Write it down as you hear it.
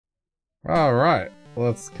Alright,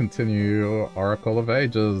 let's continue Oracle of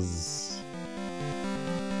Ages.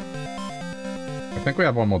 I think we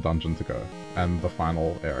have one more dungeon to go, and the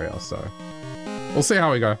final area, so we'll see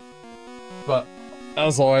how we go. But,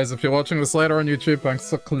 as always, if you're watching this later on YouTube, thanks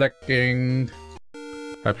for clicking.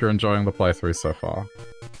 Hope you're enjoying the playthrough so far.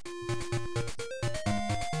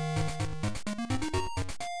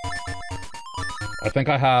 I think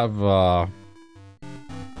I have,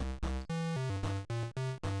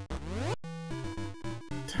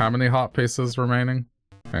 how many heart pieces remaining?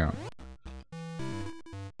 Hang on.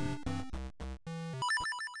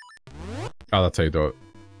 Oh, that's how you do it.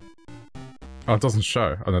 Oh, it doesn't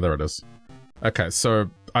show. Oh, no, there it is. Okay, so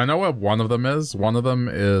I know where one of them is. One of them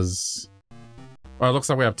is... Oh, it looks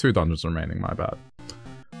like we have 2 dungeons remaining, my bad.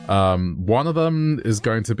 One of them is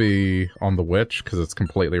going to be on the witch, because it's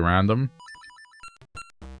completely random.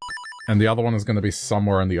 And the other one is going to be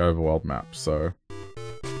somewhere in the overworld map, so...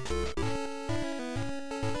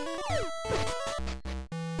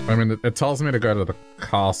 I mean, it tells me to go to the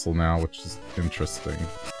castle now, which is interesting.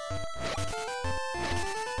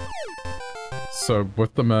 So,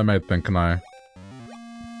 with the mermaid thing, can I...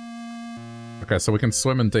 Okay, so we can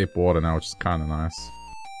swim in deep water now, which is kind of nice.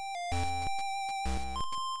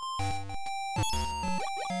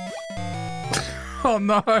 Oh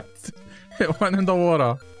no! It went in the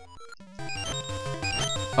water.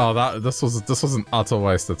 Oh, this was an utter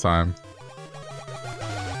waste of time.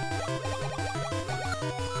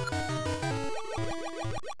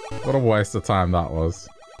 What a waste of time that was.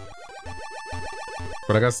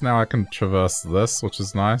 But I guess now I can traverse this, which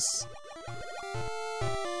is nice.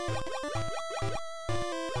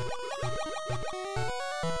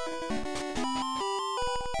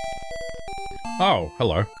 Oh,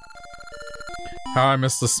 hello. How I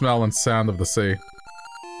miss the smell and sound of the sea.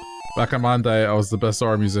 Back in my day, I was the best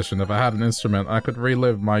aura musician. If I had an instrument, I could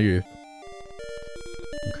relive my youth.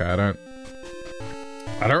 Okay, I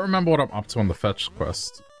don't remember what I'm up to on the fetch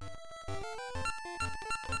quest.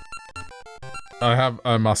 I have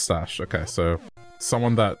a mustache. Okay, so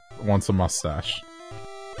someone that wants a mustache.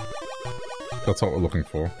 That's what we're looking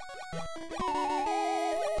for.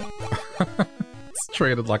 It's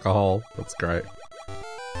treated like a hole. That's great.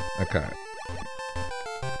 Okay.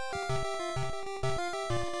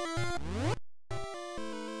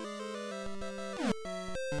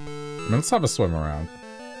 Let's have a swim around.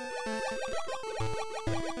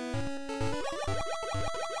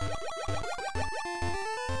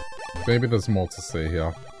 Maybe there's more to see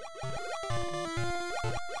here.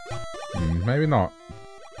 Maybe not.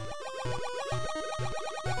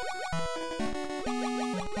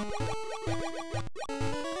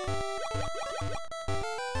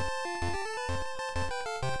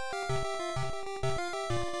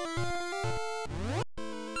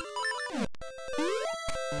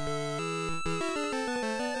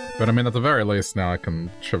 But I mean, at the very least now I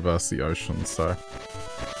can traverse the ocean, so...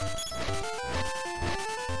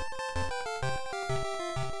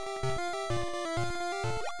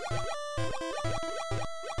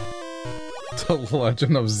 The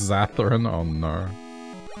Legend of Zathrin? Oh no.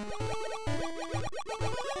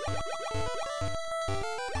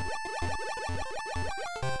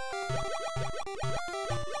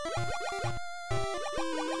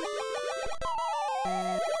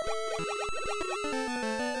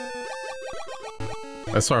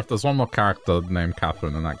 I swear if there's one more character named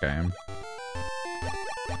Catherine in that game.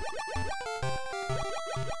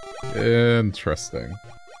 Interesting.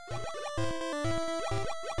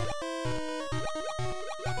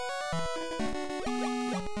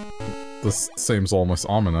 This seems almost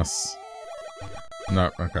ominous.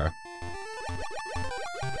 No, okay.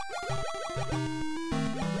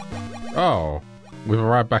 Oh, we've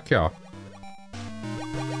arrived back here.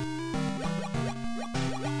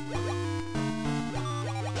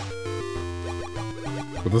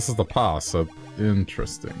 But this is the pass, so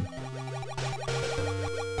interesting.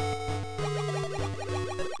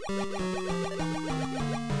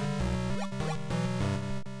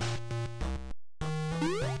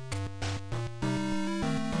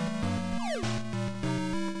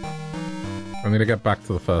 I need to get back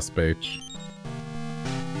to the first beach.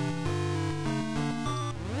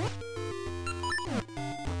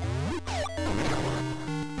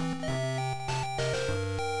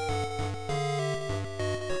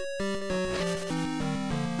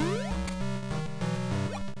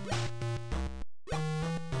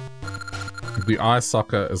 The eye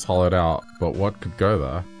socket is hollowed out, but what could go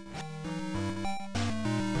there?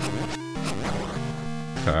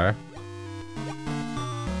 Okay.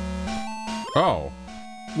 Oh.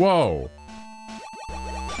 Whoa.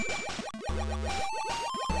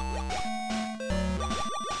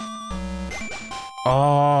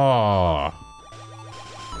 Oh.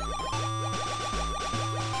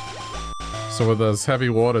 So with those heavy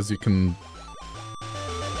waters, you can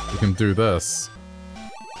do this.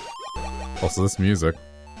 Also, this music.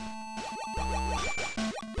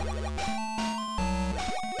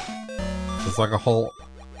 It's like a whole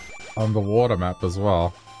underwater map as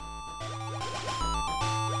well.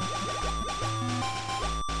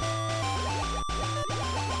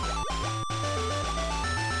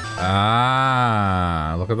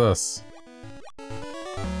 Ah, look at this.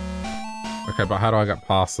 Okay, but how do I get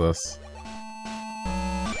past this?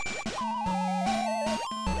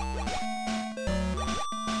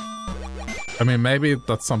 I mean, maybe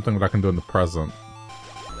that's something that I can do in the present.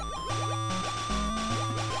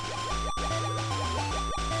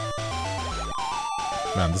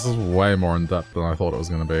 Man, this is way more in-depth than I thought it was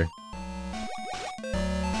gonna be.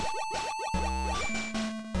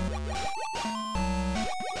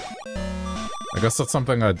 I guess that's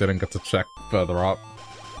something I didn't get to check further up.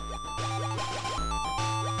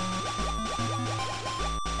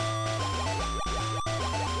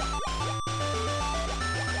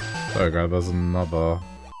 There we go, there's another...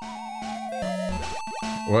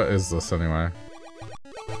 What is this anyway?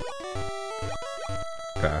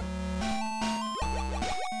 Okay.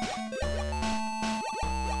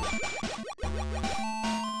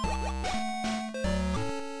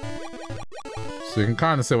 So you can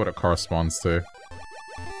kind of see what it corresponds to.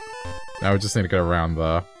 Now we just need to get around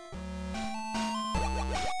there.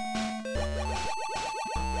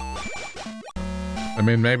 I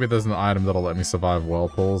mean, maybe there's an item that'll let me survive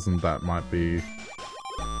whirlpools, and that might be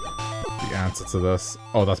the answer to this.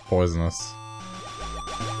 Oh, that's poisonous.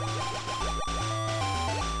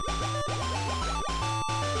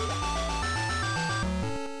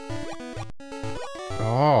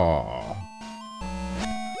 Oh.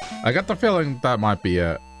 I got the feeling that might be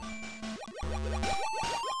it.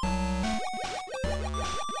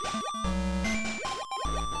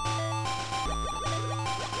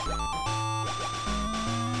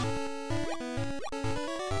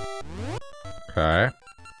 Okay.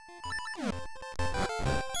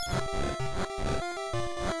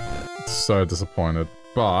 So disappointed.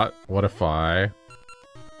 But what if I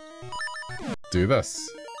do this?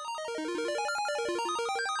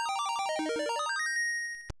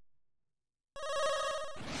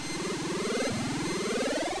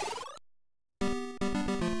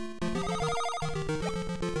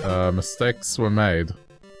 Mistakes were made.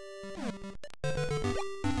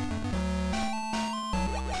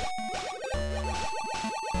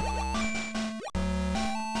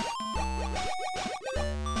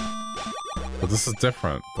 But this is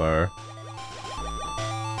different, though.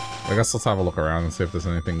 I guess let's have a look around and see if there's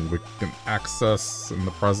anything we can access in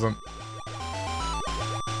the present.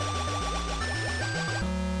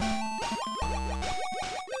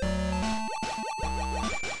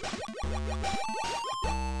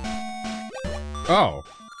 Oh!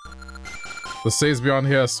 The seas beyond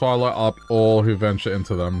here swallow up all who venture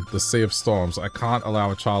into them. The Sea of Storms. I can't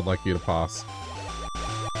allow a child like you to pass.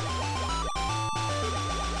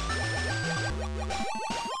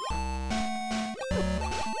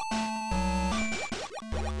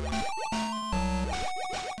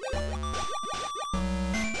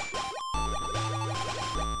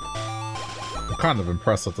 I'm kind of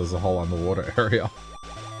impressed that there's a whole underwater area.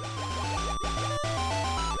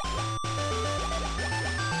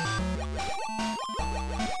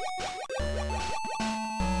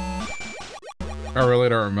 I really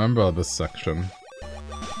don't remember this section.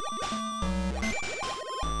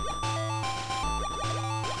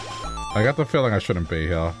 I got the feeling I shouldn't be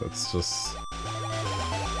here. It's just...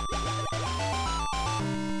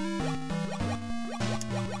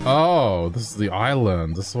 Oh, this is the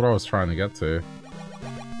island. This is what I was trying to get to.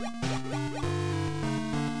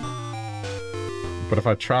 But if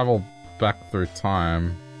I travel back through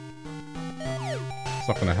time, it's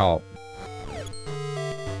not gonna help.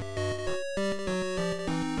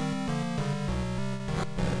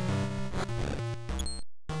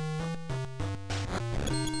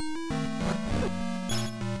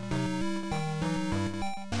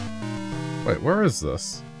 Wait, where is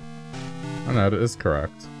this? Oh no, it is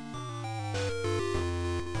correct.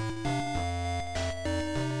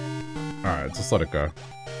 Alright, just let it go.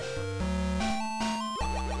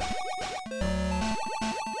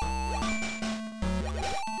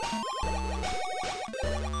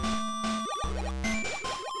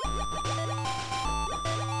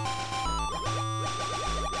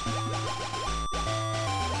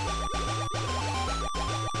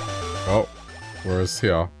 Oh, where is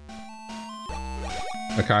here?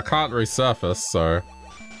 Okay, I can't resurface, so...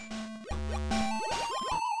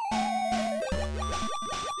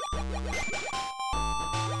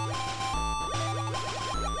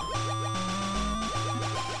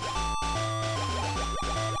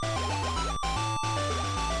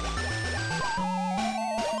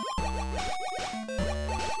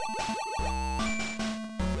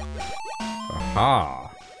 Aha!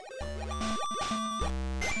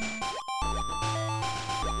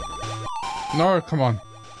 No, come on.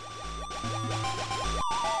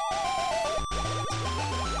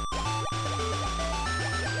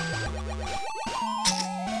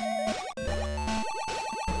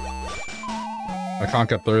 I can't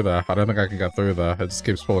get through there. I don't think I can get through there. It just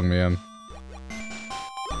keeps pulling me in.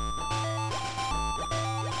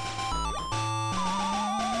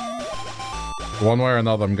 One way or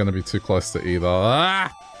another, I'm gonna be too close to either.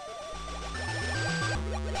 Ah!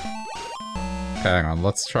 Okay, hang on.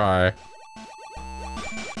 Let's try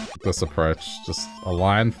this approach. Just a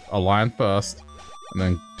line first, and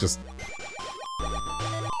then just...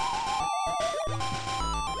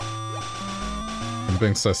 I'm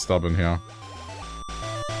being so stubborn here.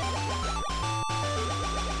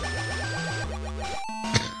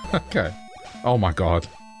 Okay. Oh my god.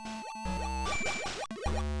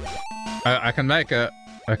 I can make it.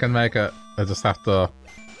 I can make it. I just have to...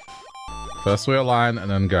 First we align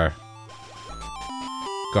and then go.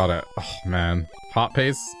 Got it. Oh man. Heart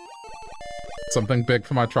piece. Something big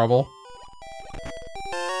for my trouble.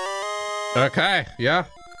 Okay, yeah.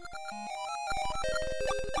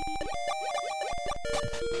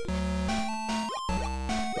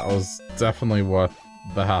 That was definitely worth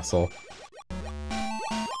the hassle.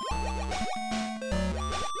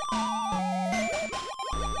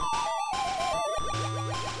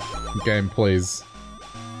 Game, please.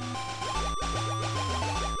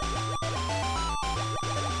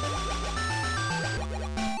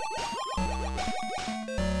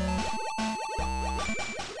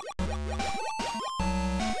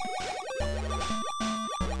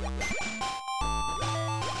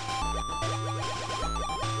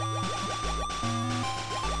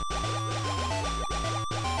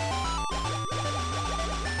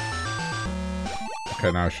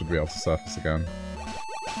 Okay, now I should be able to surface again.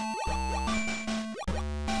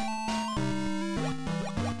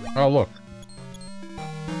 Oh, look.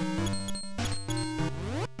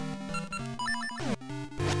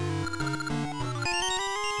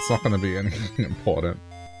 It's not going to be anything important.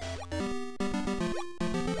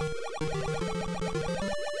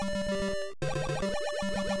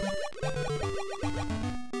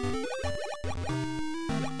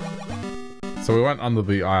 So we went under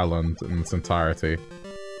the island in its entirety.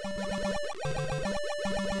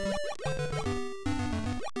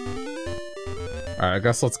 Alright, I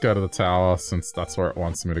guess let's go to the tower, since that's where it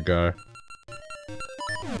wants me to go.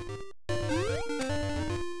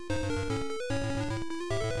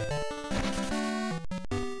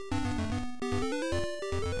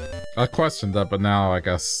 I questioned that, but now I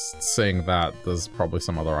guess seeing that, there's probably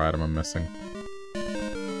some other item I'm missing.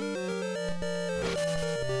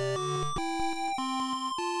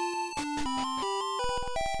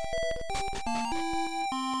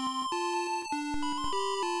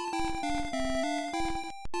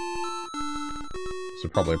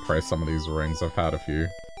 Should probably praise some of these rings. I've had a few.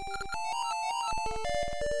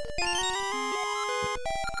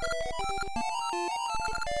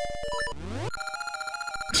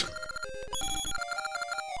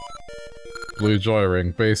 Blue Joy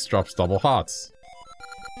Ring. Base drops double hearts.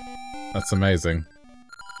 That's amazing.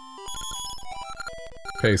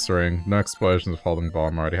 Pace Ring. No explosions of holding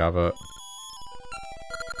bomb. I already have it.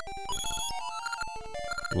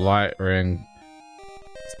 Light Ring.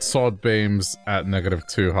 Sword beams at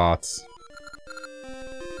 -2 hearts.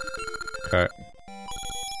 Okay.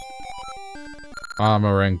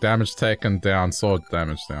 Armor ring. Damage taken down. Sword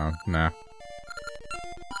damage down. Nah.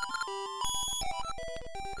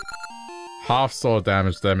 Half sword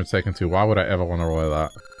damage. Damage taken 2. Why would I ever want to roll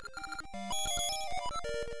that?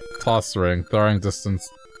 Toss ring. Throwing distance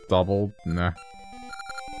doubled. Nah.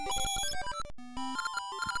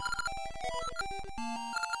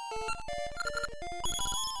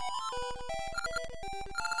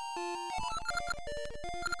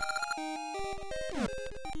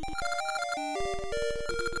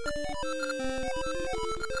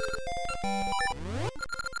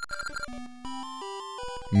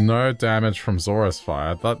 No damage from Zora's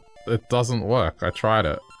Fire. It doesn't work. I tried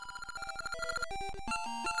it.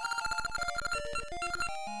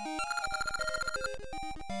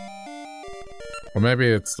 Or maybe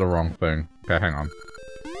it's the wrong thing. Okay, hang on.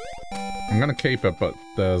 I'm gonna keep it, but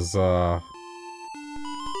there's more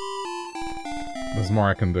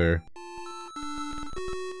I can do.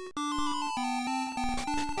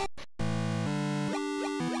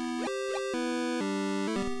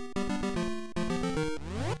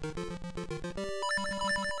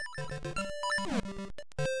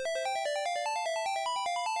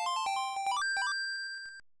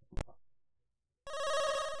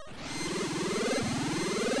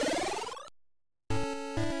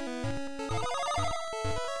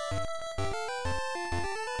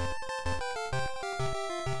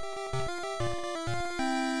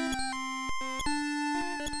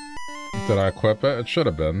 Did I equip it? It should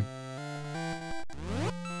have been.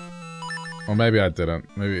 Or maybe I didn't.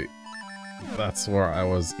 Maybe that's where I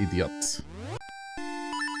was idiot.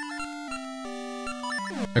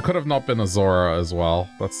 It could have not been a Zora as well.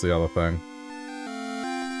 That's the other thing.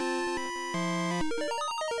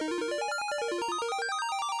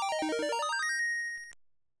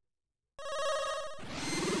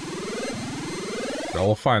 Well,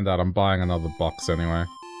 we'll find out. I'm buying another box anyway.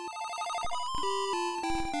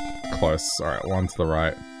 Close. Alright, one to the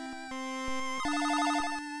right.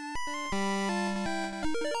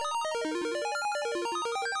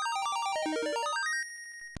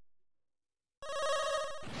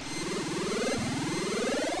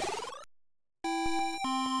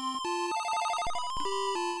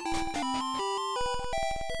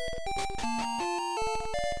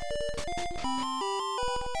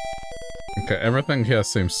 Okay, everything here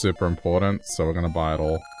seems super important, so we're gonna buy it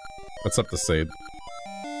all. Except the seed.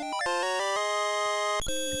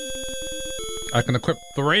 I can equip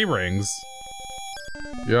 3 rings?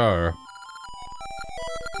 Yo.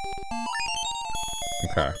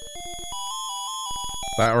 Okay.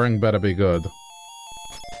 That ring better be good.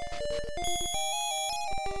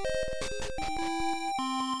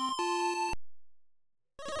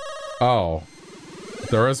 Oh.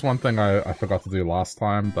 There is one thing I forgot to do last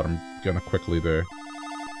time that I'm gonna quickly do.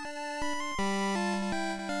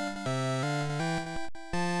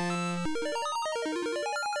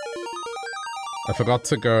 I forgot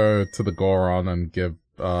to go to the Goron and give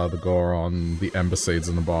the Goron the Ember Seeds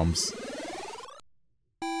and the bombs.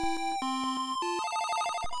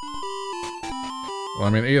 Well, I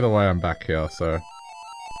mean, either way, I'm back here, so...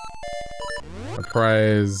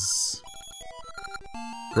 Appraise...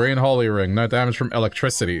 Green Holy Ring, no damage from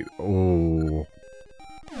electricity. Ooh.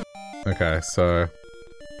 Okay, so...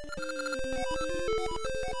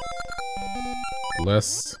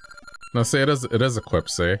 List... No, see, it is equipped,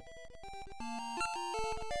 see?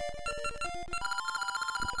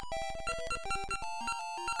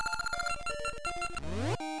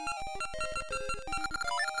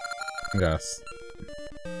 Yes.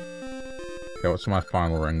 Okay, what should my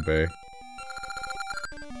final ring be?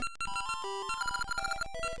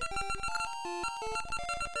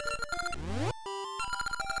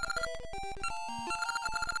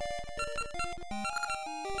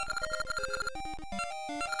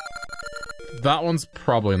 That one's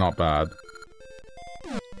probably not bad.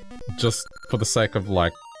 Just for the sake of,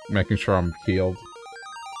 like, making sure I'm healed.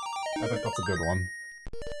 I think that's a good one.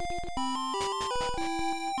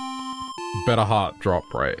 Better heart drop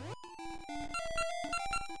rate.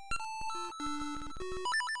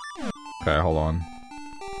 Okay, hold on.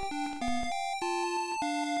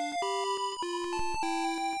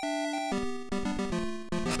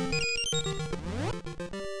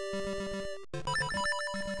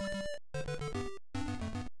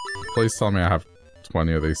 Please tell me I have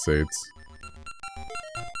 20 of these seeds.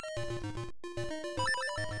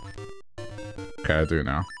 Okay, I do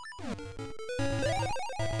now.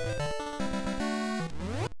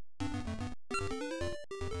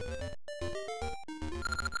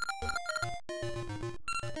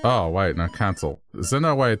 Oh, wait, no, cancel. Is there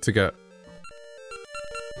no way to get...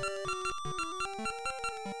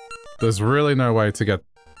 There's really no way to get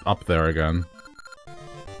up there again.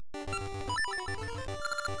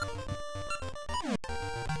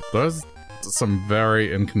 Those are some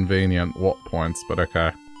very inconvenient warp points, but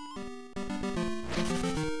okay.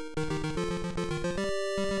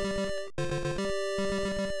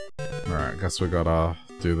 Alright, guess we gotta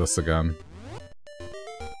do this again.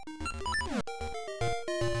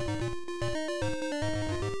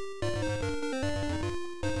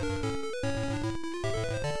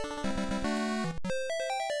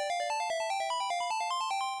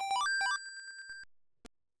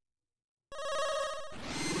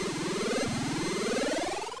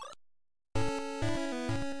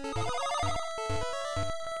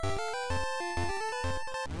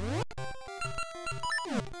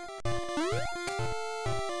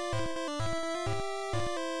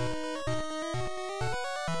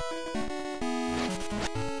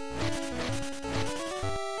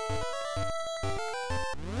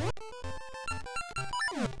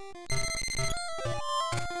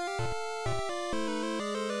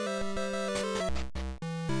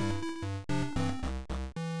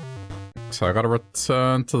 So I gotta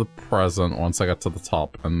return to the present once I get to the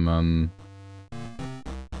top, and then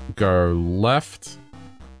go left,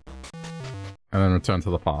 and then return to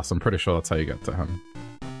the past. I'm pretty sure that's how you get to him.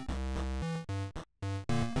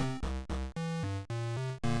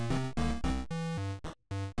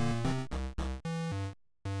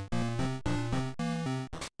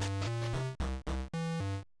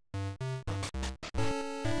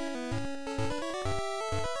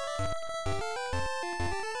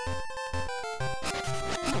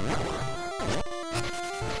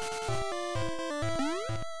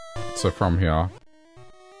 So from here.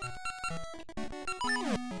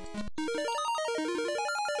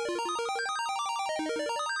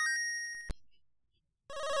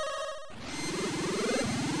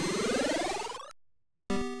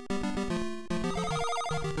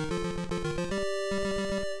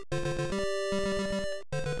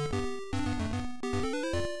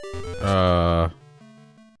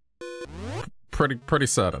 Pretty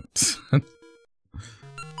certain.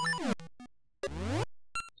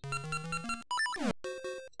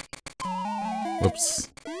 Whoops.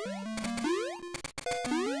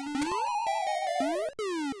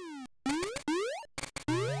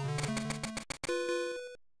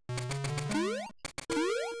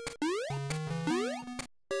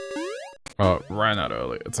 Oh, ran out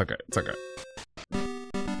early. It's okay. It's okay.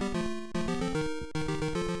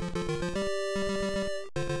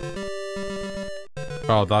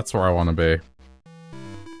 Oh, that's where I want to be.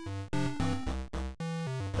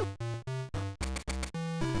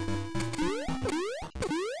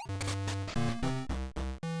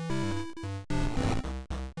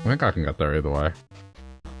 I think I can get there either way.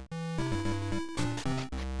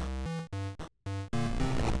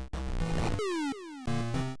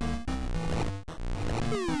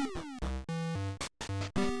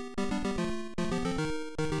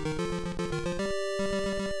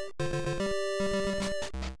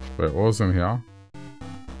 Wait, what was in here?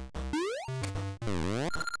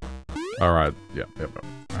 Alright, yep. Okay.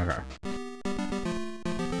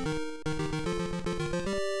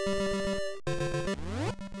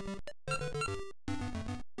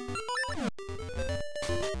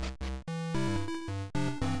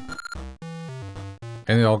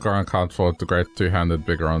 Any old Goron can't afford the great two-handed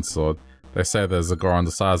big Goron sword. They say there's a Goron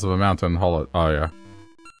the size of a mountain hollow. Oh, yeah.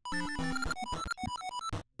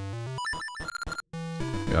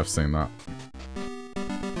 Yeah, I've seen that.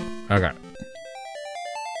 Okay.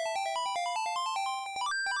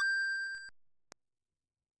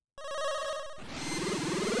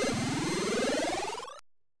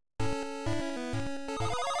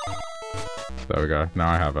 There we go. Now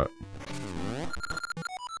I have it.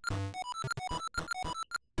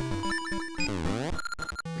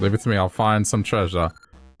 Leave it to me. I'll find some treasure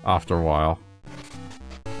after a while.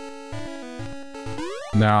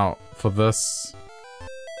 Now, for this...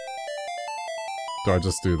 do I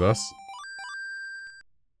just do this?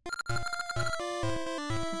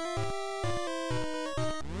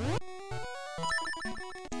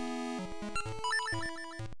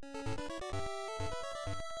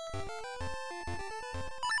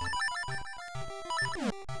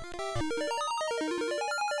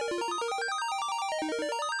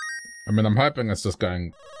 I mean, I'm hoping it's just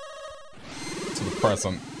going to the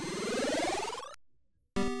present.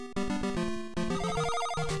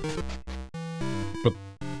 But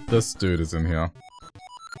this dude is in here.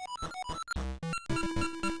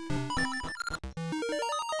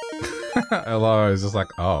 Hello, he's just like,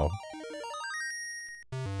 oh.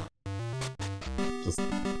 Just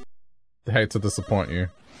hate to disappoint you.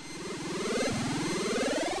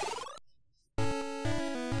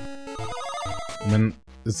 I mean,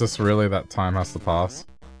 is this really that time has to pass?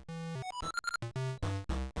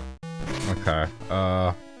 Okay,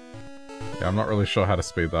 yeah, I'm not really sure how to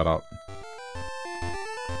speed that up.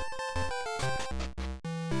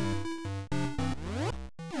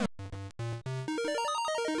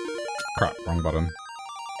 Crap, wrong button.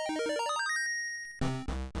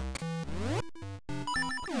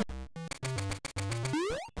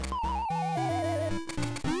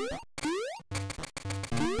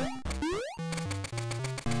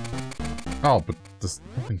 Oh, but there's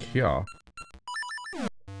nothing here.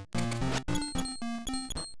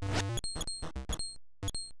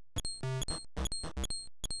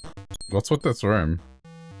 What's with this room?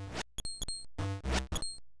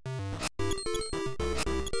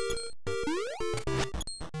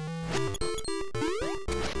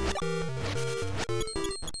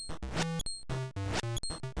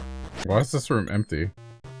 Why is this room empty?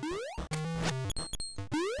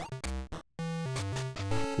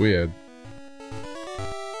 Weird.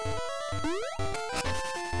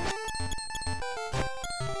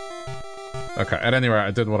 Okay, at any rate,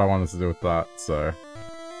 I did what I wanted to do with that, so...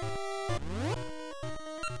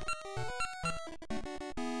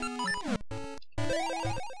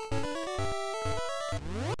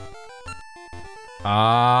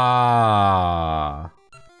 Ah.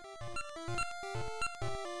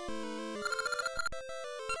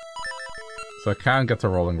 So I can get to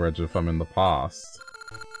Rolling Ridge if I'm in the past.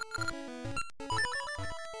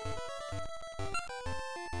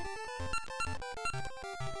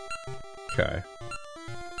 Okay.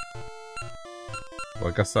 Well,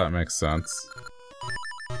 I guess that makes sense.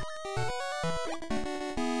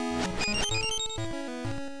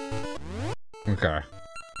 Okay.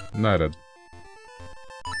 Noted.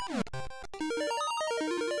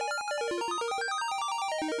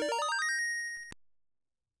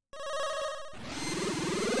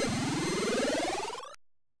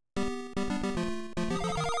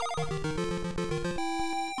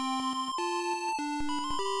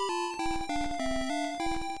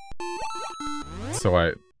 So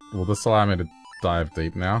wait, will this allow me to dive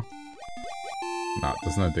deep now? No,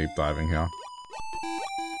 there's no deep diving here.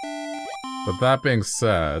 But that being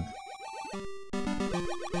said...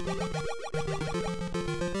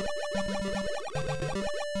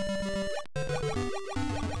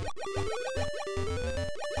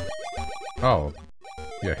 Oh.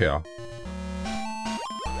 Yeah, here.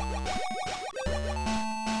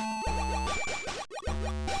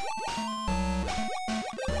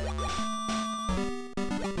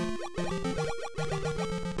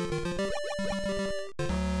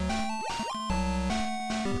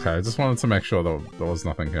 Okay, I just wanted to make sure there was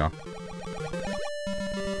nothing here.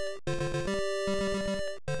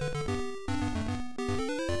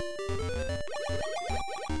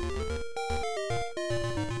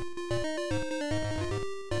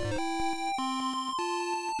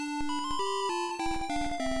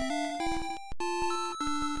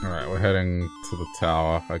 Alright, we're heading to the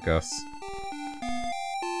tower, I guess.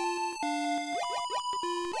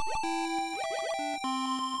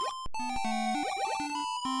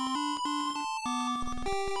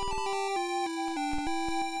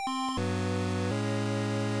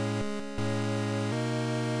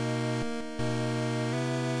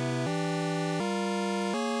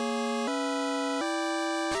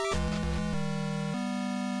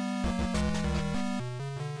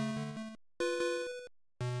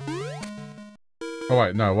 Oh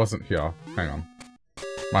wait, no, it wasn't here. Hang on.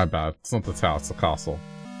 My bad. It's not the tower, it's the castle.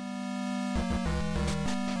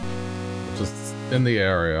 Just in the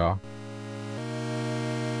area.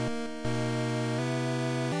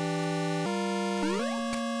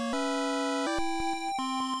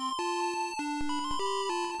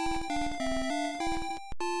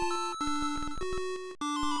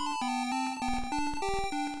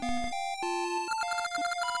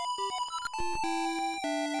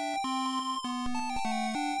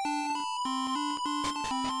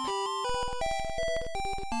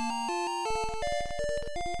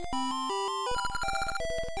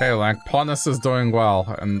 Hey Lank, Ponus is doing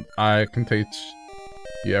well, and I can teach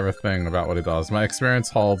you everything about what he does. My experience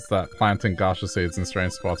holds that planting gacha seeds in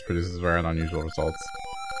strange spots produces rare and unusual results.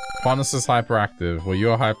 Ponus is hyperactive. Were you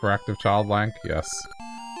a hyperactive child, Lank? Yes.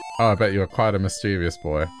 Oh, I bet you're quite a mischievous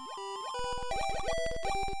boy.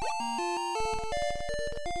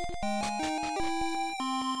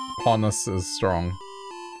 Ponus is strong.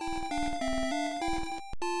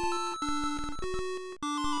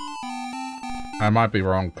 I might be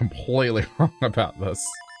wrong, completely wrong about this.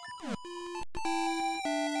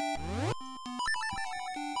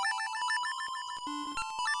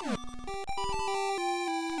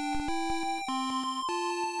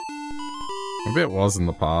 Maybe it was in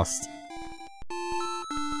the past.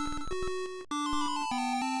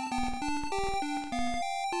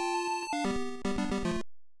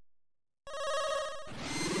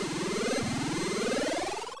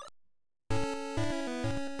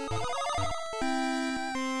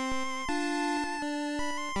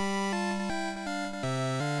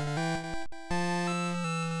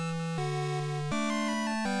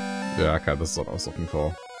 Yeah, okay, this is what I was looking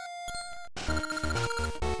for.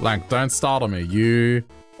 Lank, don't startle me. You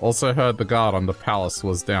also heard the guard on the palace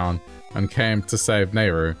was down and came to save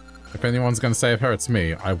Nehru. If anyone's gonna save her, it's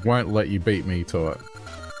me. I won't let you beat me to it.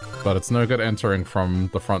 But it's no good entering from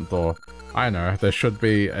the front door. I know, there should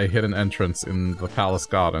be a hidden entrance in the palace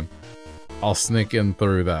garden. I'll sneak in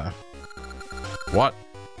through there. What?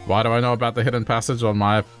 Why do I know about the hidden passage on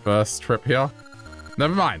my first trip here?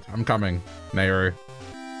 Never mind, I'm coming, Nehru.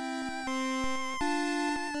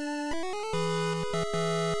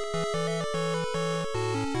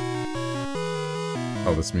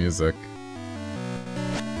 Oh, this music.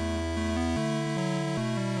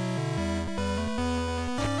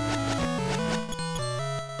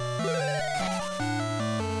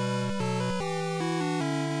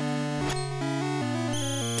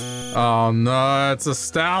 Oh no, it's a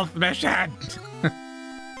stealth mission!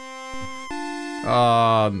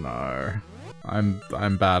 Oh no.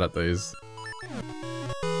 I'm bad at these.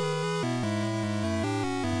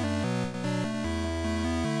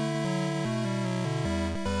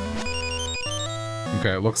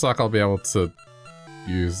 Okay, it looks like I'll be able to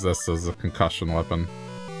use this as a concussion weapon.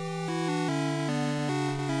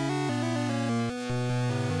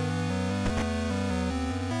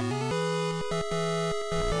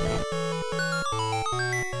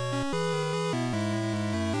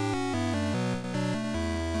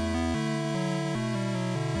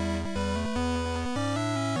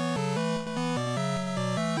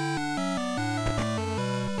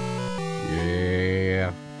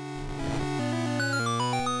 Yeah.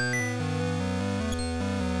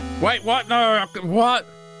 Wait, what? No, what?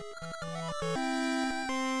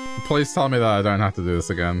 Please tell me that I don't have to do this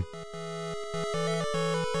again.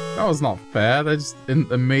 That was not fair. They just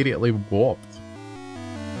immediately warped.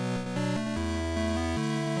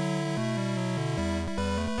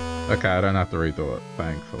 Okay, I don't have to redo it,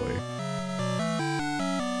 thankfully.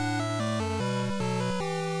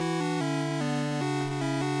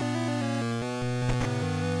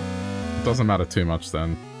 It doesn't matter too much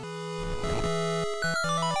then.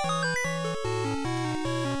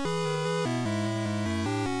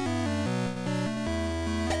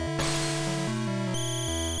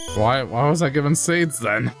 Why was I given seeds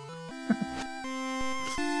then?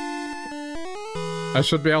 I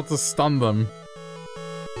should be able to stun them.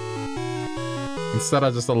 Instead,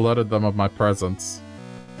 I just alerted them of my presence.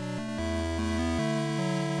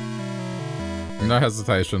 No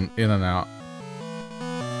hesitation, in and out.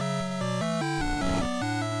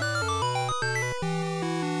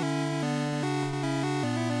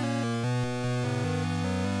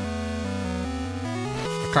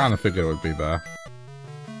 I kind of figured it would be there.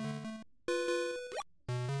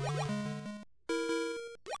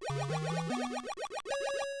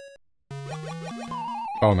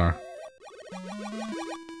 Oh no.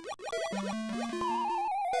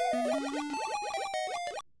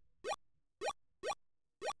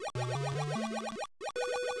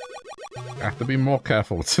 I have to be more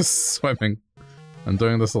careful with just swimming. I'm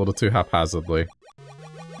doing this a little too haphazardly.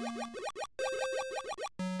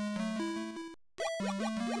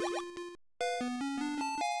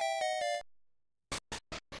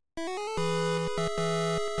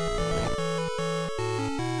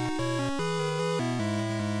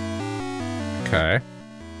 Okay.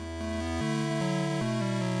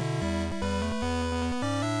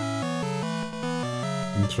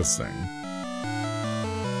 Interesting.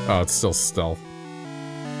 Oh, it's still stealth.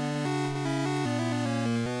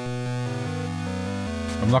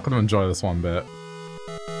 I'm not going to enjoy this one bit.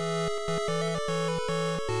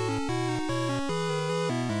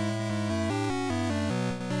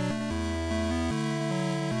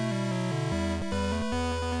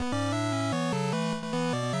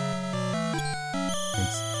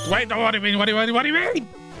 Wait, no, what do you mean? What do you mean?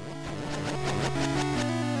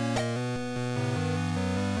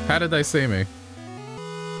 How did they see me?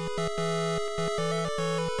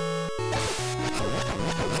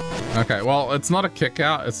 Okay, well, it's not a kick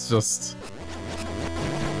out, it's just...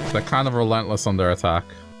 they're kind of relentless on their attack.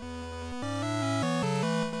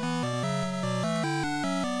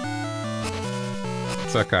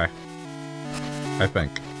 It's okay. I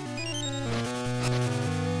think.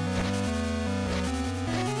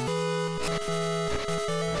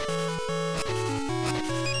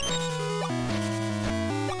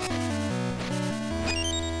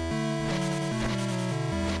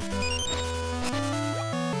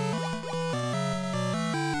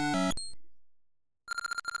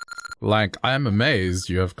 Like, I am amazed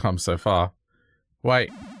you have come so far.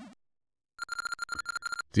 Wait.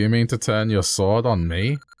 Do you mean to turn your sword on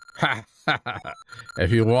me? Ha ha ha!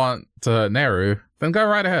 If you want to hurt Neru, then go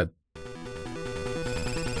right ahead.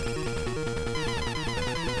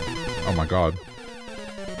 Oh my god.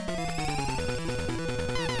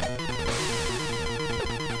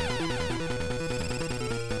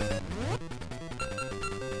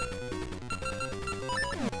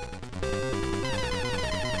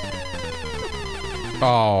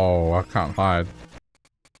 Oh, I can't hide.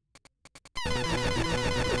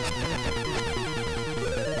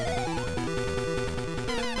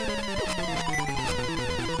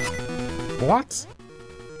 What?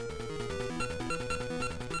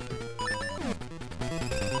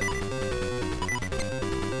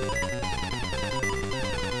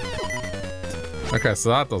 Okay, so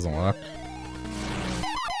that doesn't work.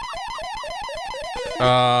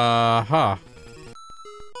 Huh.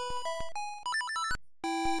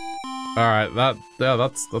 Alright,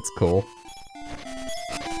 that's cool.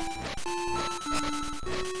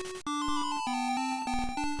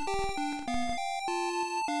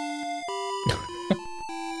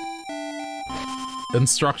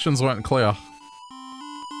 Instructions weren't clear.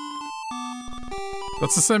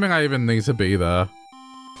 That's assuming I even need to be there.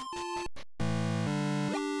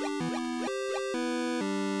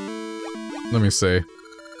 Let me see.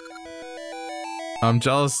 I'm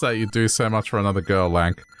jealous that you do so much for another girl,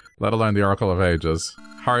 Lank. Let alone the Oracle of Ages.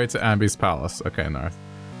 Hurry to Ambi's palace. Okay, no.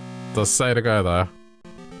 Does say to go there.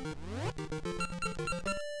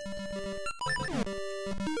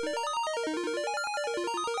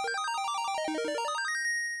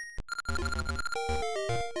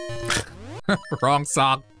 Wrong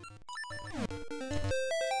song.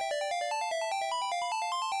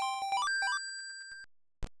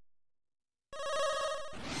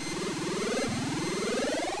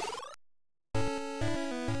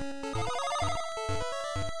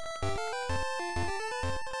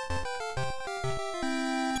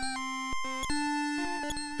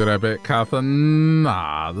 Did I beat Catherine?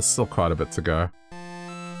 Nah, there's still quite a bit to go.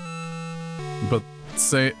 But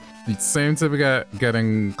you seem to be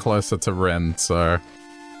getting closer to Rin, so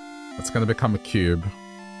it's gonna become a cube.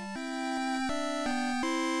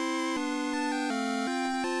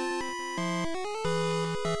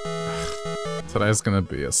 Today's gonna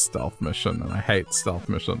be a stealth mission, and I hate stealth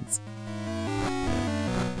missions.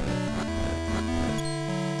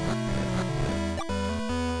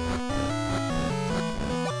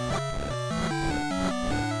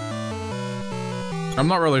 I'm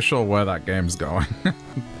not really sure where that game's going.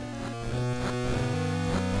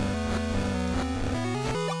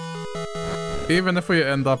 Even if we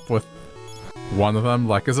end up with one of them,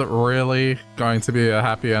 like, is it really going to be a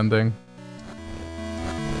happy ending?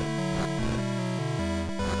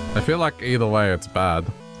 I feel like either way it's bad.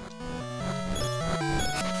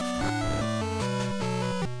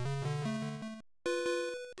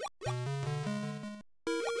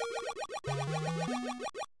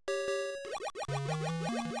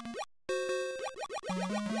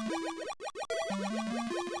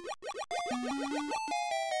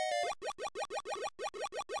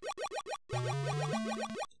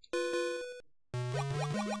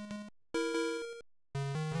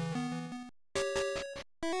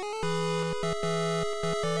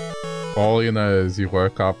 All you know is you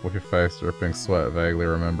woke up with your face dripping sweat, vaguely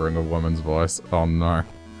remembering a woman's voice. Oh no.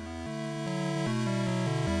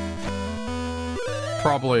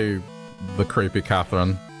 Probably the creepy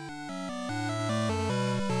Catherine.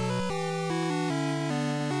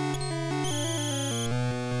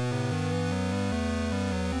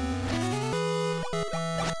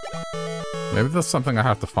 Maybe there's something I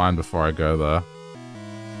have to find before I go there.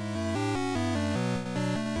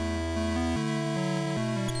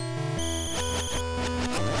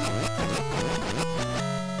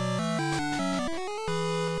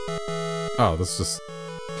 Oh, this is...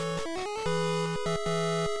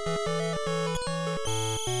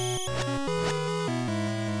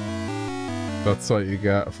 That's what you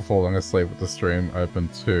get for falling asleep with the stream open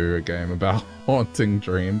to a game about haunting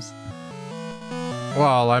dreams.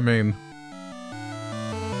 Well, I mean...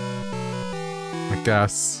 I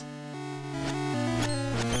guess...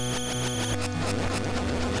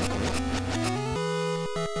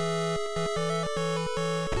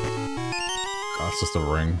 Oh, it's just a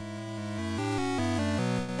ring.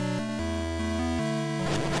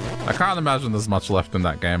 I can't imagine there's much left in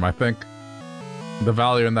that game. I think the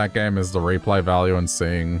value in that game is the replay value and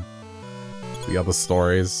seeing the other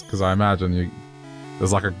stories. Because I imagine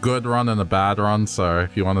there's like a good run and a bad run, so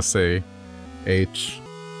if you want to see each...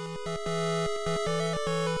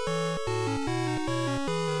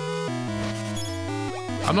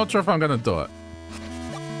 I'm not sure if I'm gonna do it.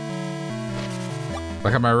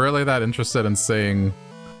 Like, am I really that interested in seeing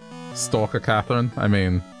Stalker Catherine? I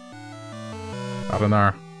mean... I don't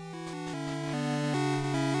know.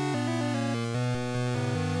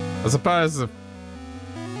 I suppose if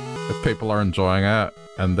people are enjoying it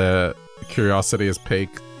and their curiosity is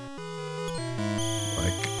piqued,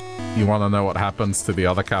 like, you want to know what happens to the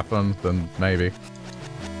other Catherine, then maybe.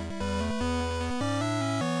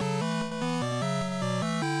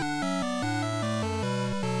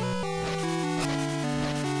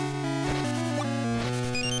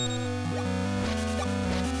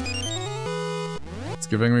 It's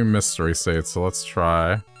giving me mystery seeds, so let's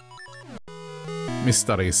try.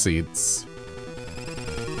 Mystery seeds.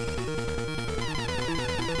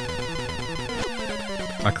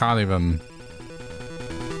 I can't even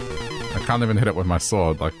hit it with my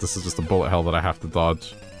sword. Like, this is just a bullet hell that I have to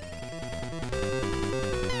dodge.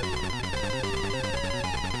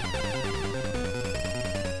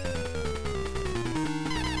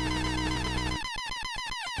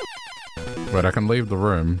 Wait, I can leave the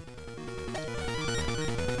room.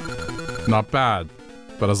 Not bad.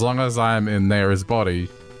 But as long as I'm in Nere's body,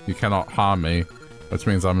 you cannot harm me, which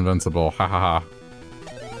means I'm invincible. Ha ha ha.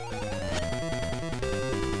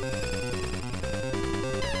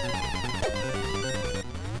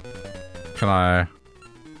 Can I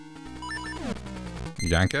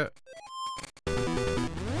yank it?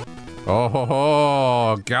 Oh ho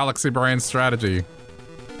ho! Galaxy brain strategy.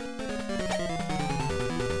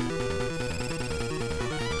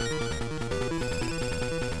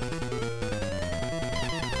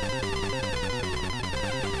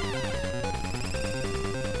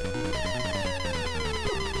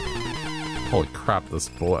 Holy crap, this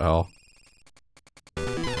bullet hell.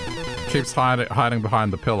 Keeps hiding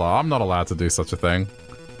behind the pillar. I'm not allowed to do such a thing.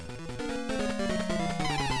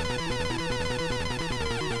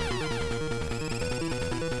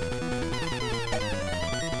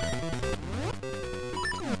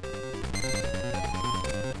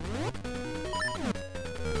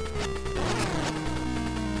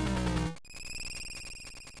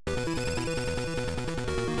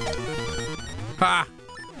 Ha!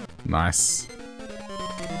 Nice.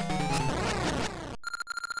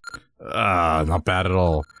 Not bad at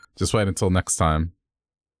all. Just wait until next time.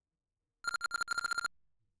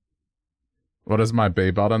 What is my B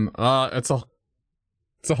button? It's a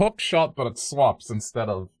hook shot, but it swaps instead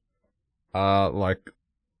of, like,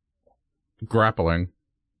 grappling.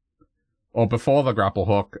 Or before the grapple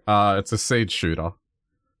hook, it's a siege shooter.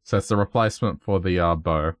 So it's the replacement for the,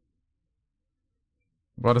 bow.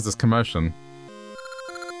 What is this commotion?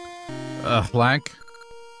 Lank?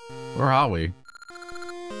 Where are we?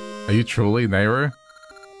 Are you truly Nehru?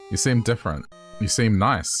 You seem different. You seem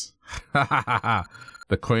nice. Ha ha ha ha!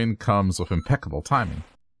 The queen comes with impeccable timing.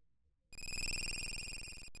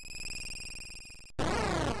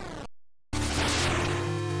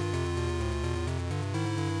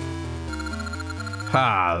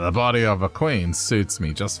 Ha! The body of a queen suits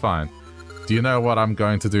me just fine. Do you know what I'm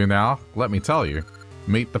going to do now? Let me tell you.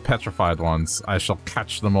 Meet the petrified ones. I shall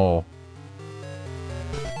catch them all.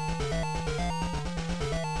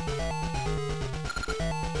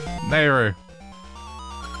 Nehru!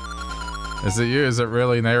 Is it you? Is it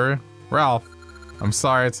really Nehru? Ralph, I'm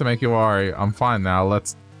sorry to make you worry. I'm fine now.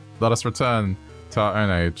 Let us return to our own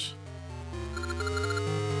age.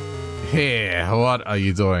 Here, what are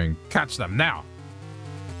you doing? Catch them now!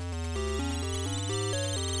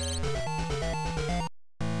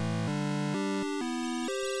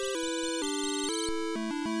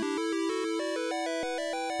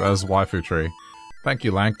 There's waifu tree. Thank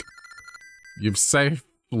you, Lank. You've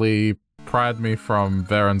safely pried me from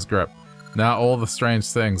Varen's grip. Now all the strange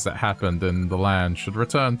things that happened in the land should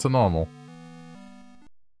return to normal.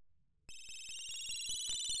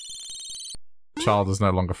 Child is no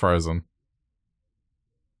longer frozen.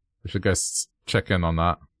 We should go check in on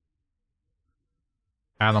that.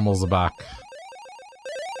 Animals are back.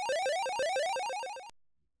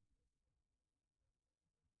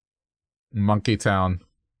 Monkey Town.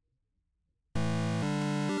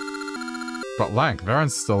 But Lank,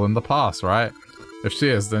 Varen's still in the past, right? If she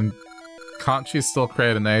is, then can't she still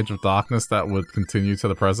create an age of darkness that would continue to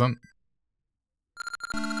the present?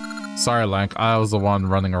 Sorry, Lank, I was the one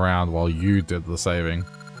running around while you did the saving.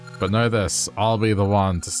 But know this, I'll be the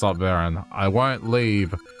one to stop Varen. I won't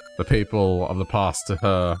leave the people of the past to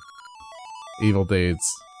her evil deeds.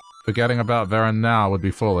 Forgetting about Varen now would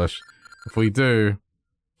be foolish. If we do,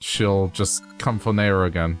 she'll just come for Nehru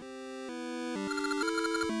again.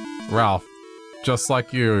 Ralph, just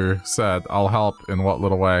like you said, I'll help in what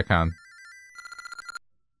little way I can.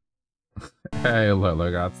 Hey,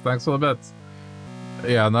 Lilligats, thanks for the bits.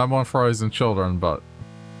 Yeah, no more frozen children, but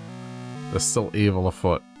there's still evil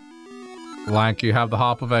afoot. Lank, you have the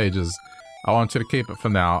Harp of Ages. I want you to keep it for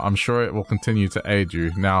now. I'm sure it will continue to aid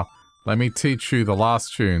you. Now, let me teach you the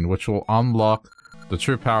last tune, which will unlock the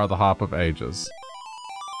true power of the Harp of Ages.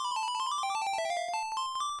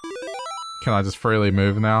 Can I just freely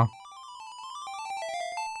move now?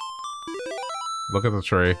 Look at the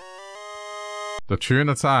tree. The tune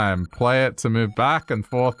of time. Play it to move back and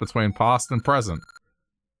forth between past and present.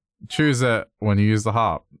 Choose it when you use the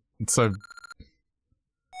harp. So,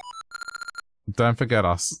 don't forget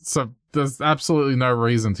us. So, there's absolutely no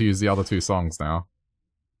reason to use the other two songs now.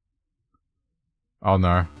 Oh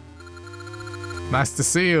no. Nice to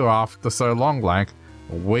see you after so long, Lank.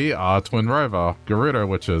 We are Twin Rover, Gerudo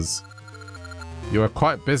Witches. You are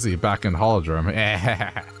quite busy back in Holodrome.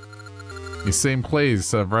 You seem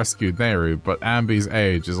pleased to have rescued Nehru, but Ambi's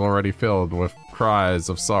age is already filled with cries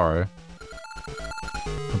of sorrow.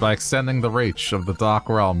 By extending the reach of the Dark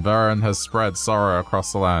Realm, Varen has spread sorrow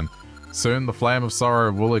across the land. Soon the flame of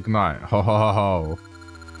sorrow will ignite. Ho ho ho ho.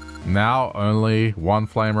 Now only one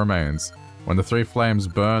flame remains. When the three flames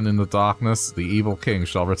burn in the darkness, the evil king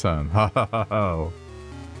shall return. Ho ho ho ho.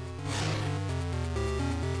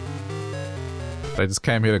 They just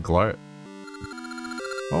came here to gloat.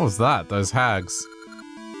 What was that? Those hags.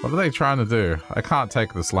 What are they trying to do? I can't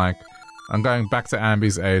take this, Lank. I'm going back to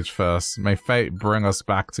Ambi's age first. May fate bring us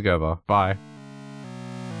back together. Bye.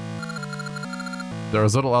 There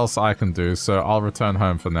is little else I can do, so I'll return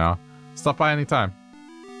home for now. Stop by anytime.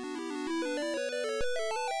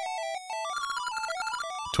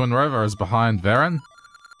 Twin Rover is behind Varen?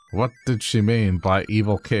 What did she mean by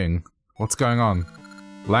evil king? What's going on?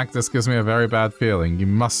 Lank, this gives me a very bad feeling. You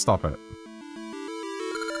must stop it.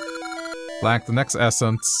 Lank, the next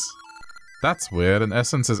essence... That's weird. An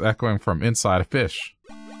essence is echoing from inside a fish.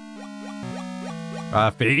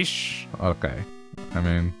 Fish? Okay. I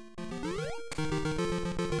mean...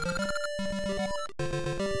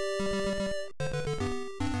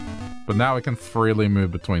 But now we can freely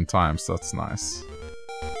move between times, so that's nice.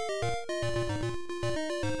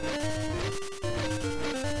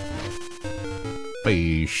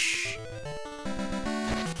 fish.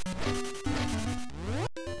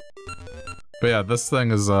 But yeah, this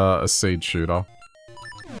thing is a seed shooter.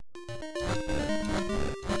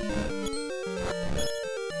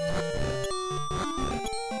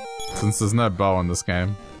 Since there's no bow in this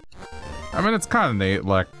game. I mean, it's kind of neat,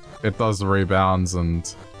 like, it does rebounds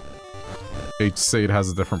and each seed has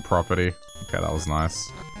a different property. Okay, that was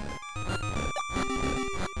nice.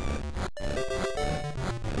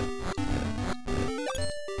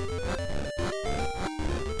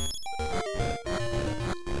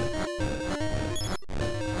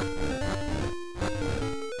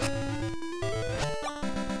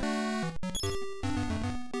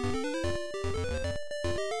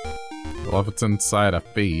 Well, if it's inside a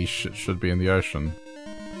fish, it should be in the ocean.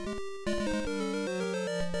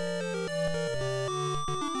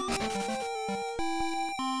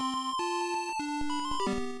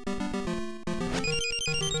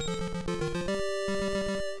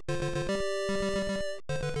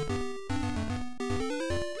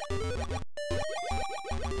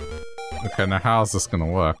 Okay, now how's this gonna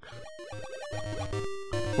work?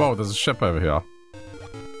 Whoa, there's a ship over here.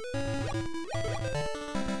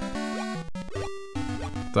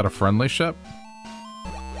 Is that a friendly ship?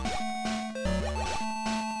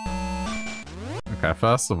 Okay,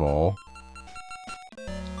 first of all...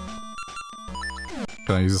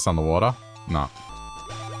 Can I use this on the water? No.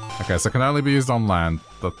 Okay, so it can only be used on land.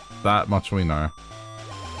 That much we know.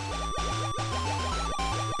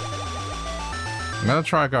 I'm gonna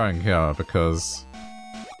try going here, because...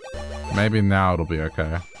 maybe now it'll be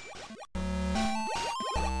okay.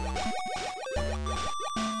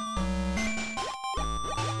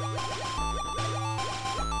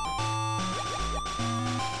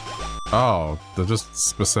 Oh, they're just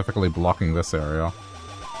specifically blocking this area.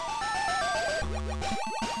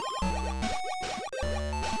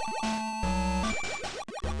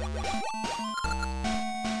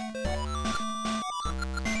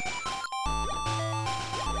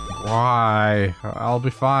 Why? I'll be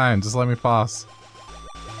fine, just let me pass.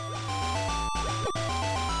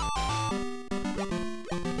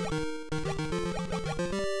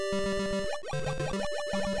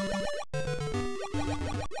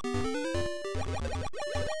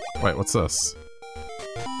 Wait, what's this?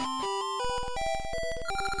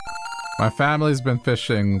 My family's been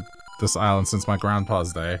fishing this island since my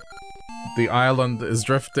grandpa's day. The island is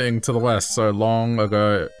drifting to the west, so long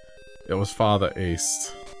ago it was farther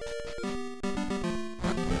east.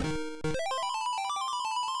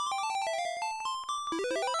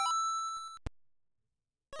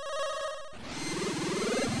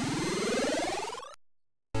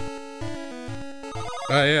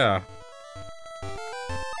 Oh yeah.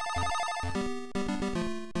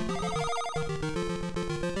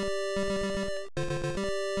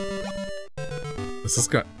 This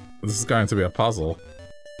is going to be a puzzle.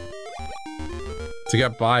 To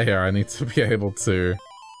get by here, I need to be able to...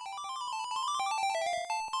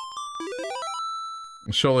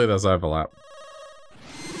 Surely there's overlap.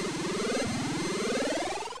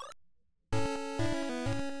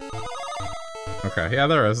 Okay, yeah,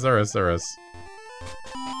 there is.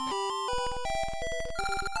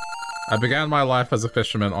 I began my life as a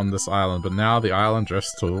fisherman on this island, but now the island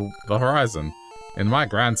drifts to the horizon. In my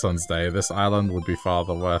grandson's day, this island would be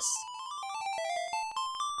farther west.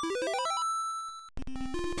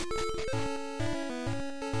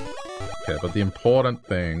 Okay, but the important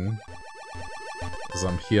thing is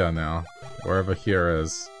I'm here now, wherever here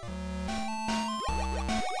is.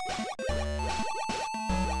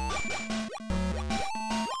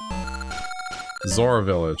 Zora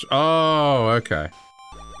Village. Oh, okay.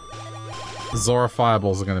 Zora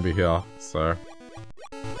Fireballs are gonna be here, so...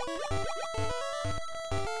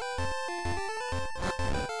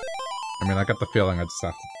 I mean, I got the feeling I just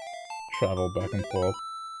have to travel back and forth.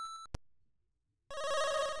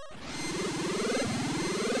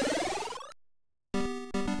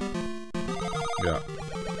 Yeah.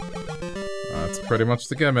 That's pretty much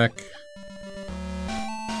the gimmick.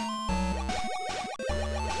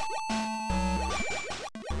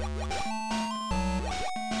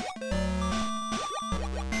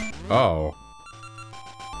 Oh.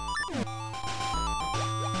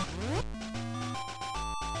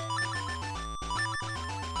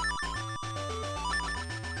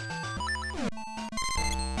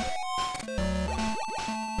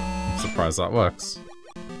 I'm surprised that works.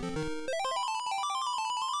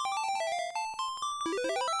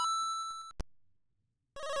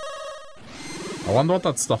 I wonder what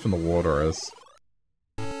that stuff in the water is.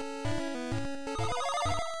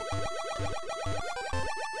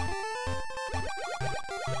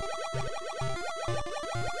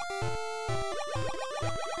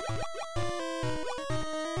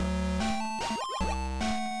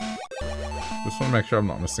 Just want to make sure I'm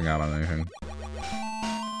not missing out on anything.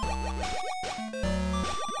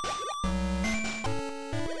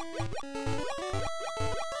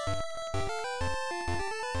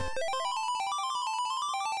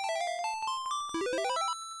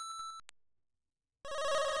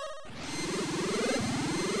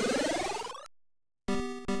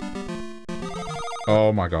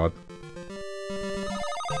 Oh my god.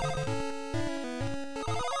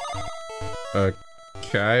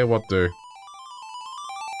 Okay, what do?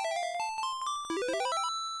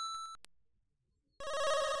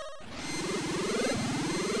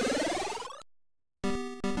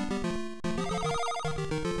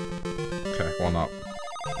 Okay, one up.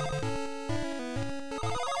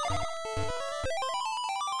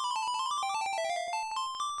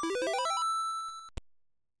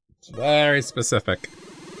 It's very specific.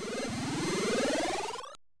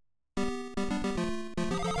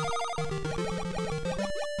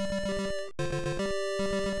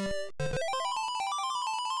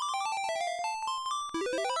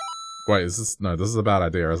 Wait, is this... No, this is a bad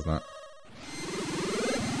idea, isn't it?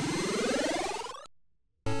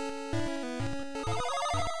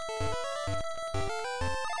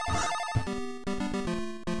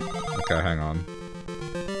 Okay, hang on.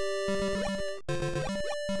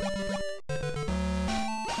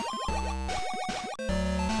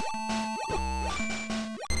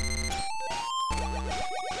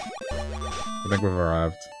 I think we've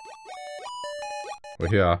arrived. We're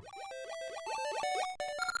here.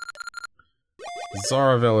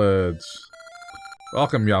 Zora Village.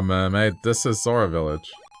 Welcome, young mermaid. This is Zora Village.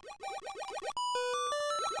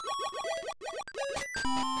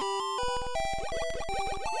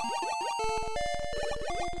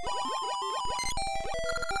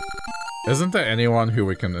 Isn't there anyone who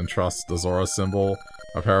we can entrust the Zora symbol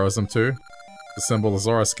of heroism to? The symbol, the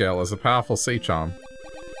Zora scale, is a powerful sea charm.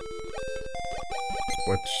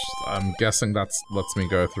 Which, I'm guessing that lets me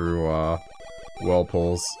go through,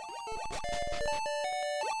 whirlpools.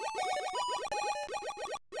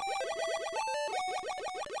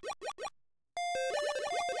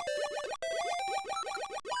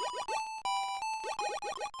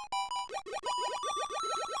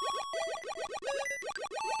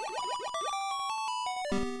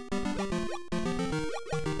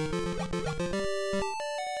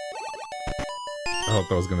 I hope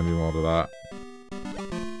there was gonna be more to that.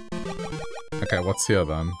 Okay, what's here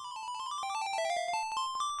then?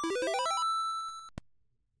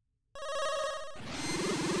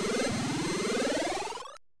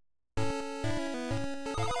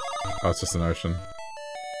 Oh, it's just an ocean.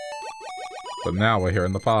 But now we're here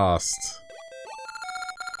in the past.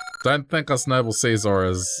 Don't think us noble sea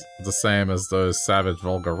Zoras is the same as those savage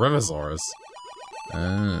vulgar river Zoras.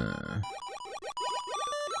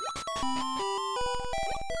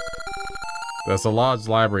 There's a large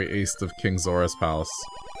library east of King Zora's palace.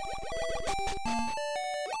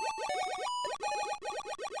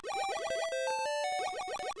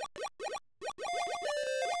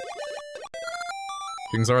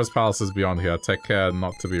 King Zora's palace is beyond here. Take care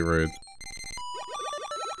not to be rude.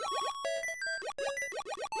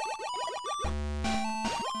 I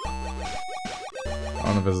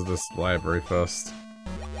want to visit this library first.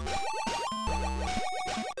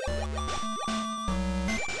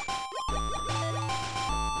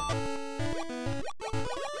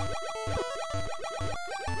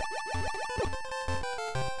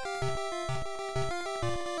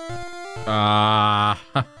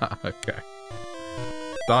 Okay.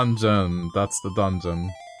 Dungeon. That's the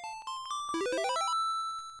dungeon.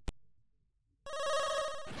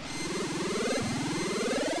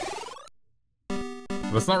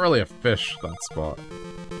 But it's not really a fish, that spot.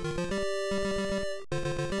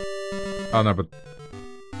 Oh no, but...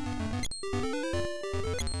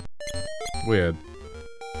 Weird.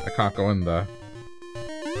 I can't go in there.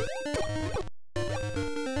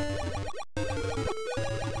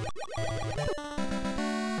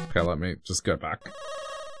 Okay, let me just go back.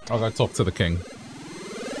 I'll go talk to the king.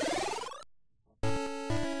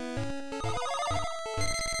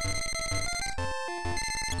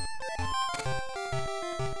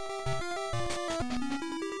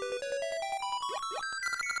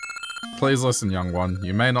 Please listen, young one.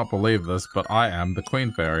 You may not believe this, but I am the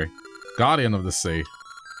Queen Fairy, guardian of the sea.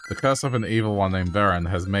 The curse of an evil one named Varen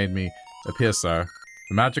has made me appear so.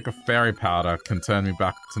 The magic of fairy powder can turn me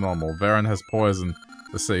back to normal. Varen has poisoned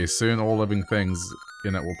the sea. Soon all living things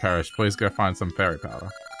in it will perish. Please go find some fairy powder.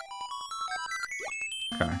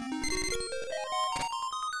 Okay.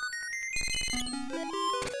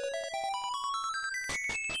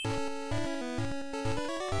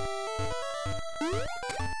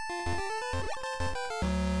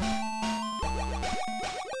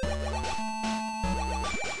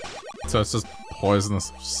 So it's just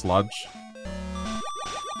poisonous sludge.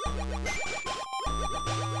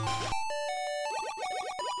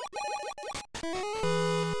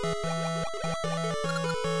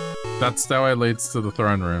 That stairway leads to the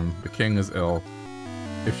throne room. The king is ill.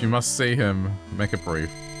 If you must see him, make it brief.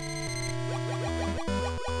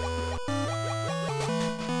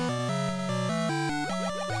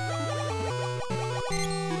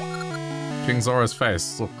 King Zora's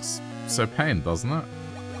face looks so pained, doesn't it?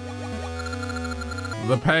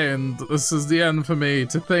 The pain. This is the end for me.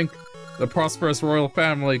 To think the prosperous royal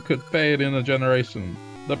family could fade in a generation.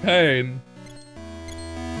 The pain.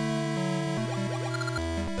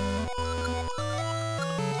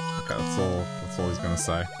 That's all he's gonna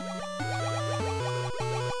say.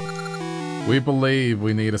 We believe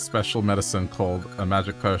we need a special medicine called a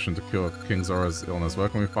magic potion to cure King Zora's illness. Where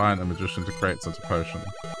can we find a magician to create such a potion?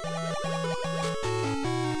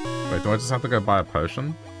 Wait, do I just have to go buy a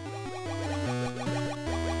potion?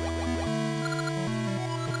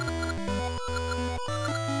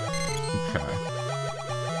 Okay.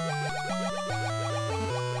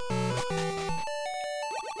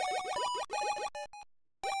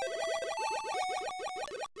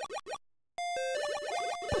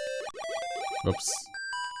 Oops.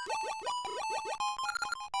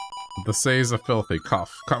 The seas are filthy.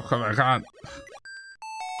 Cough. Cough, cough, I can't.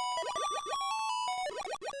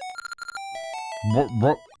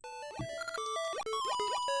 What?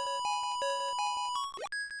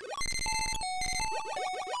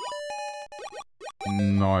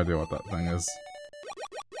 No idea what that thing is.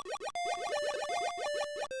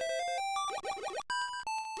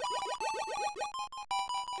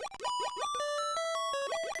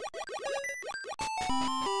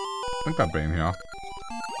 I think I've been here.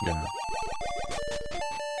 Yeah.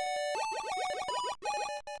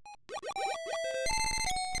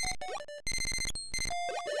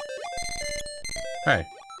 Hey,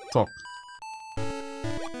 talk.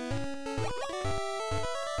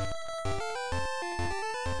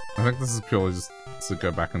 I think this is purely just to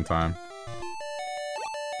go back in time.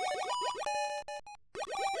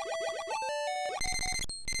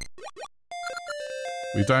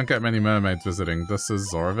 We don't get many mermaids visiting. This is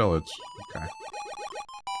Zora Village. Okay.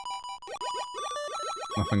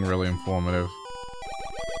 Nothing really informative.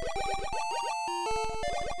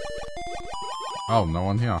 Oh, no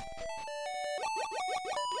one here.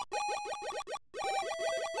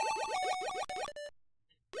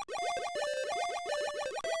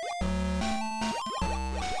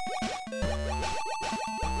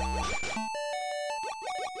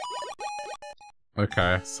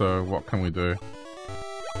 Okay, so what can we do?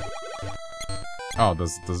 Oh,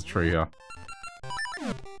 there's a tree here.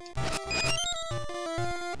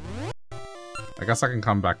 I guess I can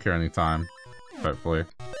come back here anytime, hopefully.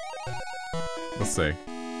 Let's see.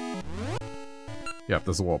 Yep,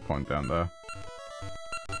 there's a warp point down there.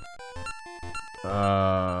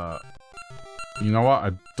 You know what?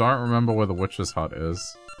 I don't remember where the witch's hut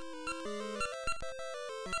is.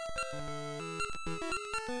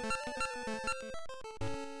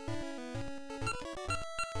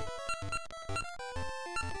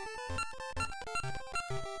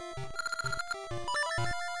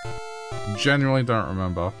 Genuinely don't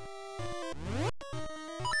remember.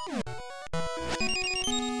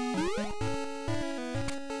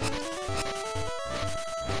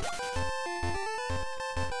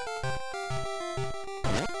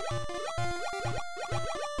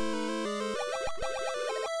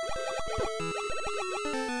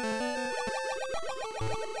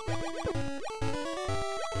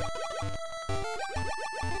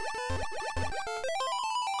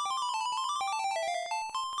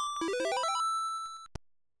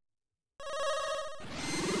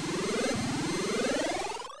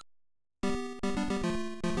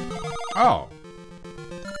 Oh!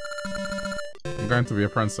 I'm going to be a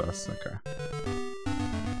princess, okay.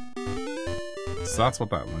 So that's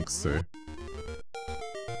what that links to.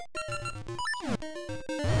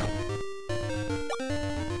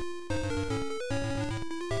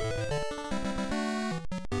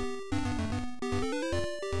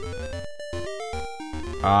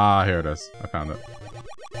 Ah, here it is. I found it.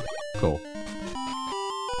 Cool.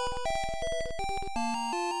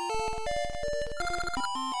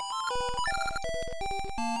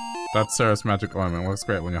 That's Sarah's magic ointment. Looks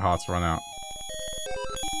great when your hearts run out.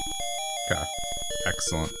 Okay.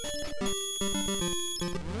 Excellent.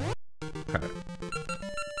 Okay.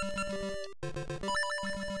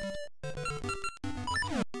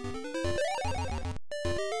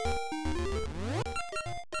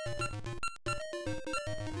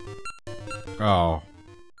 Oh.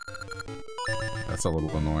 That's a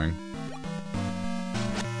little annoying.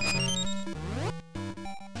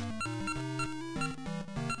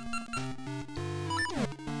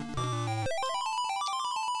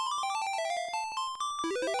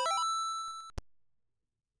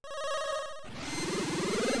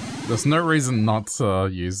 There's no reason not to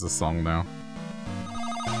use the song now.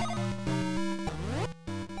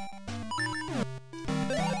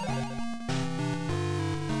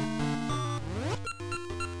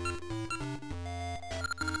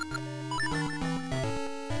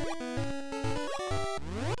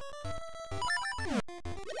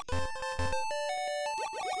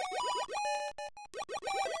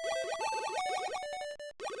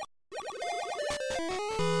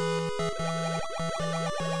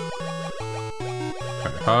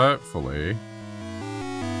 Hopefully.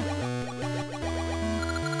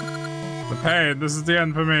 The pain, this is the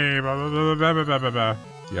end for me. Blah, blah, blah, blah, blah, blah.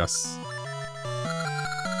 Yes.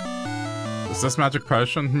 Is this magic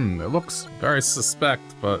potion? It looks very suspect,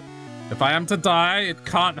 but if I am to die, it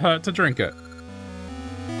can't hurt to drink it.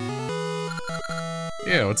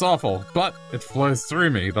 Ew, it's awful, but it flows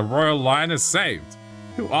through me. The royal line is saved.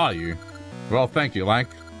 Who are you? Well, thank you, Lank.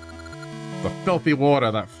 The filthy water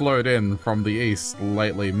that flowed in from the east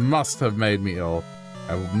lately must have made me ill.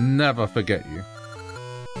 I will never forget you.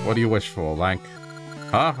 What do you wish for, Lank?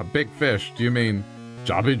 Huh? A big fish? Do you mean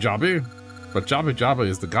Jabu Jabu? But Jabu Jabu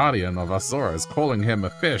is the guardian of Azoras. Calling him a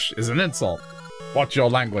fish is an insult. Watch your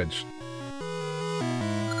language.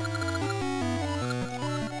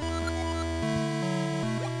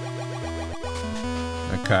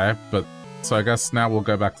 Okay, but so I guess now we'll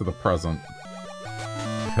go back to the present.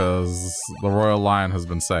 Because the royal lion has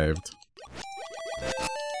been saved.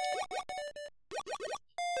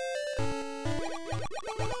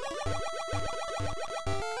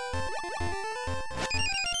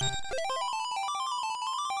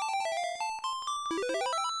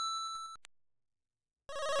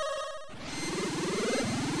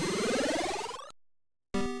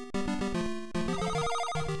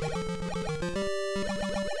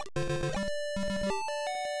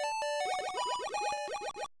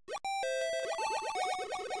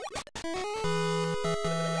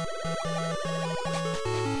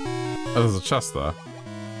 Oh, there's a chest there.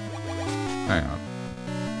 Hang on.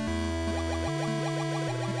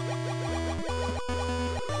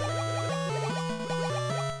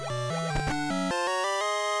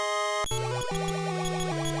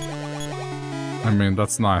 I mean,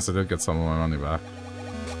 that's nice. I did get some of my money back.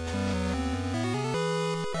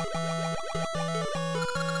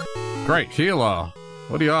 Great healer!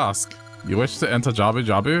 What do you ask? You wish to enter Jabu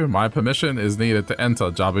Jabu? My permission is needed to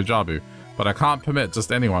enter Jabu Jabu. But I can't permit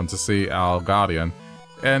just anyone to see our guardian.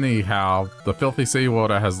 Anyhow, the filthy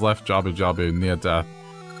seawater has left Jabu Jabu near death.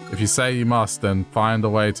 If you say you must, then find a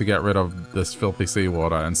way to get rid of this filthy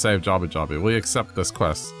seawater and save Jabu Jabu. Will you accept this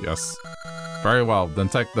quest? Yes. Very well, then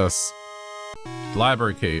take this.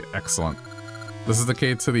 Library key. Excellent. This is the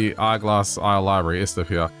key to the Eyeglass Isle Library, east of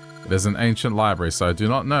here. It is an ancient library, so I do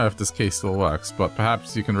not know if this key still works, but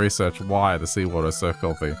perhaps you can research why the seawater is so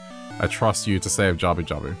filthy. I trust you to save Jabu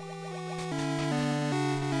Jabu.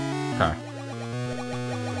 Okay.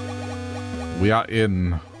 We are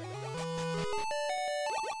in.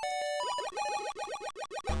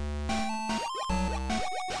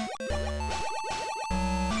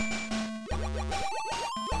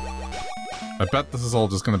 I bet this is all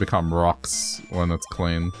just gonna become rocks when it's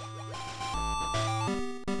clean.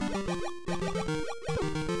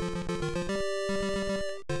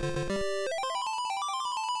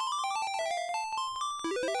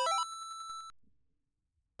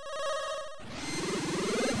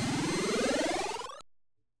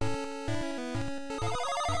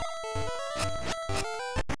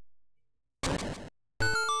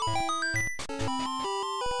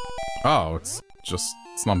 Oh, it's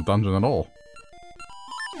not a dungeon at all.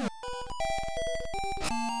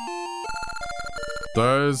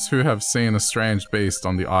 Those who have seen a strange beast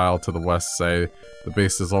on the isle to the west say the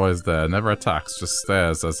beast is always there, never attacks, just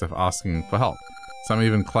stares as if asking for help. Some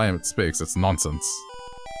even claim it speaks. It's nonsense.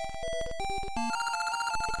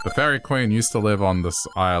 The Fairy Queen used to live on this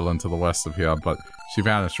island to the west of here, but she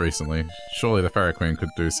vanished recently. Surely the Fairy Queen could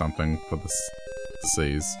do something for the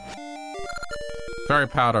seas. Fairy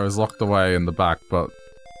powder is locked away in the back, but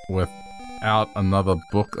without another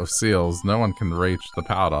book of seals, no one can reach the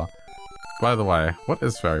powder. By the way, what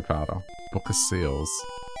is fairy powder? Book of seals.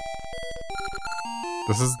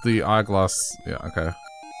 This is the eyeglass. Yeah, okay.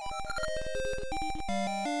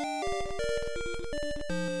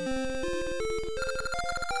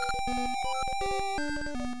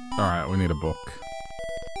 Alright, we need a book.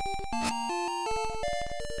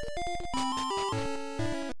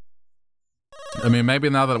 I mean, maybe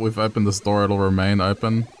now that we've opened this door, it'll remain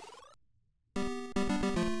open.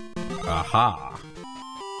 Aha!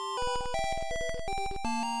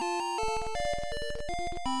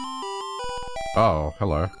 Oh,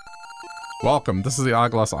 hello. Welcome, this is the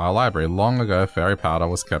Eyeglass Eye Library. Long ago, fairy powder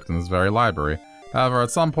was kept in this very library. However, at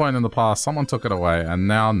some point in the past, someone took it away, and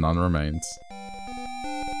now none remains.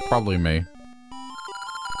 Probably me.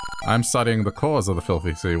 I'm studying the cause of the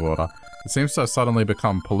filthy seawater. It seems to have suddenly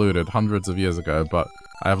become polluted hundreds of years ago, but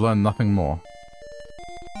I have learned nothing more.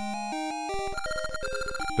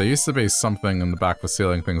 There used to be something in the back for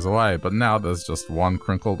sealing things away, but now there's just one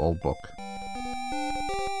crinkled old book.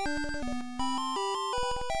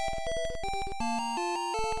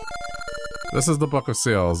 This is the Book of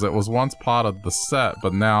Seals. It was once part of the set,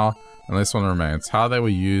 but now, at least one remains. How they were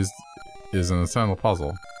used is an eternal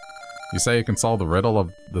puzzle. You say you can solve the riddle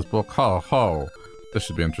of this book? Ho ho! This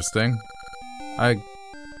should be interesting. I'll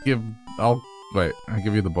give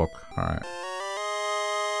you the book. Alright.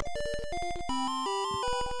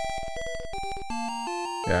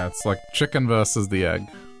 Yeah, it's like chicken versus the egg.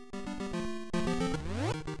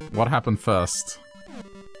 What happened first?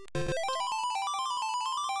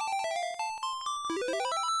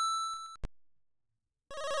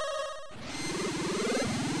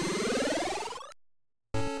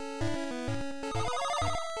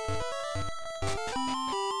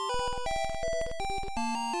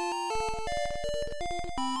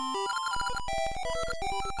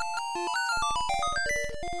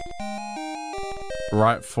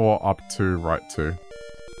 Right 4, up 2, right 2.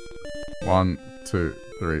 1, 2,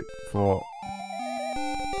 3, 4.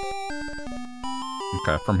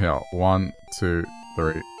 Okay, from here. 1, 2,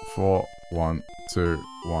 3, 4. 1, 2,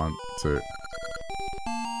 1, 2.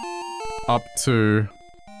 Up 2.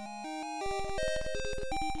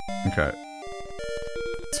 Okay.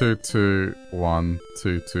 2, 2, 1,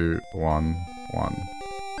 2, 2, 1, 1.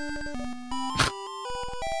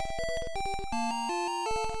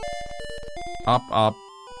 Up, up,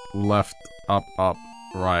 left, up, up,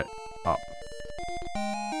 right, up.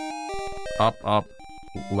 Up, up,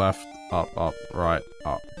 left, up, up, right,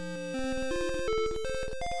 up.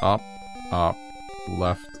 Up, up,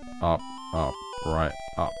 left, up, up, right,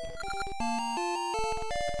 up.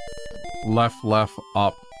 Left, left,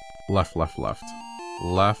 up, left, left, left.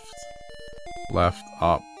 Left, left,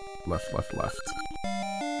 up, left, left, left.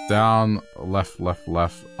 Down, left, left,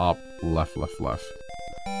 left, up, left, left, left.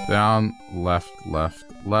 Down, left, left,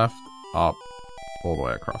 left, up, all the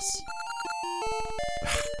way across.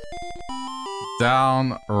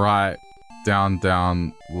 Down, right, down,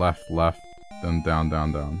 down, left, left, then down,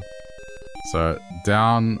 down, down. So,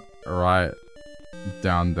 down, right,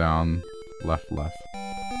 down, down, left, left.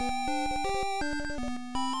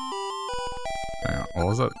 Hang on, what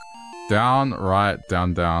was it? Down, right,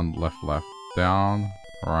 down, down, left, left. Down,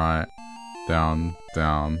 right, down,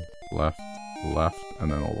 down, left, left,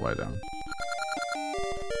 and then all the way down.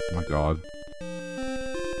 Oh my god.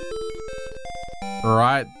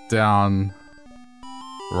 Right, down,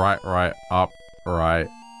 right, right, up, right,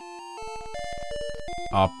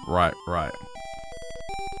 up, right, right.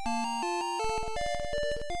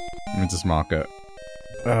 Let me just mark it.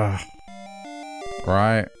 Ugh.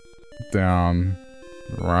 Right, down,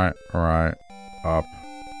 right, right, up,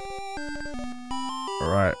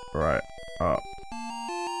 right, right, up,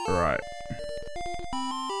 right.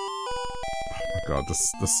 Oh my god,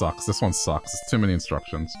 this sucks. This one sucks. It's too many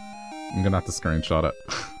instructions. I'm gonna have to screenshot it.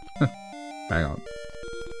 Hang on.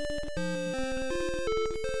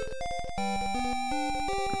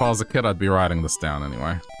 If I was a kid, I'd be writing this down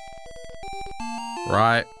anyway.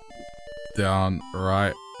 Right, down,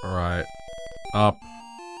 right, right, up,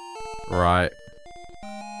 right,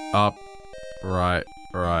 up, right,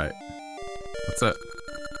 right. That's it.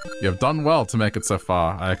 You have done well to make it so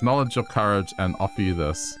far. I acknowledge your courage and offer you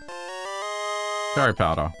this. Fairy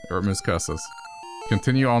powder. It removes curses.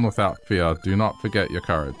 Continue on without fear. Do not forget your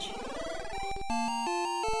courage.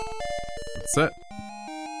 That's it.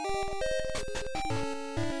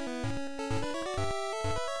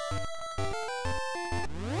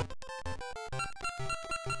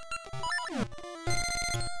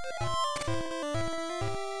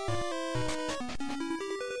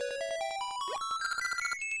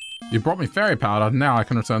 You brought me fairy powder, now I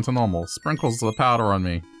can return to normal. Sprinkles the powder on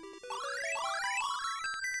me.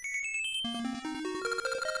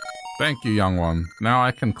 Thank you, young one. Now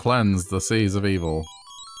I can cleanse the seas of evil.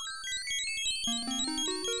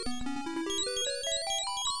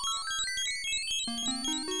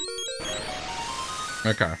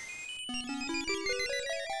 Okay.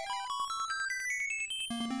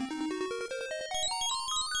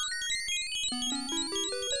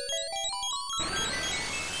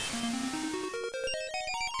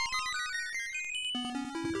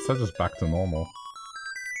 So just back to normal.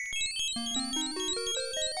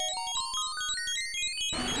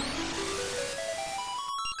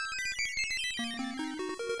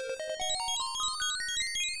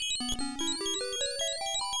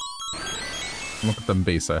 Look at them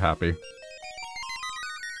be so happy.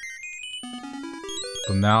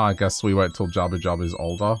 But now I guess we wait till Jabba Jabba's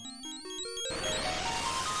older.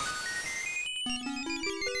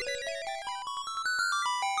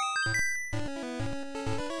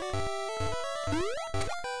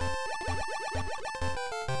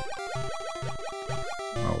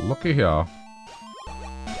 Oh, looky here.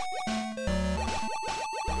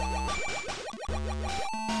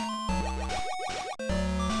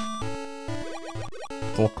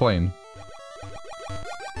 It's all clean.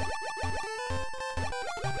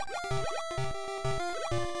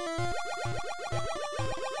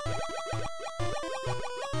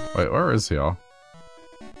 Wait, where is here?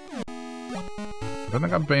 I don't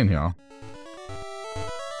think I've been here.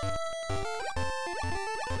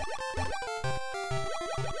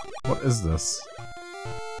 What is this?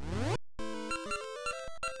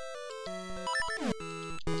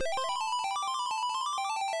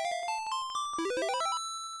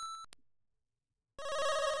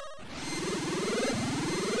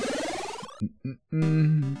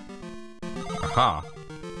 Aha.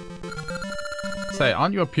 Say,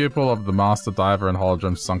 aren't you a pupil of the Master Diver in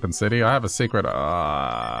Holodrum's Sunken City? I have a secret.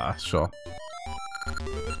 Sure. I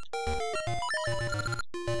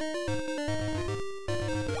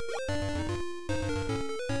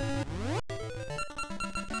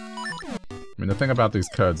mean, the thing about these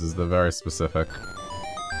codes is they're very specific.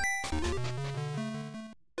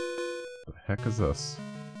 What the heck is this?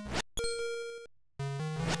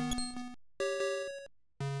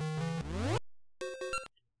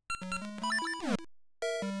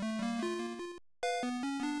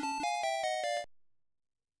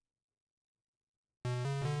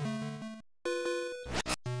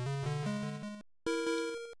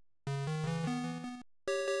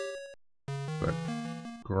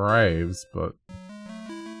 Graves, but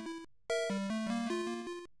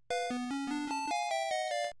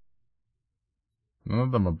none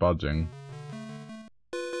of them are budging.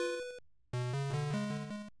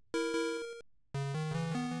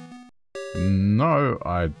 No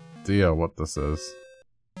idea what this is.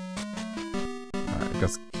 Alright, I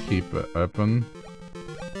guess keep it open.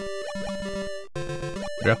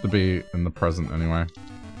 We have to be in the present anyway.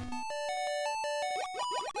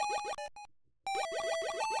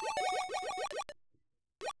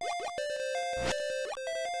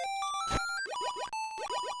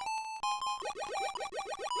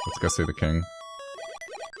 Go see the king.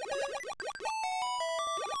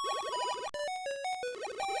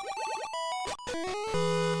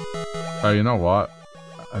 Oh, you know what?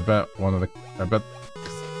 I bet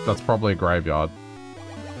that's probably a graveyard.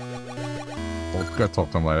 We'll go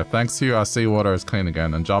talk to him later. Thanks to you, our seawater is clean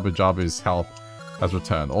again, and Jabba Jabba's health has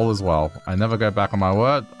returned. All is well. I never go back on my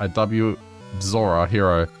word. I dub you Zora,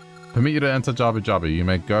 hero. Permit you to enter Jabba Jabba. You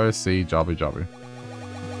may go see Jabba Jabba.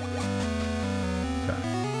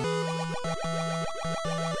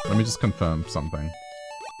 Let me just confirm something.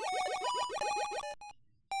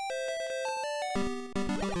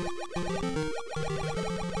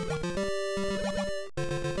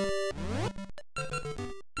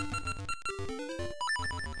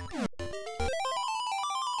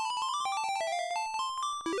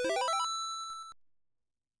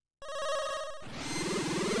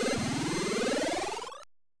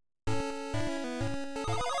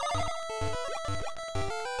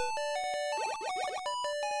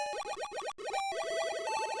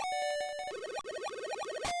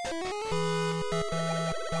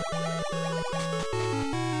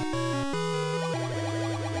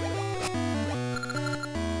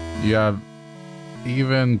 You have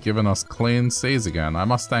even given us clean seas again. I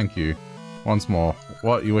must thank you. Once more.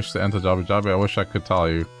 What, you wish to enter Jabba Jabba? I wish I could tell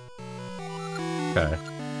you. Okay.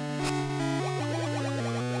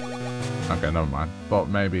 Okay, never mind. But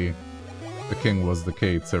maybe the king was the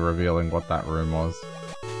key to revealing what that room was.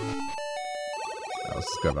 Yeah, let's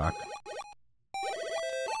just go back.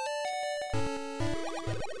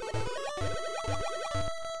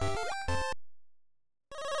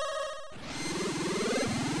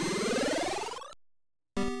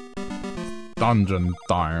 Dungeon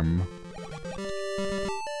time.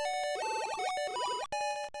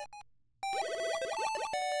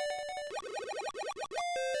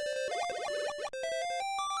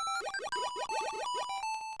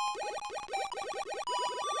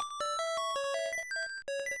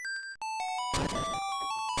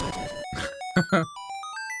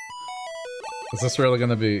 Is this really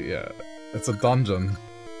gonna be... yeah, it's a dungeon.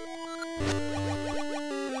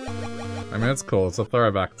 I mean, it's cool. It's a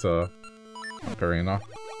throwback to Ocarina.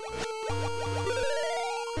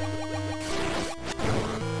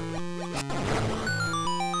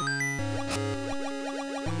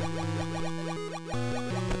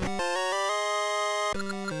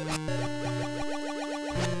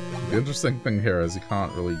 The interesting thing here is you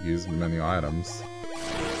can't really use menu items.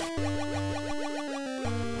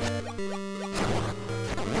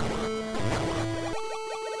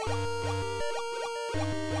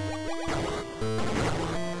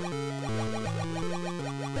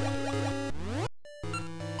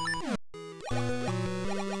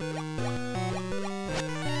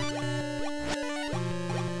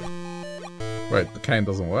 Wait, the cane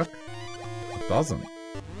doesn't work? It doesn't.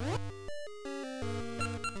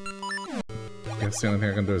 Guess the only thing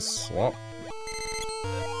I can do is swap.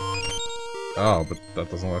 Oh, but that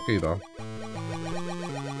doesn't work either.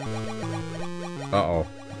 Uh-oh.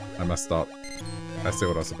 I messed up. I see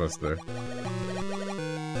what I was supposed to do.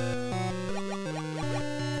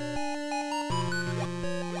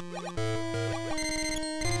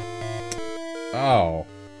 Oh.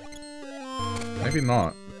 Maybe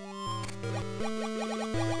not.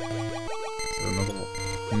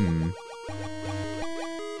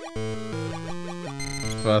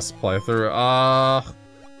 First playthrough?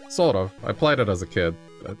 Sort of. I played it as a kid.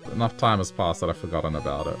 Enough time has passed that I've forgotten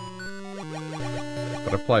about it.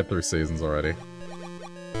 But I've played 3 seasons already.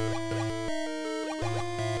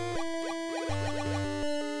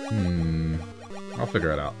 I'll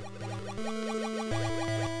figure it out.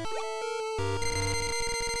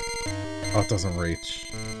 Oh, it doesn't reach.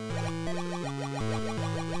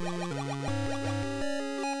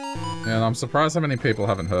 And I'm surprised how many people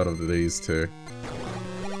haven't heard of these two.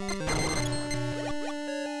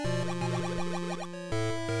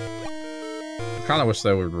 I kinda wish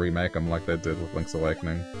they would remake them like they did with Link's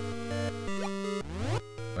Awakening.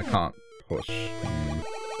 I can't push.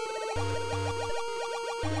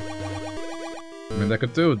 I mean, they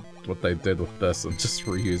could do what they did with this and just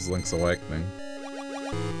reuse Link's Awakening.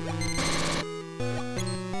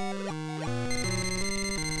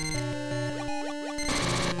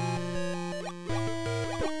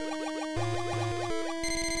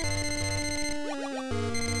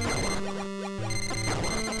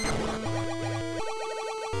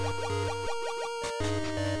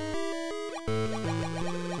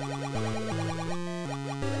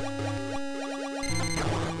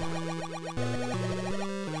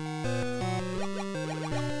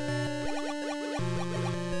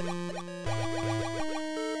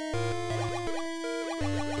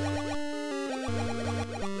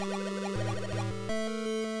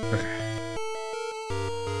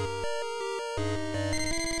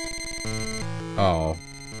 Oh.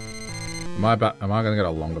 Am I gonna get a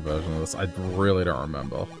longer version of this? I really don't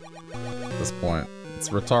remember at this point.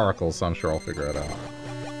 It's rhetorical, so I'm sure I'll figure it out.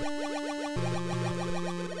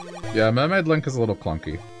 Yeah, Mermaid Link is a little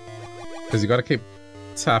clunky. Because you gotta keep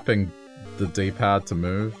tapping the D-pad to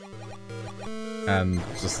move. And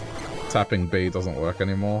just tapping B doesn't work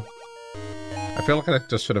anymore. I feel like I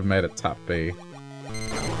just should have made it tap B.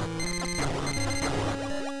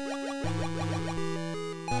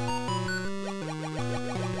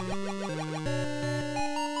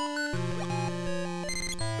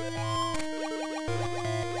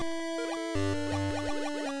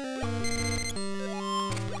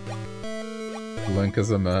 Link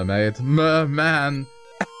is a mermaid. Merman!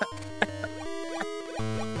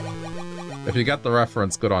 If you get the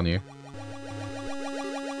reference, good on you.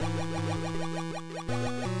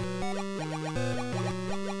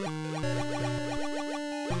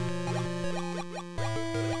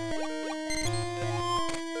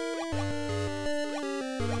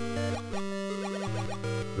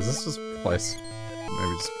 Is this just place...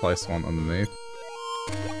 maybe just place one underneath?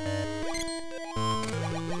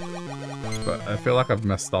 But I feel like I've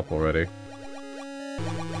messed up already.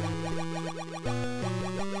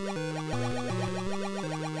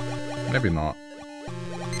 Maybe not.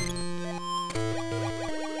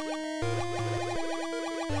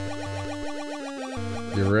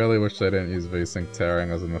 You really wish they didn't use VSync tearing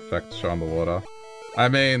as an effect to show on the water. I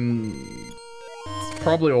mean... it's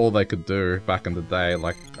probably all they could do back in the day.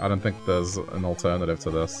 Like, I don't think there's an alternative to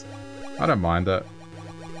this. I don't mind it.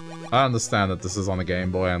 I understand that this is on a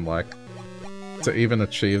Game Boy and, like, to even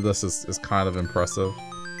achieve this is kind of impressive.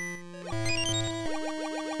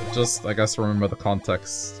 Just, I guess, remember the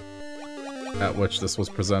context at which this was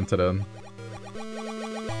presented in.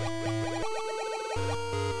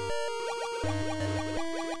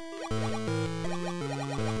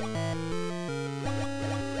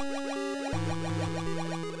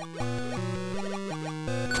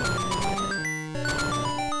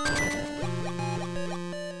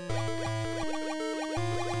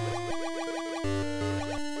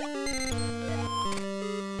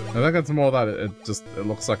 I think it's more that it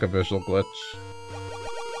looks like a visual glitch.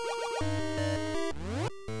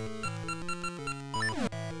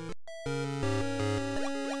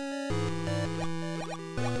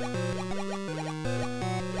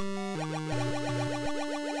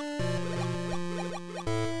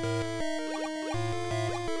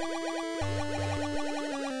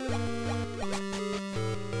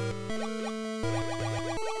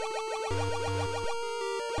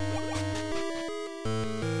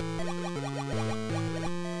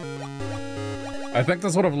 I think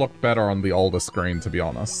this would have looked better on the older screen, to be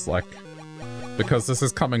honest. Like, because this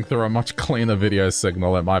is coming through a much cleaner video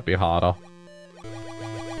signal, it might be harder.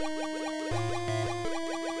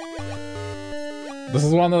 This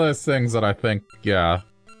is one of those things that I think, yeah,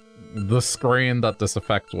 the screen that this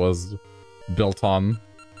effect was built on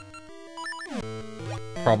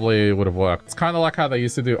probably would have worked. It's kind of like how they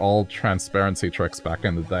used to do old transparency tricks back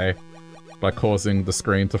in the day by causing the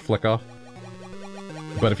screen to flicker.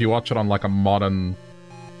 But if you watch it on like a modern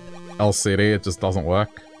LCD, it just doesn't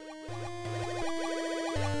work.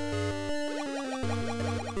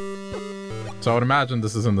 So I would imagine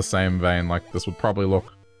this is in the same vein, like this would probably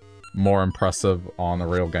look more impressive on a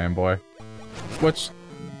real Game Boy. Which,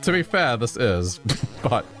 to be fair, this is,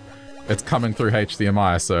 but it's coming through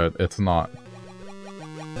HDMI, so it's not.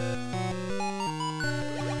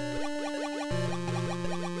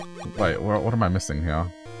 Wait, what am I missing here?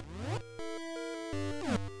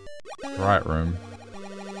 Right room.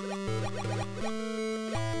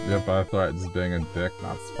 Yep, I thought just being a dick,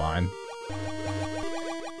 that's fine.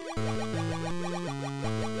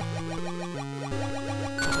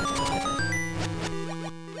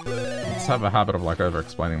 I have a habit of like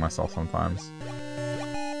over-explaining myself sometimes.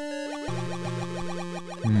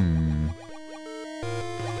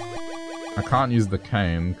 I can't use the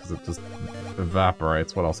cane because it just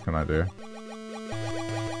evaporates. What else can I do?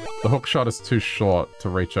 The hook shot is too short to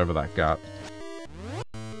reach over that gap.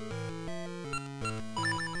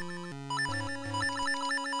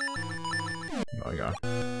 There we go.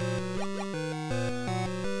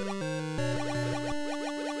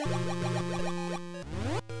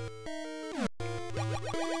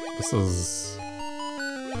 This is...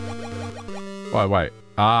 Wait.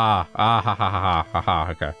 Ha ha,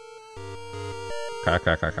 okay.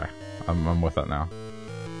 Okay. I'm with it now.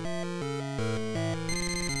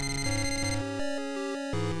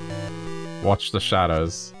 Watch the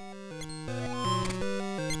shadows.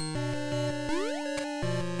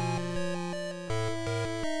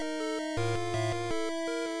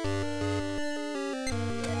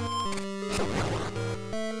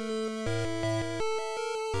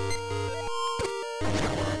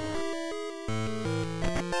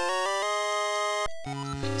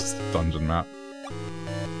 Just a dungeon map.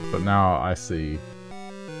 But now I see.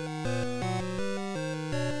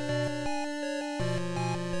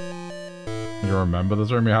 You remember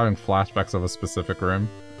this room? You're having flashbacks of a specific room.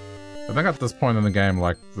 I think at this point in the game,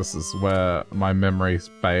 like, this is where my memory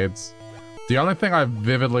fades. The only thing I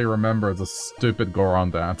vividly remember is a stupid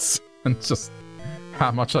Goron dance. And just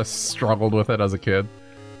how much I struggled with it as a kid.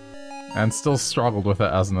 And still struggled with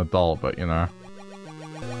it as an adult, but you know.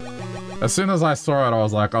 As soon as I saw it, I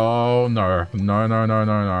was like, oh no.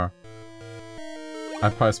 No. I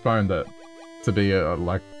postponed it to be,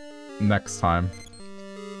 like, next time.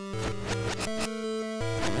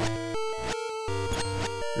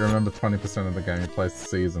 You remember 20% of the game, you played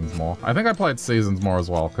Seasons more. I think I played Seasons more as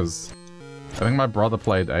well, because I think my brother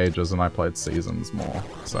played Ages and I played Seasons more,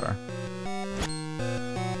 so.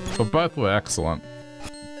 But both were excellent.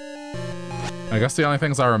 I guess the only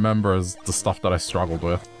things I remember is the stuff that I struggled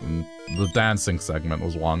with, and the dancing segment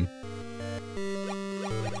was one.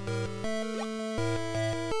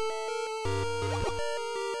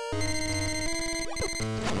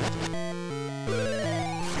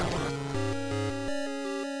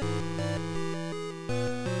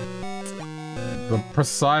 The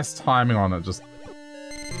precise timing on it just...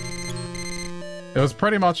 It was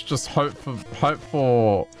pretty much just hope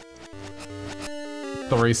for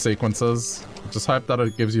 3 sequences. Just hope that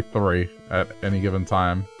it gives you 3 at any given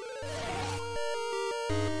time.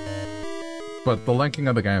 But the linking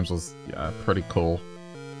of the games was, yeah, pretty cool.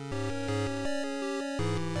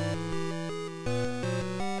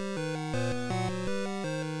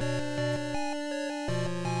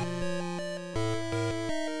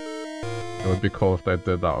 It would be cool if they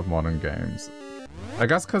did that with modern games. I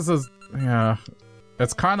guess because there's, yeah,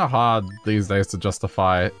 it's kind of hard these days to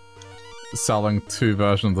justify selling 2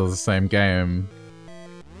 versions of the same game.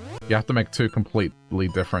 You have to make 2 completely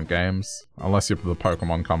different games, unless you're the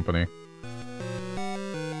Pokemon company.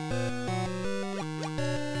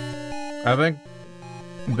 I think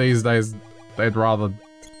these days they'd rather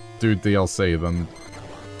do DLC than,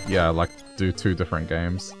 yeah, like, do 2 different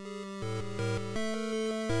games.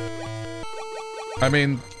 I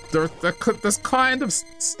mean, there's kind of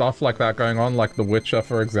stuff like that going on, like The Witcher,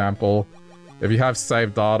 for example. If you have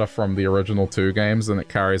saved data from the original 2 games, then it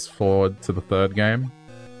carries forward to the 3rd game.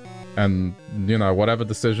 And, you know, whatever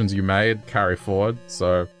decisions you made carry forward,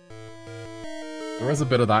 so... There is a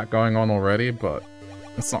bit of that going on already, but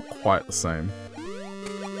it's not quite the same.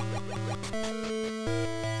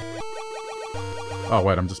 Oh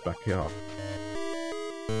wait, I'm just back here.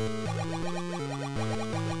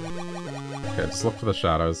 Okay, just look for the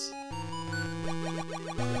shadows.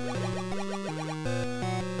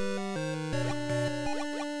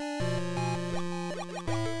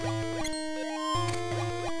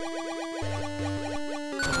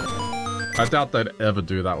 I doubt they'd ever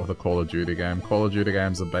do that with a Call of Duty game. Call of Duty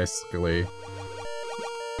games are basically...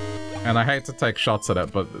 And I hate to take shots at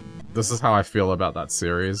it, but this is how I feel about that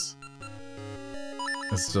series.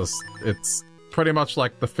 It's just... It's pretty much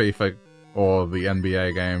like the FIFA or the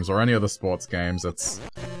NBA games or any of the sports games. It's...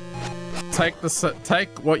 Take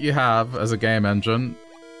what you have as a game engine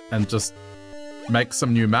and just make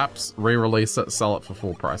some new maps, re-release it, sell it for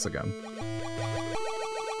full price again.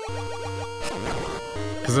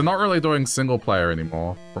 Because they're not really doing single player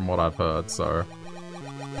anymore, from what I've heard, so...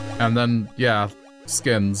 And then, yeah,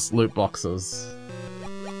 skins, loot boxes.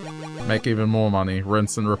 Make even more money,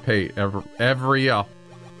 rinse and repeat every year.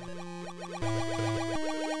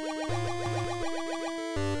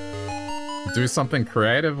 Do something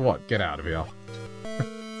creative? What? Get out of here.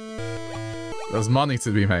 There's money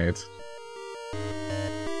to be made.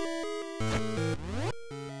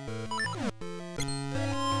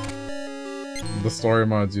 The story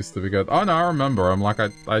modes used to be good. Oh no, I remember.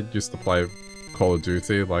 I used to play Call of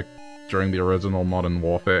Duty, like, during the original Modern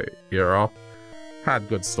Warfare era. Had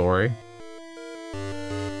good story.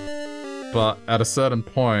 But at a certain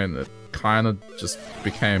point, it kind of just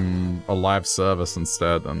became a live service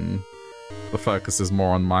instead, and the focus is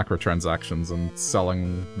more on microtransactions and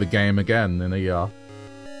selling the game again in a year,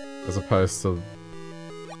 as opposed to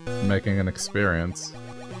making an experience.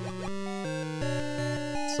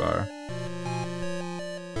 So...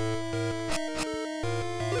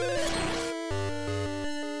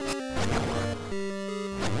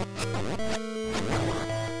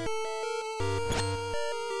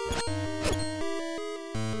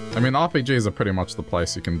 I mean, RPGs are pretty much the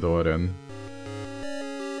place you can do it in.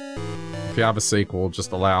 If you have a sequel,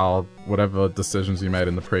 just allow whatever decisions you made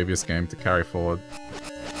in the previous game to carry forward.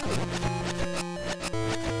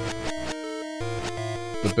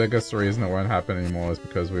 The biggest reason it won't happen anymore is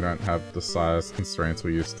because we don't have the size constraints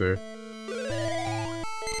we used to.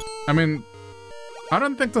 I mean, I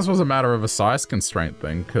don't think this was a matter of a size constraint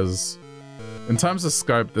thing, because in terms of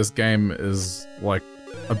scope, this game is, like,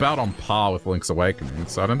 about on par with Link's Awakening,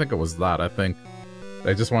 so I don't think it was that. I think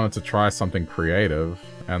they just wanted to try something creative,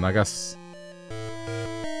 and I guess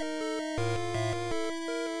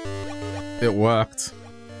it worked.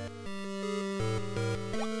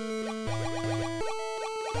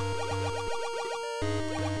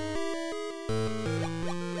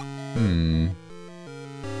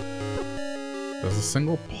 There's a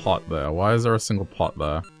single pot there. Why is there a single pot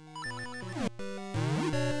there?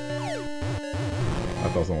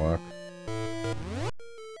 That doesn't work.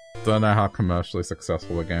 Don't know how commercially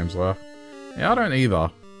successful the games were. Yeah, I don't either.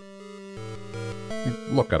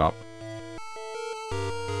 Look it up.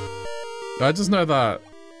 I just know that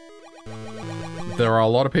there are a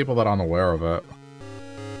lot of people that aren't aware of it.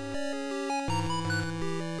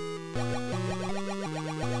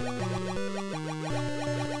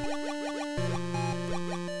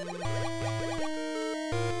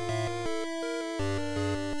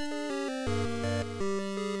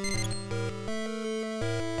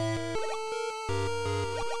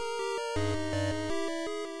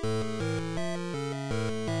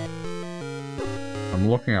 I'm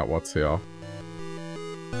looking at what's here.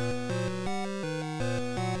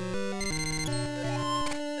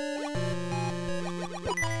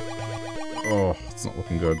 Oh, it's not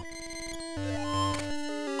looking good.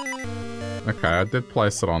 Okay, I did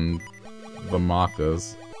place it on the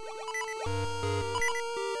markers.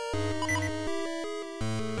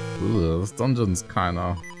 Ugh, this dungeon's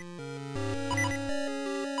kinda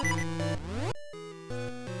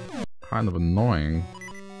annoying.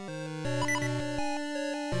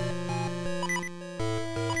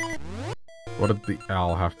 What did the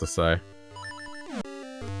owl have to say?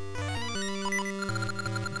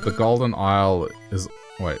 The Golden Isle is...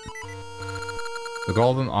 wait. The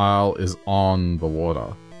Golden Isle is on the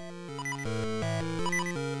water.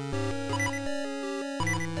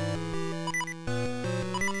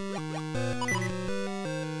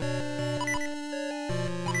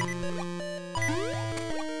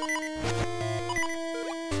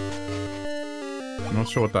 I'm not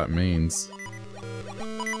sure what that means.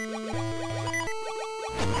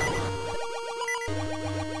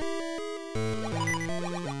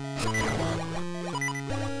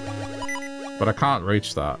 But I can't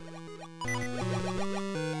reach that.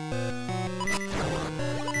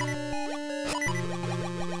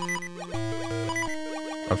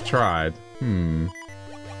 I've tried.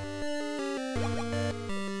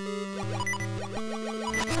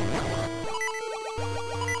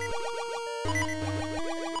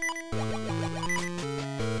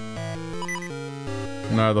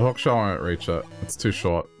 No, the hook shot won't reach it. It's too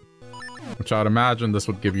short. Which I'd imagine this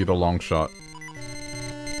would give you the long shot.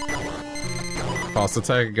 I'll to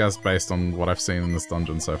take a guess based on what I've seen in this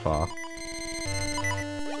dungeon so far.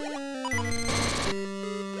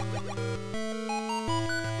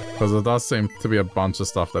 Because there does seem to be a bunch of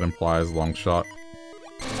stuff that implies long shot.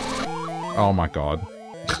 Oh my god.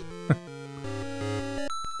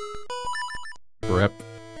 Rip.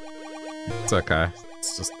 It's okay.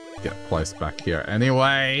 Let's just get placed back here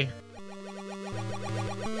anyway.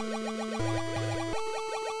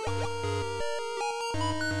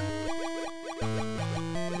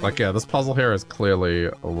 Like, yeah, this puzzle here is clearly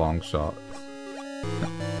a long shot.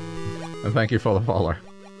 And thank you for the follow.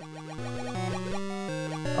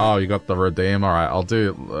 Oh, you got the redeem? Alright, I'll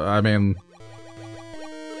do... I mean...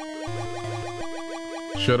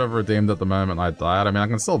 Should have redeemed at the moment I died. I mean, I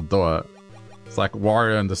can still do it. It's like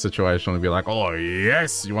Wario in the situation would be like, oh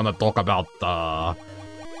yes, you want to talk about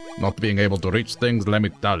not being able to reach things? Let me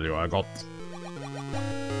tell you, I got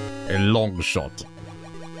a long shot.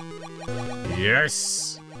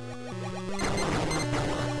 Yes!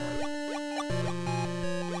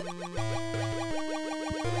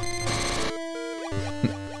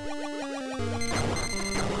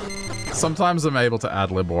 Sometimes I'm able to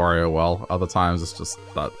ad-lib Wario well, other times it's just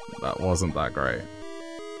that wasn't that great.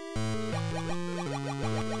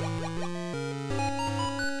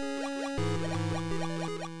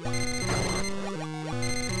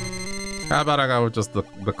 How about I go with just the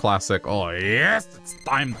classic, oh yes, it's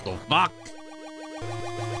time to fuck!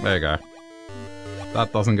 There you go.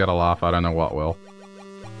 That doesn't get a laugh, I don't know what will.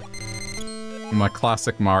 My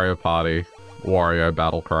classic Mario Party Wario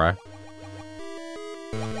battle cry.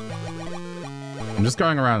 I'm just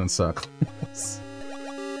going around in circles.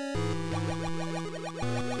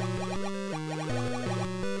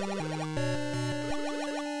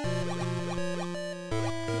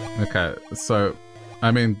 Okay, so,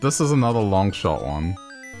 I mean, this is another long shot one.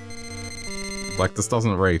 Like, this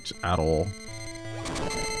doesn't reach at all.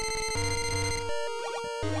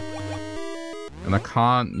 And I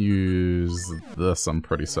can't use this, I'm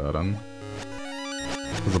pretty certain.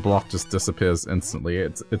 Because the block just disappears instantly.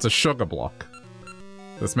 It's a sugar block.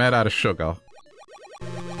 It's made out of sugar.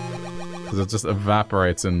 Because it just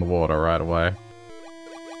evaporates in the water right away.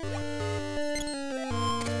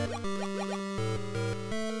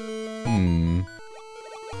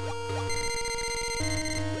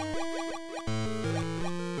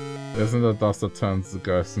 Isn't the dust that turns the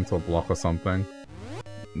ghost into a block or something?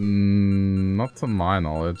 Not to my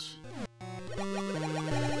knowledge.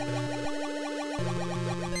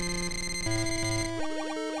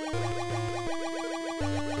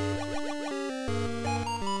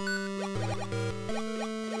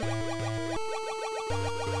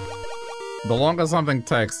 The longer something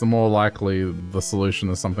takes, the more likely the solution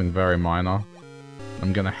is something very minor.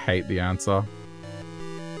 I'm gonna hate the answer.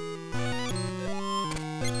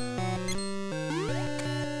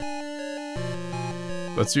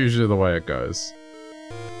 That's usually the way it goes.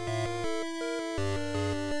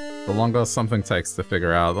 The longer something takes to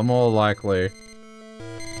figure out, the more likely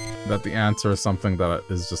that the answer is something that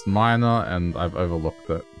is just minor and I've overlooked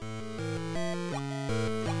it.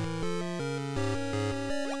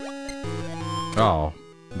 Oh,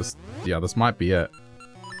 this might be it.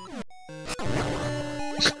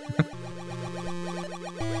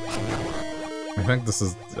 I think this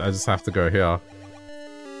is, I just have to go here.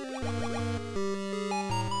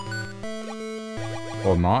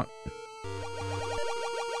 Or not.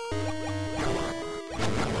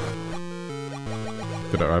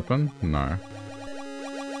 Did it open? No.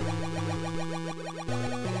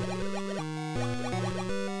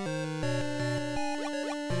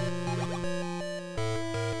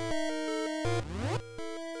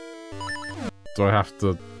 Do I have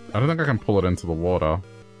to... I don't think I can pull it into the water.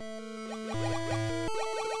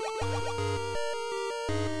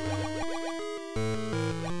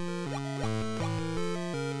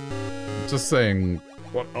 Just saying,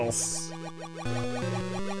 what else?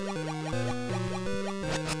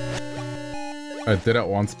 I did it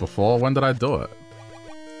once before. When did I do it?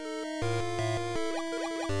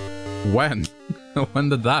 When? When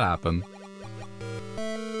did that happen?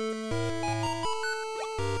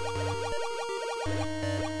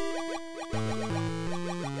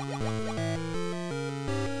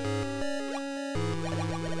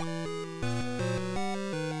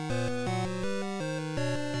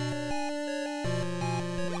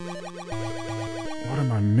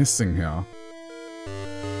 Missing here.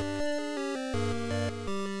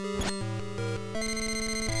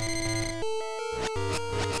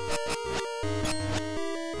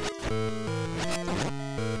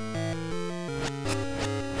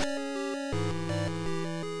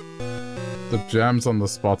 The gems on the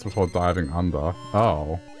spots before diving under.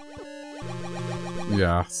 Oh.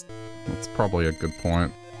 Yeah, that's probably a good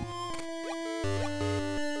point.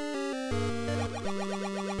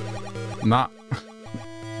 Nah.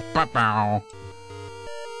 Bow.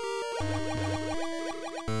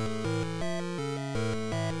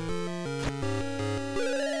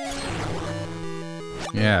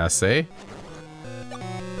 Yeah, see?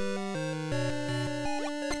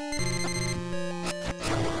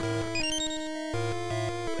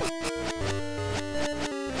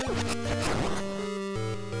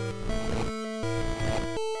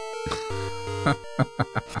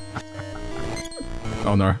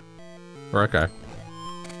 Oh no. We're okay.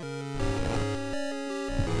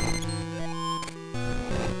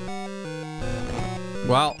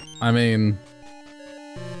 Well, I mean...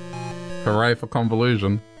 Hooray for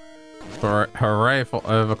convolution. Hooray for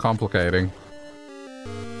overcomplicating.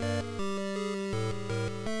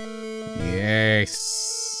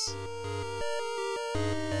 Yes.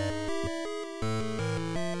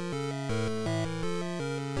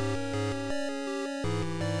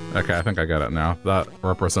 Okay, I think I get it now. That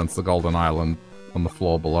represents the golden island on the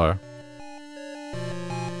floor below.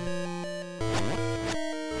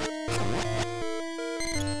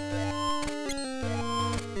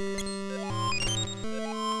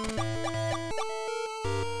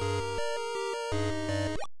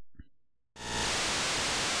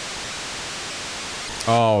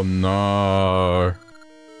 Oh no.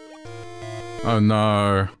 Oh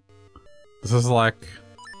no. This is like...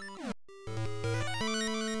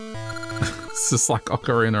 This is like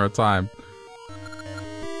Ocarina of Time.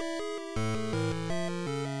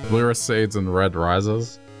 Blue recedes and red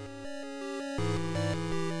rises.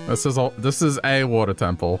 This is a water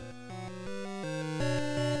temple.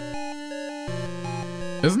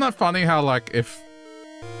 Isn't that funny how, like, if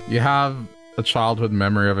you have a childhood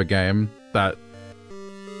memory of a game that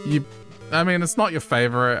I mean, it's not your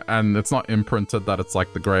favorite, and it's not imprinted that it's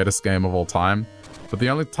like the greatest game of all time, but the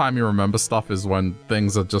only time you remember stuff is when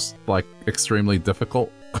things are just, like, extremely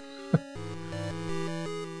difficult.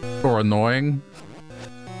 Or annoying.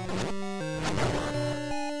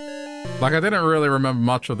 Like, I didn't really remember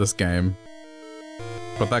much of this game.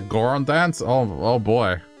 But that Goron dance? Oh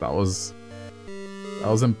boy. That was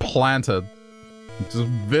implanted. Just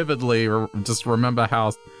vividly just remember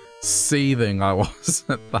how seething I was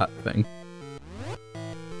at that thing.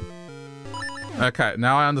 Okay,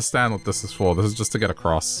 now I understand what this is for. This is just to get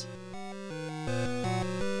across.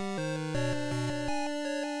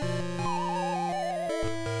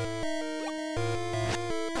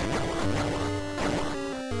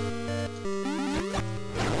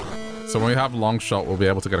 So when we have long shot, we'll be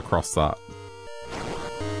able to get across that.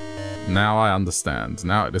 Now I understand.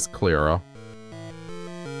 Now it is clearer.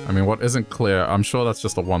 I mean, what isn't clear, I'm sure that's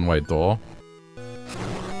just a one-way door.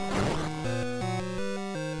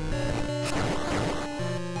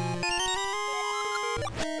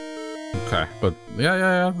 Okay, but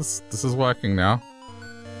yeah, this is working now.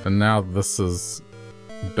 And now this is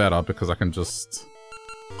better because I can just...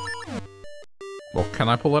 Well, can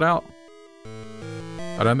I pull it out?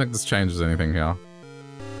 I don't think this changes anything here.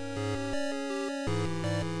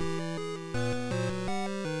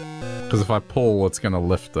 Because if I pull, it's gonna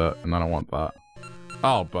lift it, and I don't want that.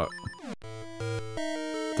 Oh, but...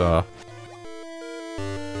 Duh.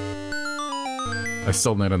 I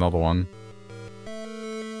still need another one.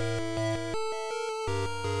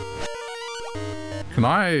 Can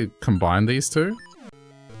I combine these two?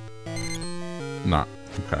 No.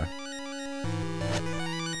 Okay.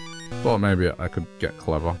 Thought maybe I could get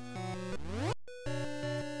clever.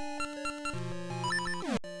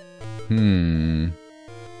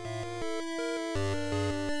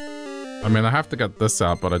 I mean, I have to get this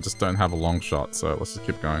out, but I just don't have a long shot, so let's just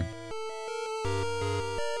keep going.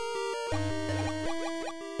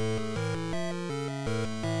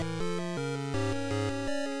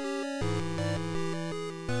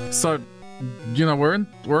 So, you know,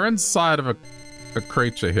 we're inside of a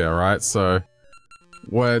creature here, right? So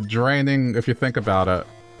we're draining, if you think about it,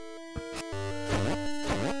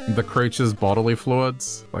 the creature's bodily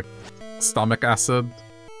fluids, like stomach acid.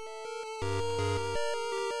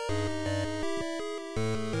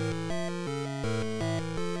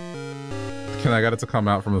 Can I get it to come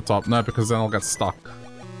out from the top? No, because then I'll get stuck.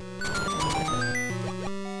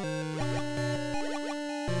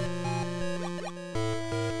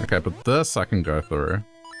 Okay, but this I can go through.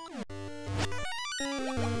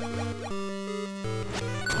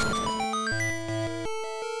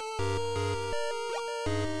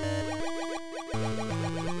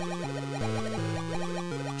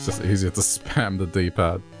 It's just easier to spam the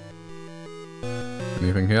D-pad.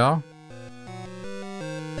 Anything here?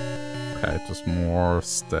 Okay, just more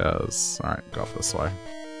stairs. Alright, go up this way.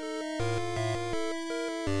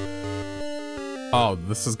 Oh,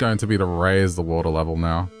 this is going to be to raise the water level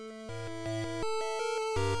now.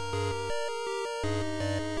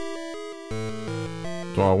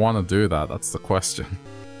 Do I want to do that? That's the question.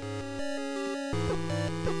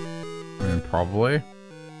 I mean, probably.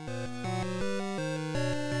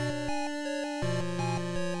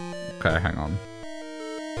 Okay, hang on.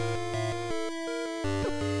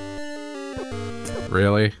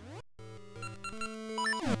 Really?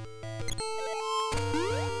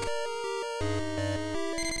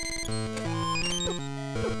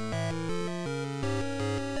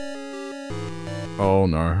 Oh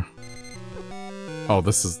no. Oh,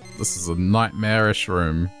 this is a nightmarish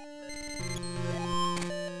room.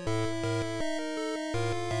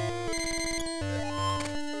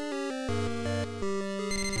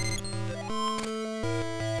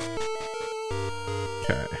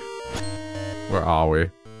 Okay. Where are we?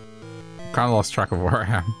 Kind of lost track of where I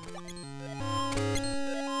am.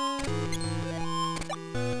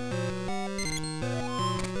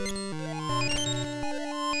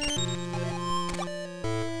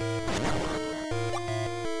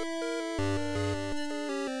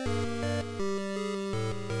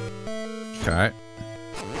 Okay.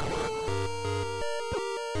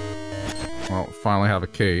 Well, finally have a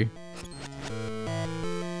key.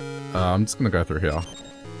 I'm just gonna go through here.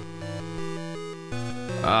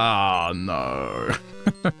 Ah, no.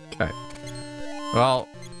 Okay. Well,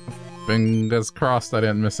 fingers crossed I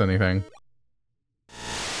didn't miss anything.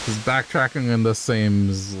 Because backtracking in this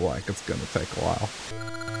seems like it's gonna take a while.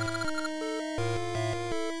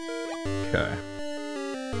 Okay.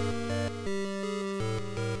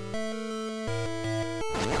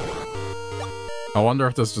 I wonder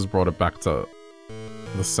if this just brought it back to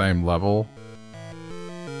the same level.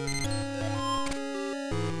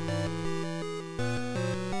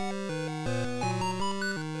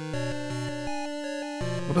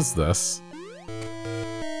 What is this?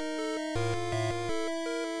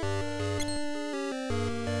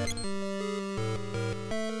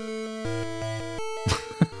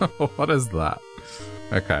 What is that?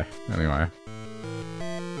 Okay, anyway.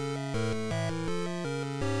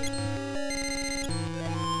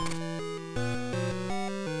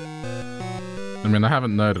 I mean, I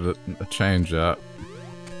haven't noted a change yet.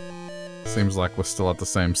 Seems like we're still at the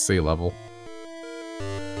same sea level.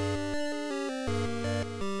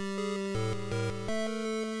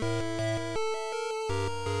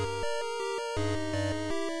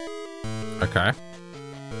 Okay.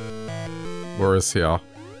 Where is here?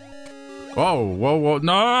 Whoa, whoa, whoa,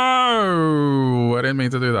 no! I didn't mean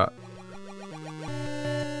to do that.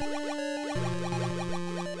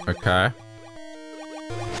 Okay.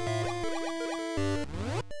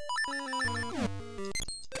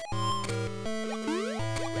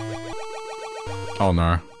 Oh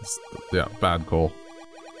no. Yeah, bad call.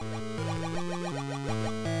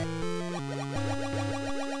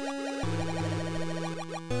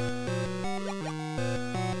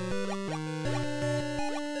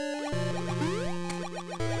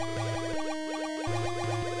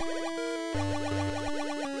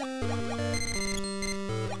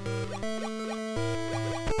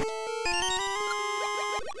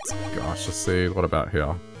 Gosh, let's see. What about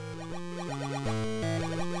here?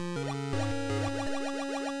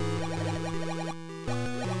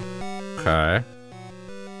 Okay.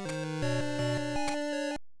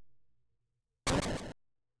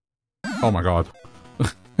 Oh my god.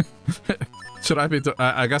 Should I be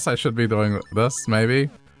I guess I should be doing this, maybe?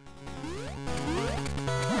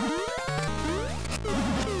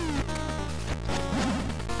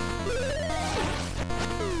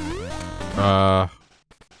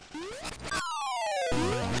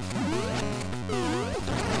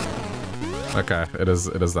 Okay, it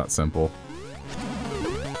is that simple.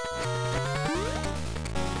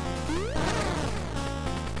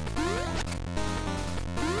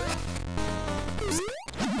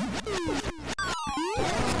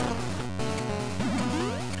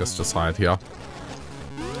 Guess just hide here.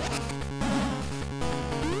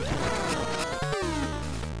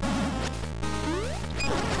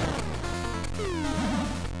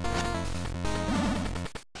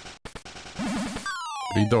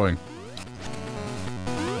 What are you doing?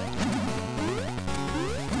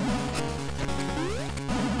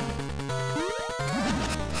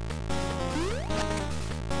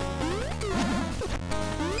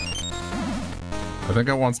 I think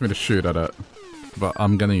it wants me to shoot at it, but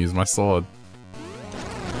I'm gonna use my sword.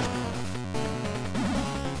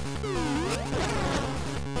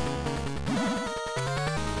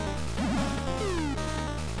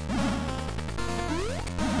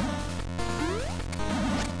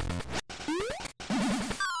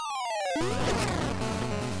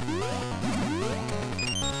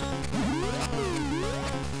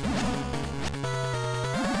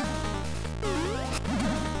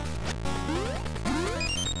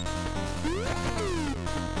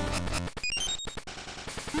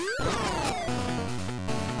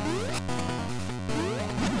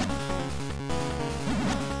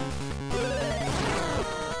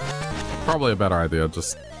 Probably a better idea,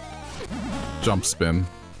 just jump spin.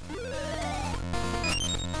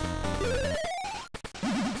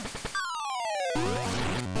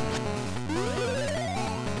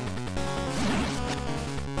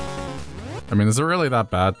 I mean, is it really that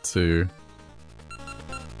bad to...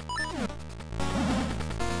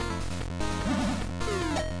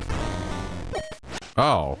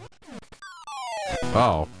 Oh.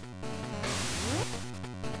 Oh.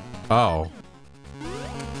 Oh.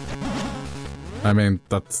 I mean,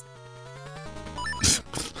 that's...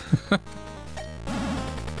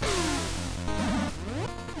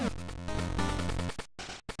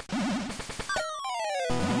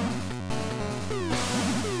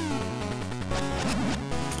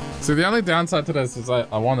 See, the only downside to this is I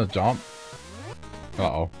want to jump.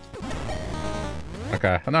 Uh-oh.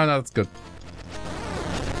 Okay. No, that's good.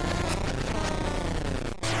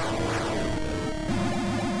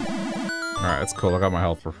 Alright, it's cool. I got my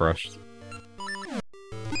health refreshed.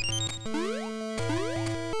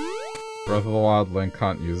 Breath of the Wild Link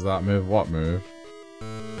can't use that move. What move?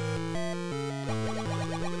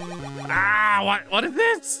 Ah! What is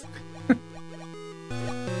this?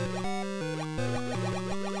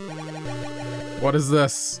 What is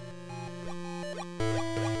this?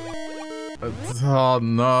 Oh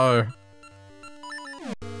no.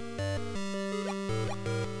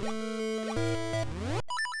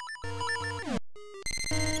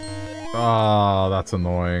 Oh, that's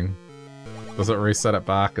annoying. Does it reset it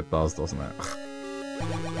back? It does, doesn't it?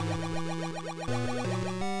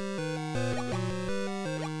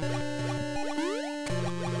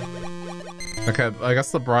 Okay, I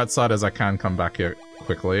guess the bright side is I can come back here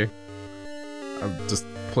quickly. Just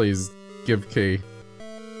please give key.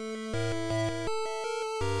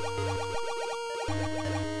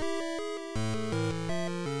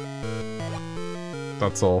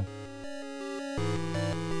 That's all.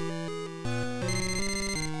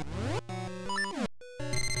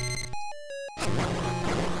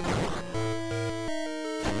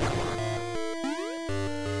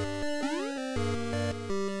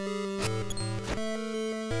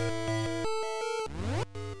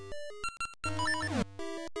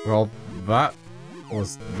 Well, that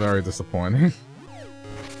was very disappointing.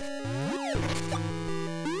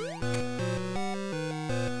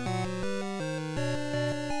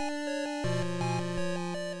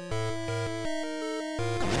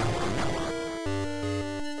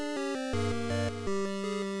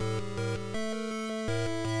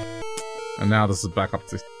 And now this is back up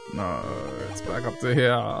to... No, it's back up to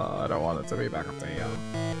here. I don't want it to be back up to here.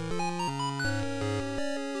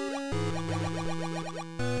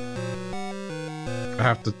 I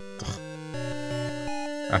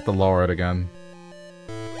have to lower it again.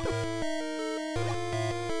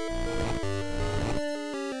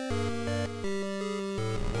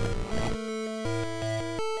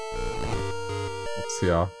 What's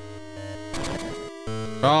here?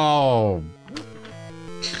 Oh!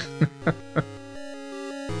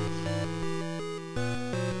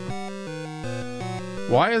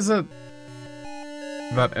 Why is it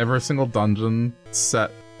that every single dungeon set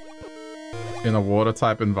in a water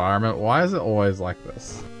type environment, why is it always like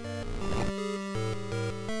this?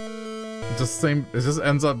 It just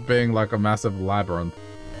ends up being like a massive labyrinth.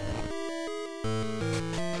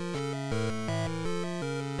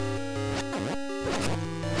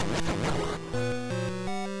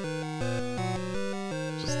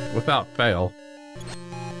 Just without fail.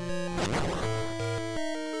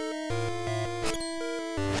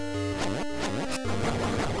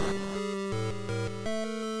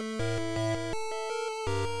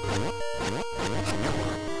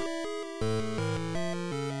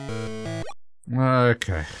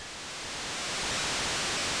 Okay.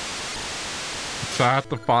 So I have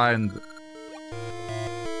to find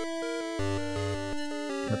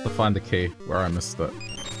a key where I missed it.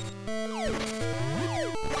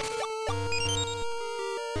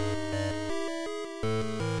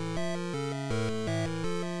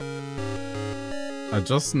 I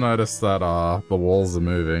just noticed that the walls are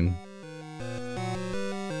moving.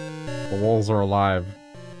 The walls are alive.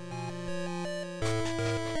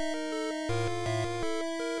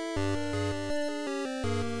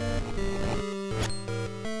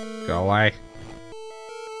 Go away.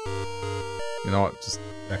 You know what? Just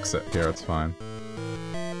exit here, it's fine.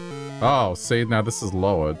 Oh, see, now this is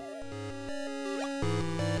lowered.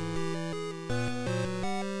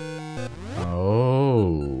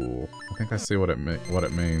 Oh, I think I see what it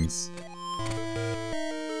means.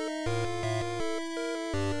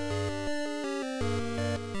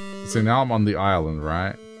 See, now I'm on the island,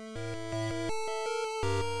 right?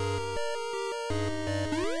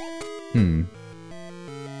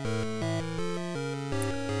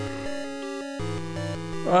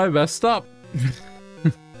 I messed up.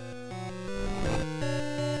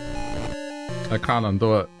 I can't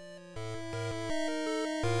undo it.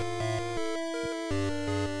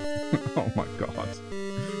 Oh my god.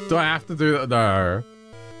 Do I have to do that? No.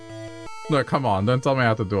 No, come on. Don't tell me I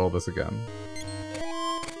have to do all this again.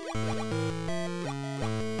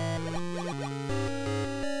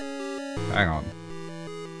 Hang on.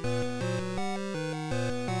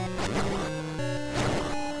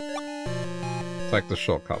 Take the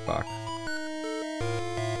shortcut back.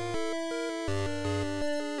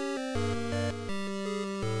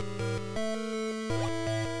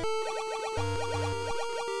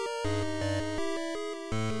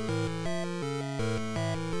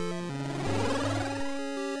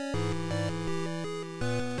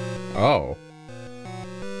 Oh.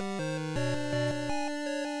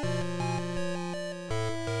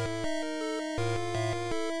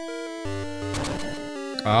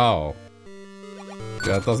 Oh.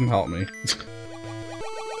 Yeah, it doesn't help me.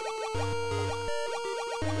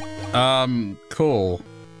 Cool.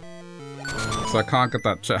 So I can't get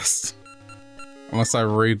that chest. Unless I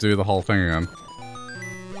redo the whole thing again.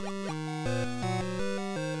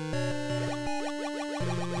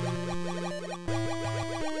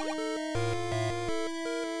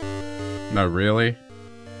 No, really?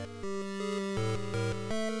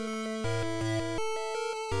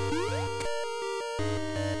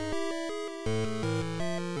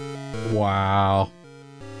 Wow.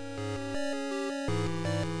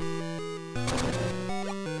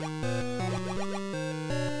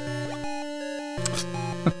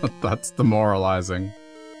 That's demoralizing.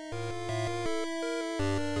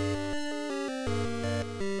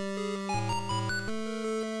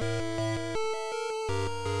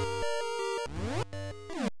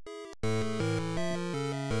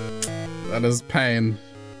 That is pain.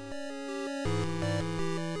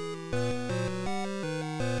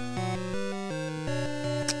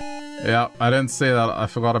 Yeah, I didn't see that. I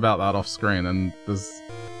forgot about that off screen, and there's...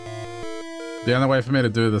 The only way for me to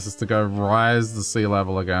do this is to go rise the sea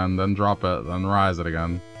level again, then drop it, then rise it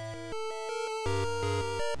again.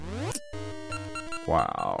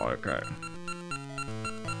 Wow, okay.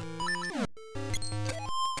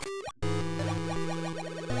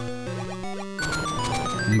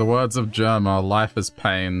 In the words of Germa, life is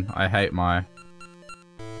pain. I hate my...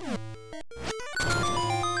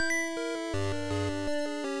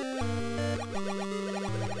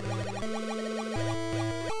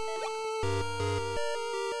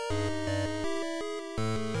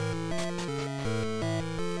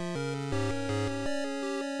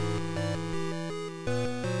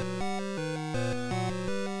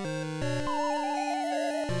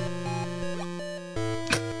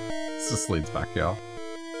 This leads back here.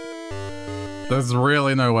 There's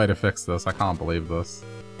really no way to fix this. I can't believe this.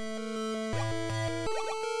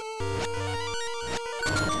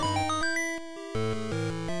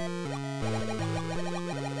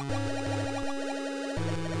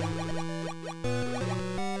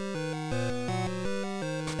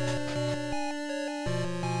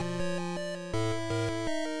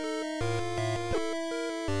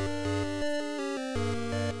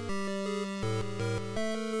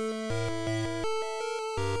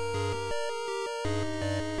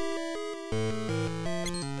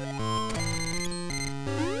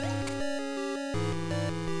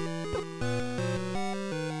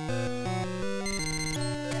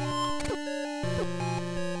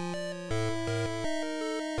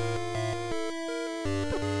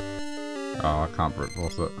 Oh, I can't brute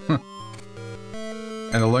force it.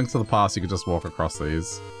 And the Link to the Past, you could just walk across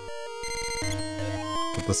these.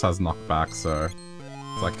 But this has knockback, so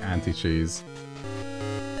it's like anti-cheese.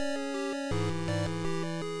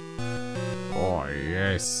 Oh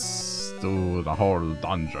yes! Do the whole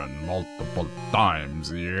dungeon multiple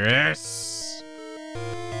times, yes!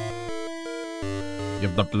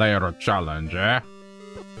 Give the player a challenge, eh?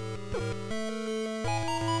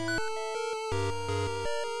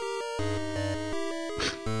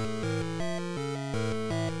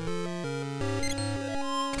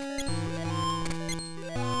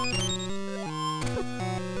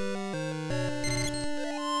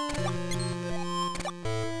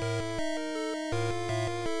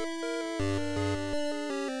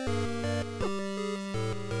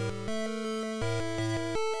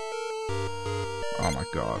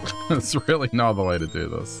 God. There's really no other way to do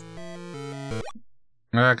this.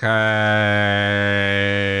 Okay.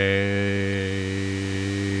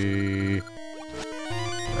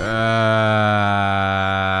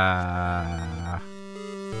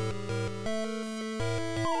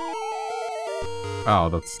 Oh,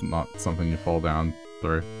 that's not something you fall down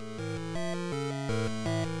through.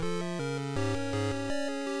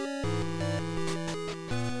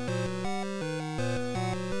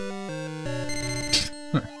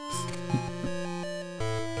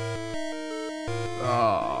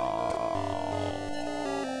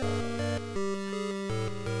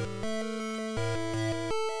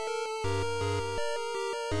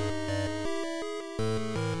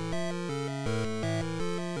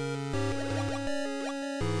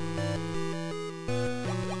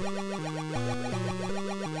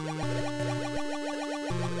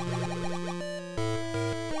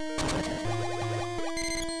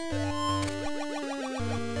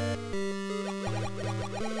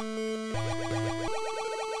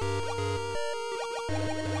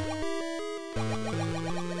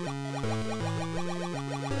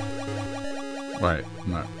 Wait,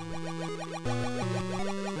 no.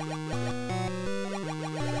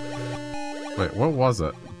 Wait, what was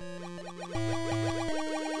it?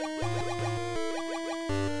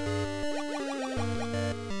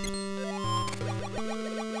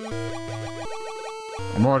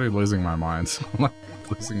 I'm already losing my mind. I'm like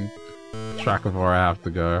losing track of where I have to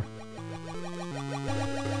go.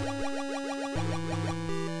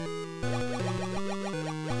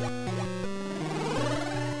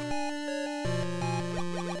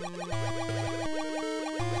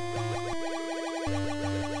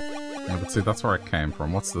 See, that's where I came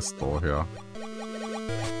from. What's this door here?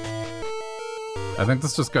 I think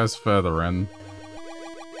this just goes further in.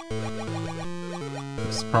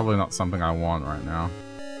 It's probably not something I want right now.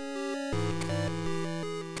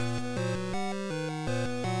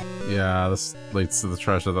 Yeah, this leads to the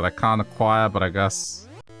treasure that I can't acquire, but I guess...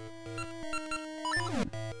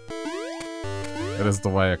 it is the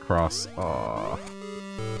way across. Oh.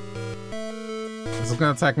 This is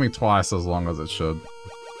gonna take me twice as long as it should.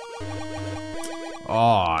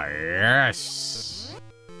 Oh, yes!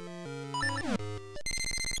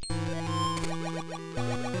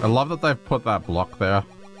 I love that they've put that block there,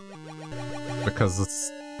 because it's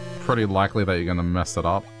pretty likely that you're gonna mess it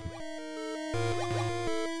up.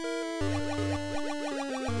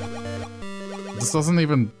 This doesn't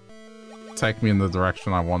even take me in the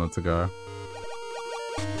direction I wanted to go.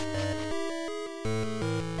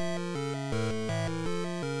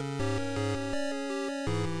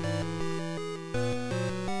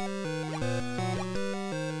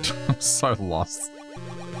 So lost.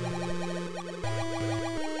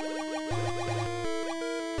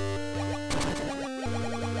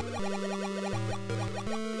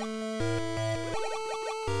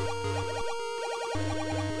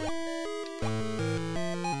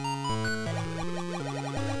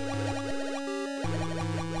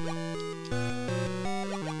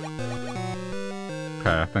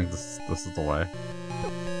 Okay, I think this is the way.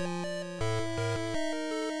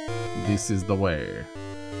 This is the way.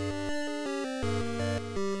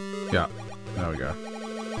 Yeah, there we go.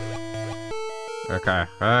 Okay,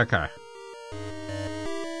 okay.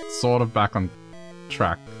 Sort of back on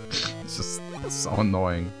track. It's just so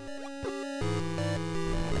annoying.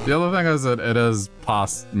 The other thing is that it is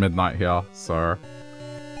past midnight here, so...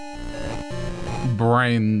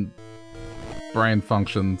 brain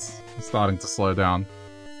functions starting to slow down.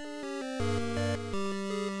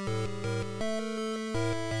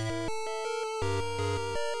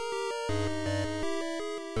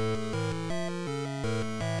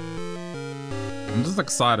 I'm just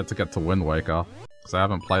excited to get to Wind Waker, because I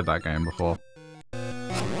haven't played that game before.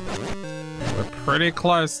 We're pretty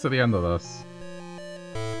close to the end of this.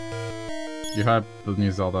 You hope the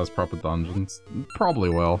new Zelda has proper dungeons? Probably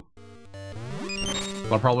will.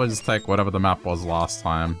 I'll probably just take whatever the map was last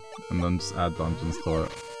time, and then just add dungeons to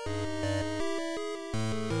it.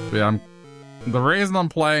 But yeah, the reason I'm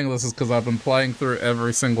playing this is because I've been playing through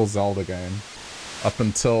every single Zelda game up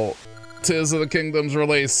until Tears of the Kingdom's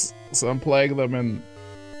release. So I'm playing them in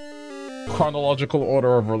chronological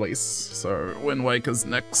order of release. So Wind Waker's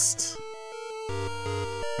next.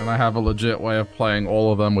 And I have a legit way of playing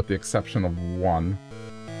all of them with the exception of one.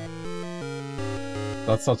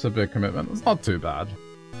 That's such a big commitment. It's not too bad.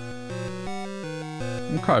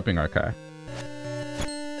 I'm coping okay.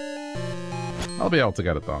 I'll be able to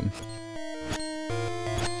get it done.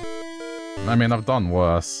 I mean, I've done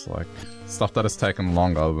worse, like, stuff that has taken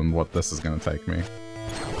longer than what this is gonna take me.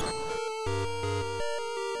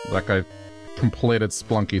 Like, I completed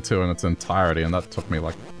Splunky 2 in its entirety, and that took me,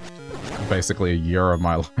 like, basically a year of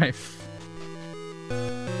my life.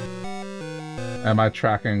 Am I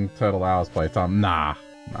tracking total hours playtime? Nah,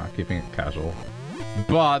 keeping it casual.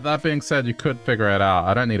 But, that being said, you could figure it out.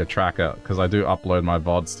 I don't need to track it, because I do upload my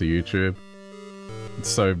VODs to YouTube.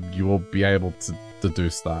 So, you will be able to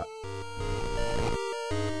deduce that.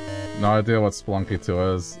 No idea what Splunky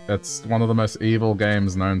 2 is. It's one of the most evil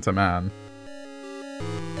games known to man.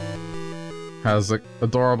 Has an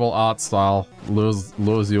adorable art style,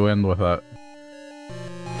 lures you in with it.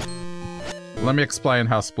 Let me explain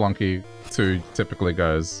how Splunky 2 typically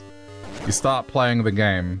goes. You start playing the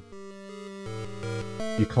game.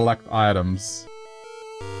 You collect items.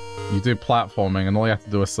 You do platforming, and all you have to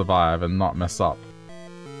do is survive and not mess up.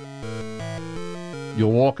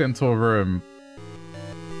 You'll walk into a room,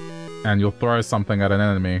 and you'll throw something at an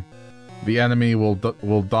enemy. The enemy will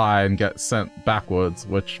die and get sent backwards,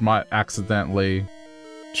 which might accidentally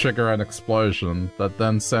trigger an explosion that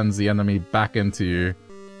then sends the enemy back into you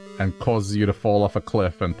and causes you to fall off a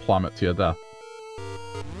cliff and plummet to your death.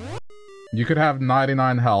 You could have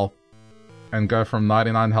 99 health and go from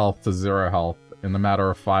 99 health to 0 health in a matter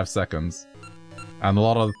of 5 seconds. And a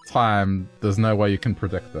lot of the time, there's no way you can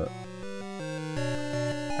predict it.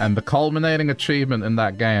 And the culminating achievement in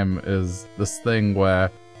that game is this thing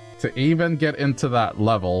where to even get into that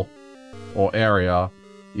level or area,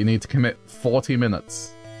 you need to commit 40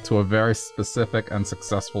 minutes to a very specific and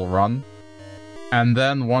successful run. And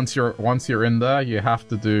then once you're in there, you have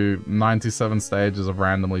to do 97 stages of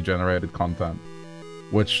randomly generated content,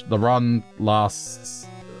 which the run lasts,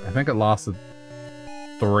 I think it lasted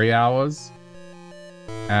 3 hours,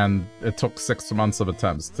 and it took 6 months of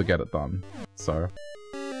attempts to get it done. So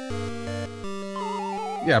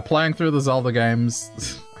yeah, playing through the Zelda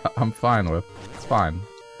games, I'm fine with. It's fine.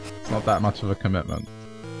 It's not that much of a commitment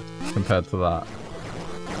compared to that.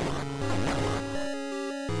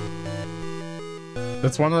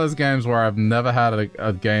 It's one of those games where I've never had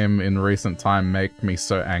a game in recent time make me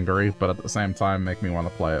so angry, but at the same time make me want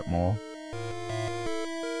to play it more.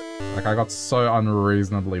 Like, I got so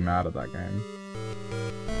unreasonably mad at that game.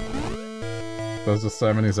 There's just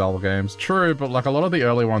so many Zelda games. True, but like a lot of the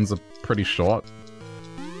early ones are pretty short.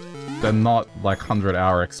 They're not like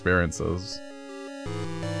 100-hour experiences.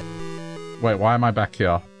 Wait, why am I back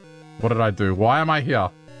here? What did I do? Why am I here?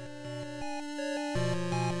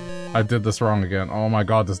 I did this wrong again. Oh my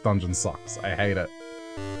god, this dungeon sucks. I hate it.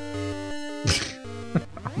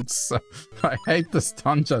 I hate this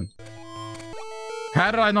dungeon. How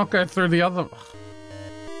did I not go through the other...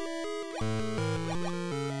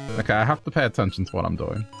 Okay, I have to pay attention to what I'm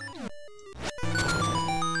doing.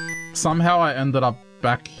 Somehow I ended up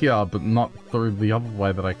back here, but not through the other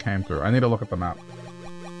way that I came through. I need to look at the map.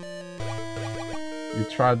 You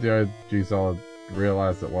tried the OG Zelda,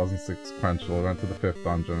 realized it wasn't sequential, went to the 5th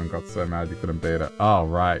dungeon and got so mad you couldn't beat it. Oh,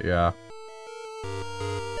 right, yeah.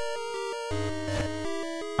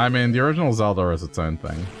 I mean, the original Zelda is its own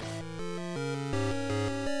thing.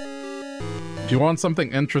 If you want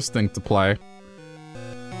something interesting to play,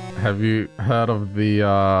 have you heard of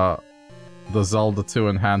the Zelda 2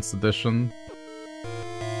 Enhanced Edition?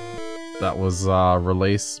 That was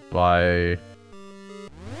released by a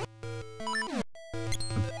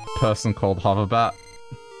person called Hoverbat.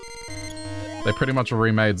 They pretty much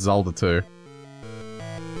remade Zelda 2.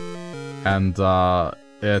 And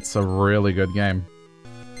it's a really good game.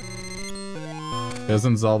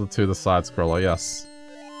 Isn't Zelda 2 the side-scroller? Yes.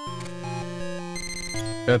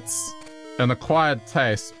 It's an acquired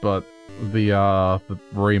taste, but the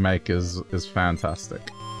remake is fantastic.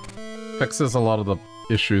 Fixes a lot of the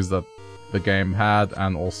issues that the game had,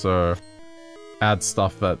 and also adds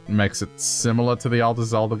stuff that makes it similar to the older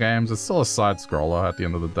Zelda games. It's still a side-scroller at the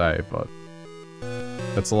end of the day, but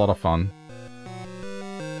it's a lot of fun.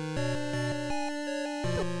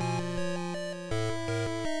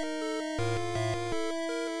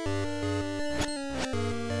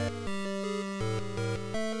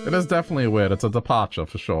 It is definitely weird. It's a departure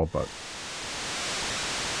for sure, but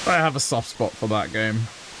I have a soft spot for that game.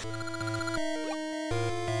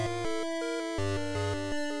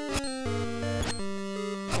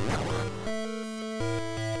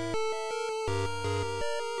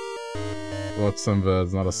 Simba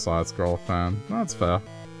is not a side-scroller fan. No, that's fair.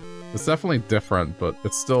 It's definitely different, but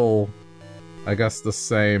it's still, I guess, the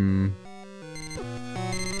same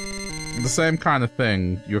kind of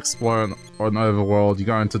thing. You explore an overworld, you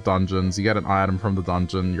go into dungeons, you get an item from the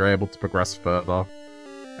dungeon, you're able to progress further,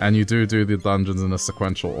 and you do the dungeons in a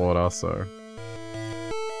sequential order, so...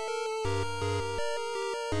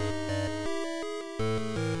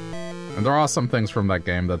 And there are some things from that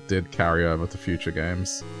game that did carry over to future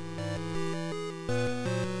games.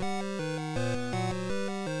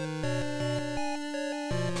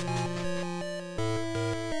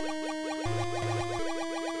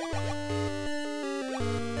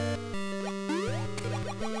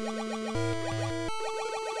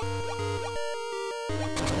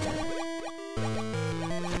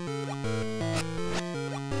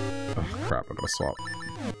 Swap.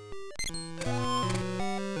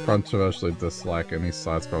 Controversially dislike any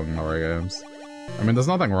side-scrolling Mario games. I mean, there's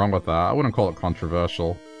nothing wrong with that. I wouldn't call it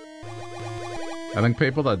controversial. I think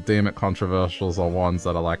people that deem it controversial are ones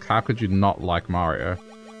that are like, how could you not like Mario?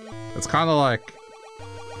 It's kind of like...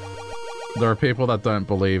 there are people that don't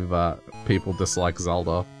believe that people dislike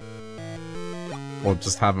Zelda. Or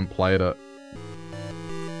just haven't played it.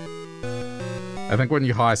 I think when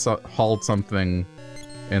you hold something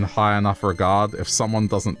in high enough regard, if someone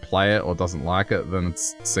doesn't play it or doesn't like it, then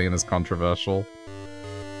it's seen as controversial.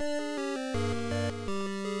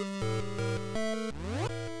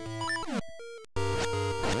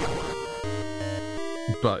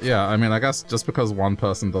 But yeah, I mean, I guess just because one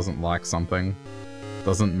person doesn't like something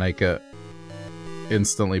doesn't make it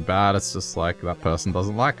instantly bad. It's just like, that person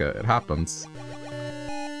doesn't like it. It happens.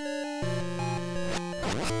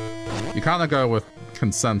 You kind of go with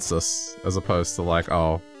consensus as opposed to like,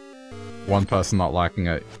 oh, one person not liking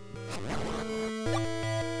it.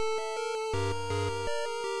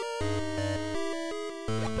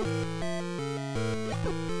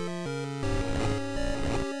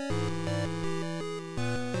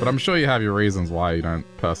 But I'm sure you have your reasons why you don't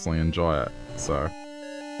personally enjoy it, so.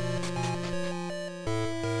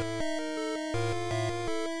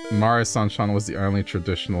 Mario Sunshine was the only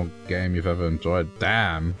traditional game you've ever enjoyed.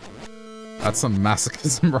 Damn. That's some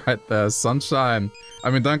masochism right there. Sunshine. I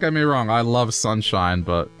mean, don't get me wrong, I love Sunshine,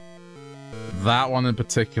 but that one in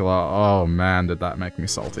particular, oh man, did that make me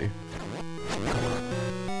salty.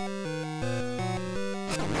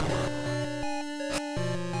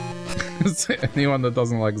 Anyone that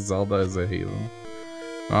doesn't like Zelda is a heathen.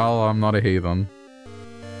 Well, I'm not a heathen.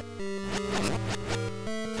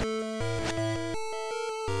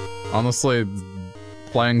 Honestly,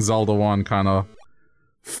 playing Zelda 1 kind of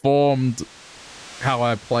formed how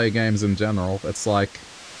I play games in general. It's like,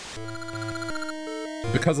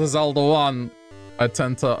 because of Zelda 1, I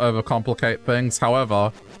tend to overcomplicate things.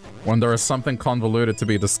 However, when there is something convoluted to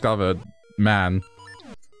be discovered, man,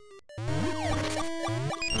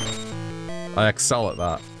 I excel at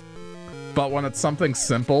that. But when it's something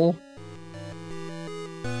simple,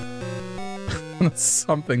 it's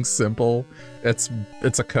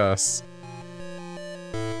a curse.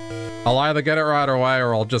 I'll either get it right away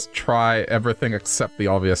or I'll just try everything except the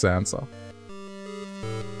obvious answer.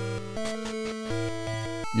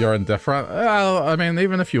 You're indifferent? Well, I mean,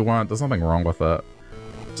 even if you weren't, there's nothing wrong with it.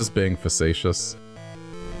 Just being facetious.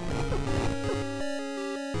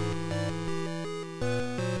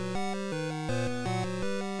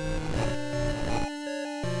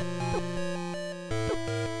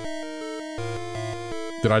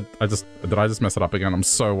 Did I just mess it up again? I'm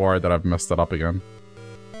so worried that I've messed it up again.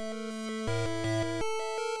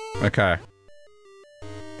 Okay.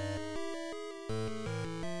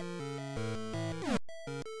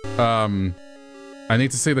 I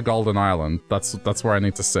need to see the Golden Island. That's where I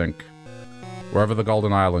need to sink. Wherever the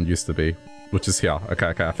Golden Island used to be, which is here. Okay,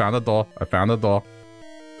 okay, I found a door. I found a door.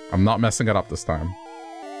 I'm not messing it up this time.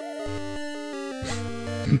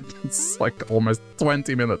 It's like almost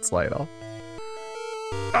 20 minutes later.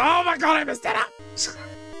 Oh my god, I messed it up!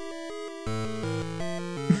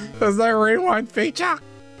 There's no rewind feature!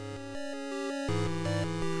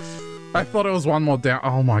 I thought it was one more down.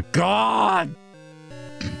 Oh my god!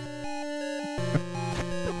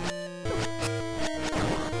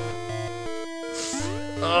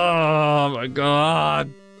 Oh my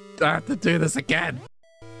god! I have to do this again!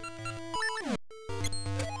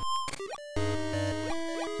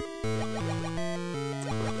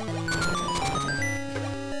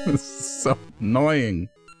 This is so annoying.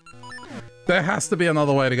 There has to be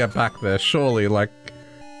another way to get back there, surely, like...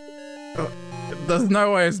 there's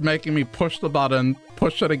no way it's making me push the button,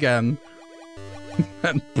 push it again,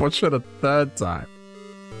 and push it a third time.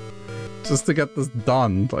 Just to get this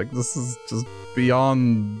done. Like, this is just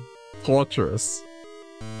beyond torturous.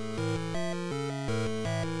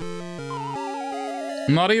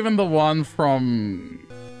 Not even the one from...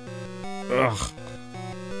 ugh.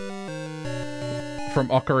 From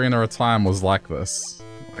Ocarina of Time was like this.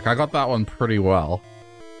 Like, I got that one pretty well.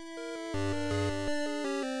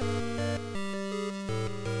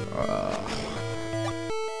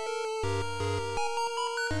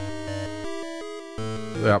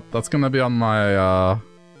 Yep, that's gonna be on my,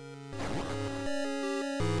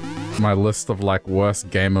 my list of, like, worst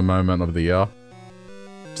gamer moment of the year.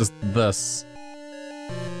 Just this.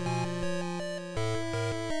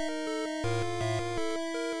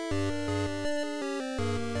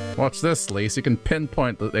 Watch this, Lise. You can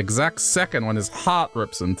pinpoint the exact second when his heart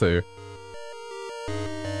rips in two.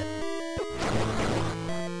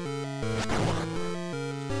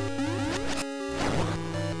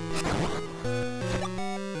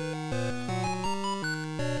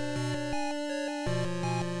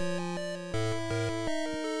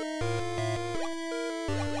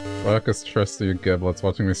 Work is stress to you giblets.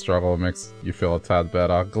 Watching me struggle makes you feel a tad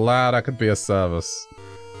better. Glad I could be of service.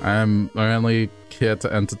 I am only here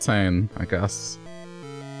to entertain, I guess.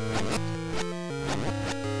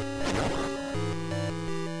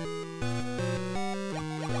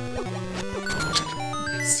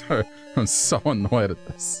 I'm so annoyed at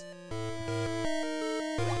this.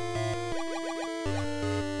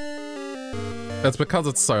 It's because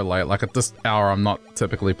it's so late. Like, at this hour, I'm not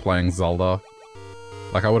typically playing Zelda.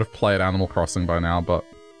 Like, I would have played Animal Crossing by now, but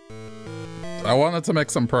I wanted to make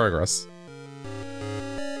some progress.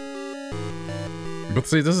 But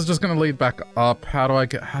see, this is just gonna lead back up. How do I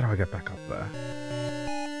get back up there?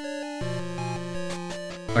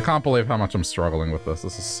 I can't believe how much I'm struggling with this.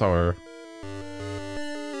 This is so...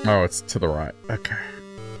 Oh, it's to the right. Okay.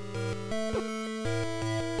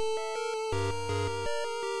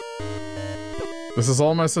 This is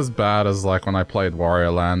almost as bad as, like, when I played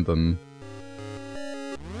Wario Land and...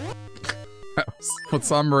 For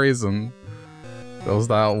some reason, there was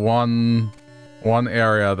that one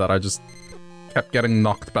area that I just kept getting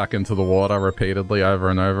knocked back into the water repeatedly over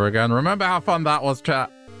and over again. Remember how fun that was, chat?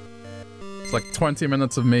 It's like 20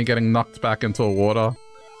 minutes of me getting knocked back into a water.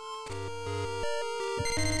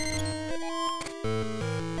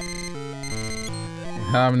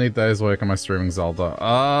 How many days a week am I streaming Zelda?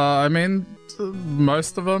 I mean,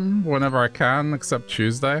 most of them, whenever I can, except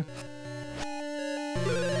Tuesday.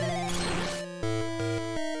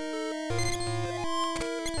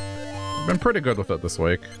 I've been pretty good with it this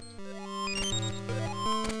week.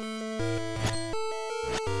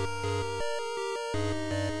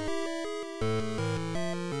 Oh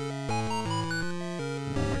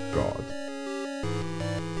my god.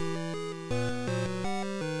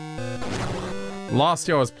 Last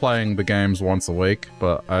year I was playing the games once a week,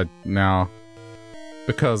 but I now...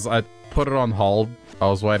 Because I put it on hold, I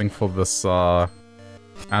was waiting for this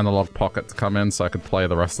Analog Pocket to come in so I could play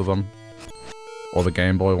the rest of them. Or the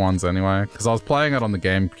Game Boy ones anyway. Because I was playing it on the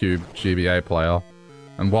GameCube GBA player.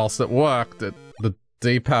 And whilst it worked, the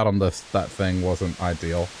D-pad on that thing wasn't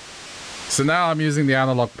ideal. So now I'm using the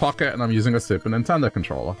Analog Pocket and I'm using a Super Nintendo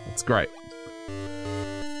controller. It's great.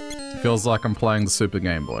 It feels like I'm playing the Super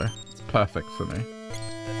Game Boy. It's perfect for me.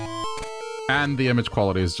 And the image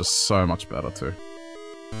quality is just so much better too.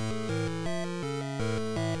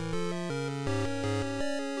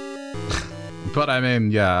 But I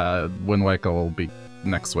mean, yeah, Wind Waker will be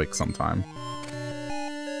next week sometime.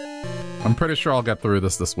 I'm pretty sure I'll get through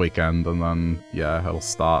this weekend, and then, yeah, it'll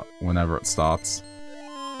start whenever it starts.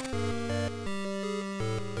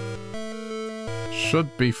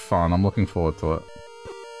 Should be fun, I'm looking forward to it.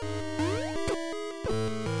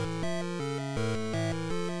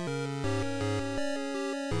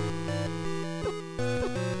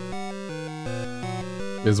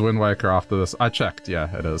 Is Wind Waker after this? I checked,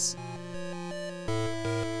 yeah, it is.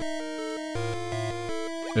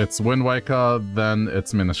 It's Wind Waker, then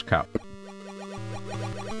it's Minish Cap.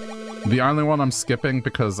 The only one I'm skipping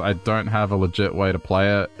because I don't have a legit way to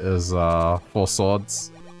play it is Four Swords.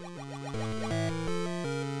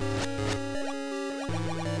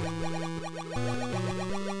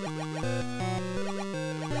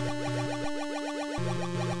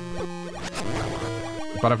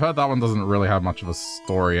 But I've heard that one doesn't really have much of a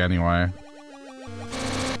story anyway.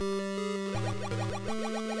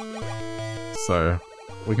 So...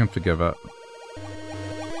 we can forgive it.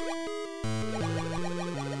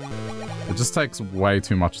 It just takes way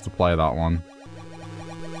too much to play that one.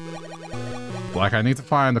 Like, I need to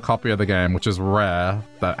find a copy of the game, which is rare,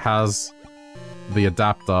 that has the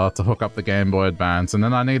adapter to hook up the Game Boy Advance, and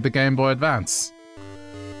then I need the Game Boy Advance.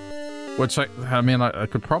 Which, I mean, I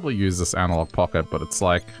could probably use this Analog Pocket, but it's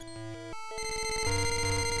like...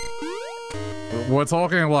 we're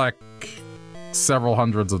talking, like, several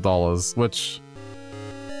hundreds of dollars, which...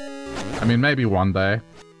 I mean, maybe one day.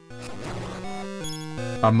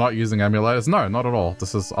 I'm not using emulators. No, not at all.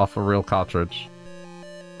 This is off a real cartridge.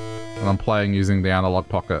 And I'm playing using the Analog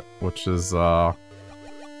Pocket, which is a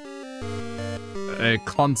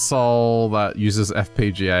console that uses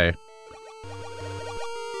FPGA.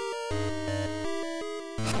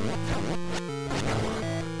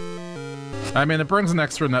 I mean, it brings an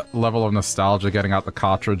extra level of nostalgia getting out the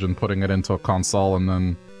cartridge and putting it into a console and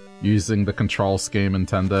then using the control scheme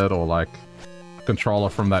intended, or like controller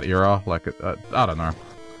from that era. Like, I don't know.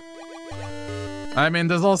 I mean,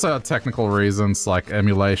 there's also technical reasons, like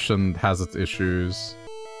emulation has its issues.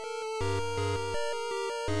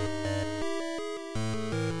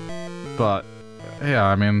 But, yeah,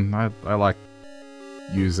 I mean, I like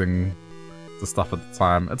using the stuff at the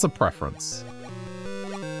time. It's a preference.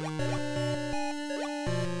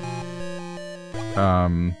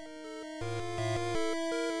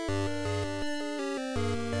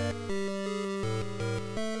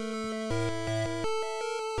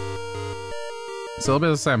 So it'll be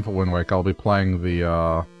the same for Wind Waker. I'll be playing the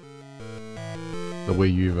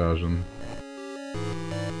Wii U version.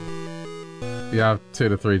 You have 2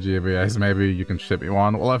 to 3 GBAs, maybe you can ship me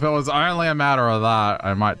one. Well, if it was only a matter of that,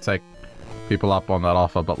 I might take people up on that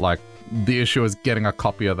offer, but like, the issue is getting a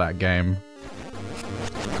copy of that game.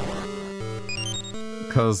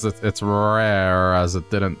 Because it's rare, as it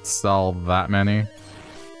didn't sell that many.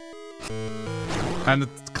 And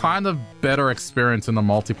it's kind of better experience in the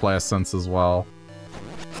multiplayer sense as well.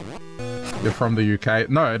 You're from the UK?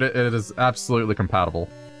 No, it is absolutely compatible.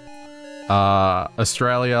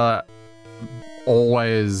 Australia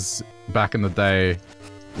always, back in the day,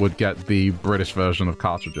 would get the British version of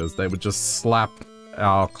cartridges. They would just slap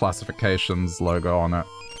our classifications logo on it.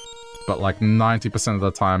 But like 90% of the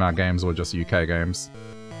time our games were just UK games.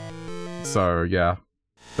 So yeah,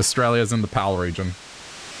 Australia's in the PAL region.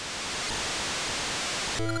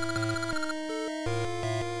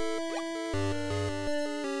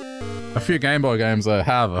 A few Game Boy games I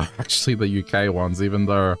have are actually the UK ones, even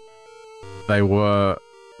though they were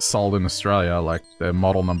sold in Australia, like their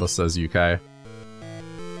model number says UK.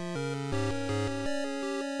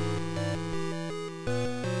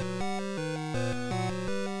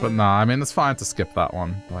 But nah, I mean, it's fine to skip that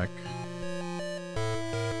one, like...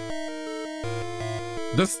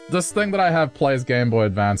 This thing that I have plays Game Boy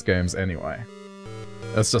Advance games anyway.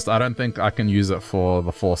 It's just, I don't think I can use it for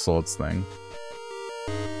the Four Swords thing.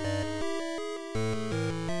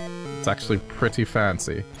 It's actually pretty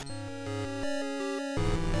fancy.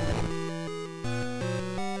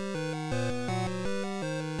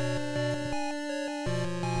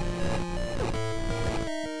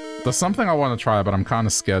 There's something I want to try, but I'm kind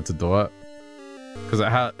of scared to do it. Because it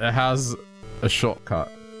has a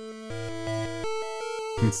shortcut.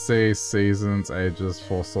 You can see seasons, ages,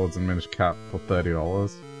 Four Swords, and Minish Cap for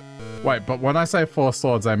 $30. Wait, but when I say Four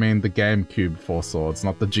Swords, I mean the GameCube Four Swords,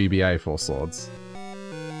 not the GBA Four Swords.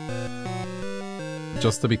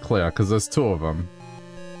 Just to be clear, because there's 2 of them.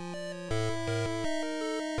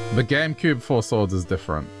 The GameCube Four Swords is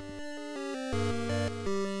different.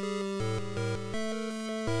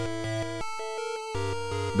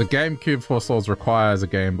 The GameCube Four Swords requires a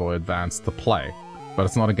Game Boy Advance to play, but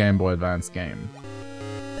it's not a Game Boy Advance game.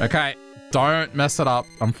 Okay, don't mess it up.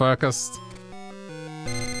 I'm focused.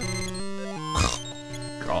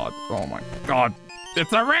 God, oh my god.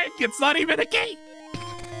 It's a ring! It's not even a key!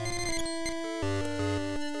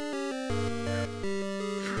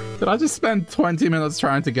 Did I just spend 20 minutes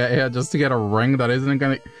trying to get here just to get a ring that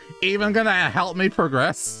isn't even gonna help me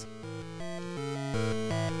progress?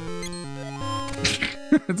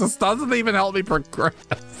 It just doesn't even help me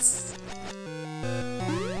progress.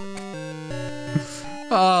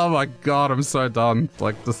 Oh my god, I'm so done.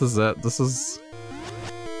 Like, this is it. This is...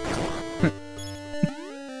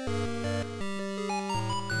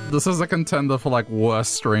 This is a contender for, like,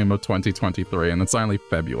 worst stream of 2023, and it's only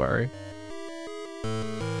February.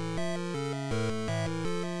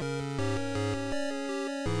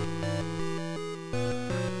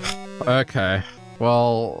 Okay.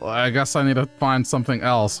 Well, I guess I need to find something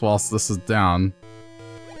else whilst this is down.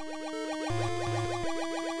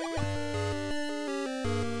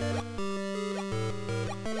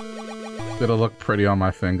 It'll look pretty on my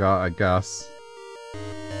finger, I guess.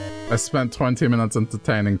 I spent 20 minutes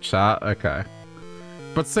entertaining chat, okay.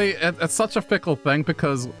 But see, it's such a fickle thing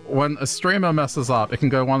because when a streamer messes up, it can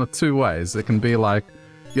go one of 2 ways. It can be like,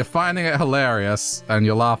 you're finding it hilarious and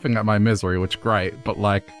you're laughing at my misery, which great, but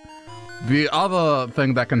like, the other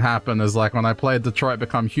thing that can happen is like when I played Detroit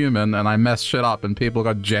Become Human and I messed shit up and people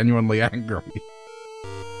got genuinely angry.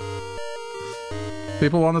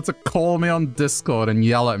 People wanted to call me on Discord and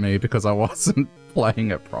yell at me because I wasn't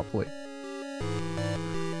playing it properly.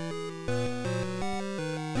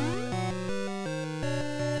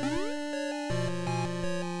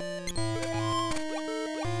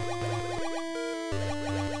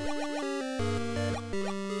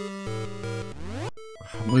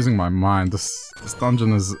 I'm losing my mind. This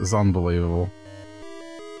dungeon is unbelievable.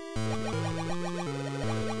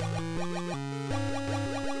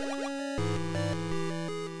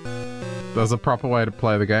 There's a proper way to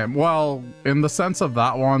play the game. Well, in the sense of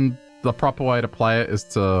that one, the proper way to play it is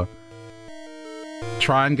to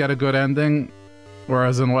try and get a good ending.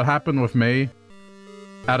 Whereas in what happened with me,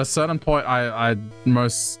 at a certain point, I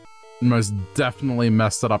most definitely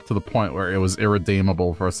messed it up to the point where it was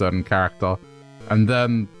irredeemable for a certain character. And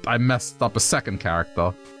then I messed up a second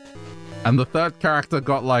character. And the third character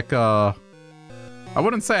got like a... I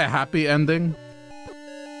wouldn't say a happy ending.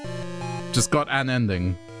 Just got an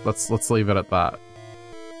ending. Let's leave it at that.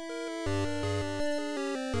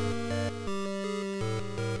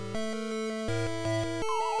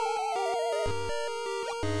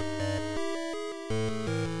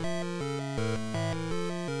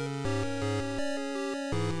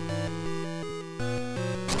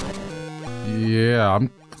 Yeah, I'm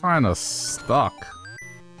kinda stuck.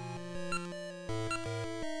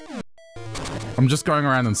 I'm just going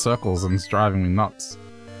around in circles and it's driving me nuts.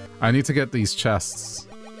 I need to get these chests.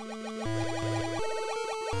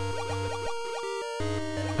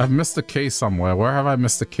 I've missed a key somewhere. Where have I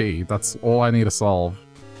missed a key? That's all I need to solve.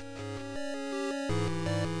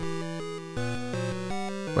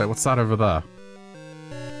 Wait, what's that over there?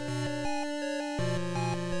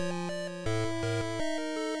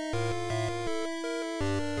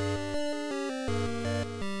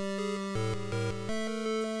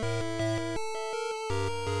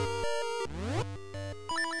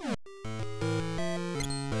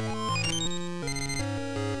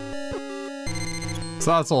 So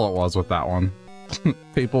that's all it was with that one.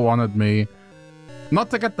 People wanted me not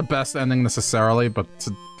to get the best ending necessarily, but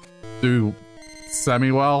to do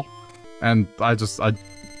semi-well. And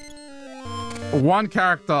one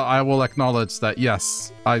character I will acknowledge that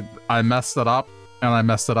yes, I messed it up, and I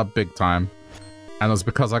messed it up big time. And it was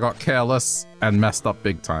because I got careless and messed up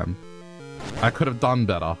big time. I could have done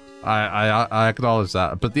better. I acknowledge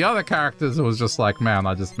that. But the other characters, it was just like, man,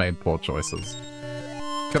 I just made poor choices.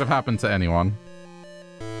 Could have happened to anyone.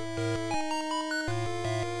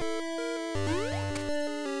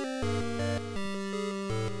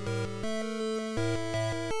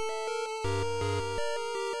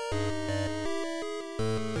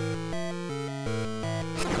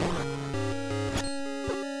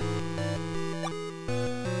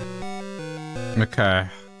 Okay,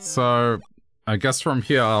 so I guess from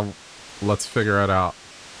here, let's figure it out.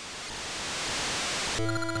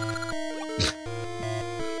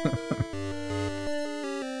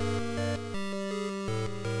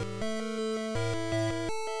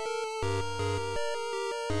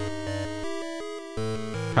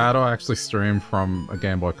 How do I actually stream from a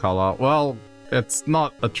Game Boy Color? Well, it's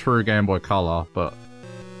not a true Game Boy Color, but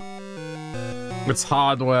it's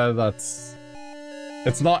hardware that's...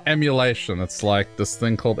 It's not emulation, it's like this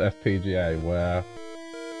thing called FPGA, where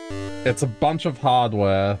it's a bunch of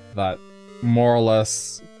hardware that more or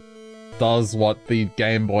less does what the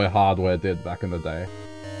Game Boy hardware did back in the day.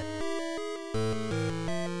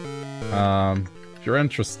 If you're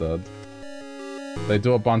interested, they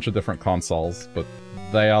do a bunch of different consoles, but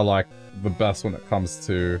they are like the best when it comes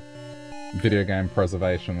to video game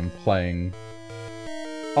preservation and playing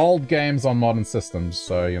old games on modern systems,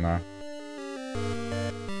 so you know.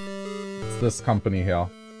 This company here,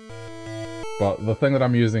 but the thing that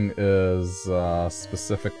I'm using is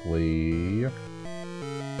specifically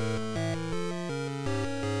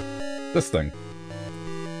this thing,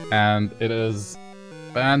 and it is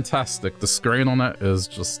fantastic. The screen on it is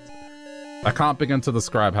just... I can't begin to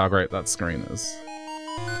describe how great that screen is,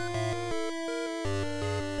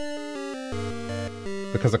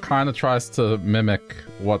 because it kind of tries to mimic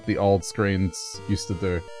what the old screens used to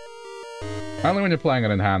do, only when you're playing it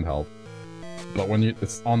in handheld. But when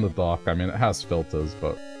it's on the dock, I mean, it has filters,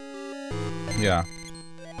 but yeah.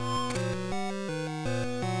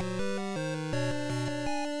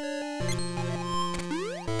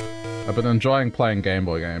 I've been enjoying playing Game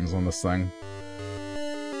Boy games on this thing.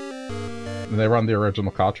 They run the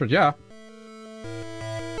original cartridge? Yeah.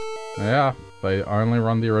 Yeah, they only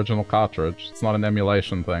run the original cartridge. It's not an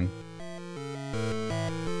emulation thing.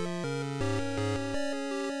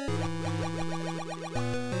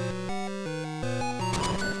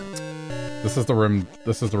 This is the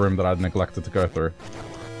room that I'd neglected to go through.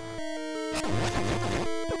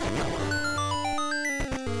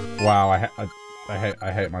 Wow, I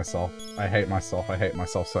hate myself. I hate myself. I hate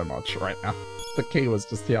myself so much right now. The key was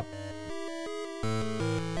just here.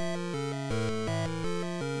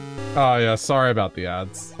 Oh yeah, sorry about the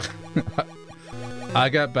ads. I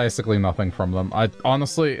get basically nothing from them.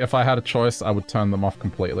 Honestly, if I had a choice, I would turn them off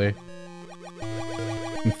completely.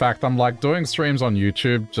 In fact, I'm like doing streams on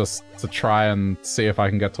YouTube just to try and see if I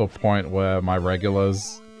can get to a point where my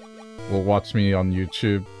regulars will watch me on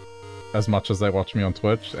YouTube as much as they watch me on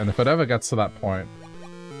Twitch, and if it ever gets to that point,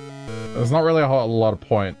 there's not really a lot of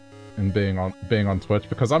point in being on Twitch,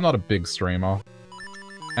 because I'm not a big streamer,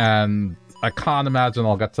 and I can't imagine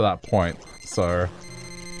I'll get to that point, so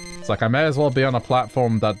it's like I may as well be on a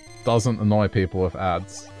platform that doesn't annoy people with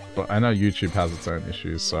ads. But I know YouTube has its own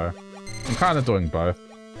issues, so I'm kind of doing both.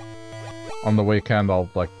 On the weekend, I'll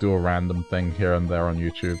like do a random thing here and there on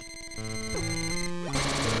YouTube.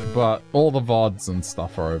 But all the VODs and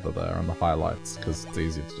stuff are over there, and the highlights, because it's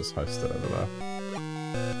easier to just host it over there.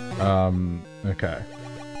 Okay.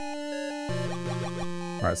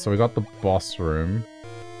 Alright, so we got the boss room.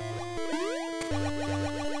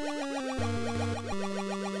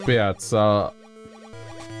 But yeah, it's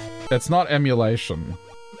not emulation.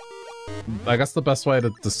 I guess the best way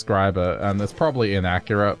to describe it, and it's probably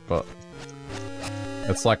inaccurate, but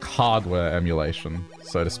it's like hardware emulation,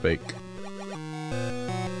 so to speak.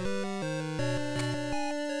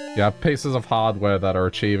 You have pieces of hardware that are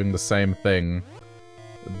achieving the same thing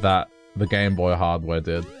that the Game Boy hardware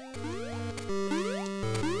did.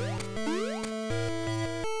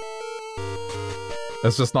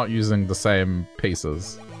 It's just not using the same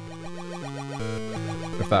pieces.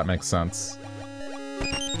 If that makes sense.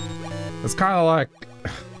 It's kind of like...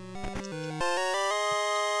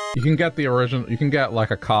 you can get the original... You can get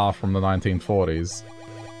like a car from the 1940s.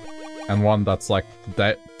 And one that's like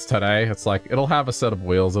today, it's like, it'll have a set of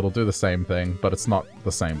wheels, it'll do the same thing, but it's not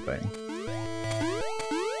the same thing.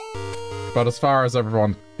 But as far as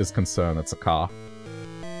everyone is concerned, it's a car.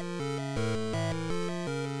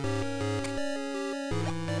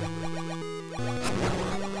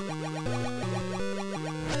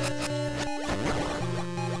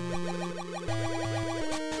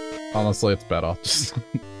 Honestly, it's better. Just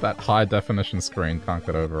that high definition screen, can't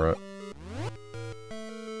get over it.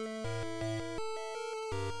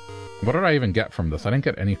 What did I even get from this? I didn't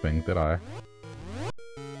get anything, did I?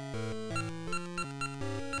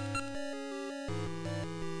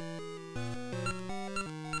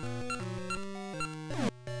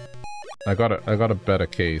 I got a better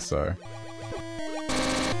key, so...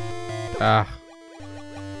 Ah.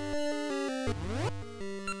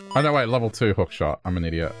 Oh no, wait, level 2 hookshot. I'm an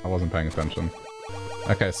idiot. I wasn't paying attention.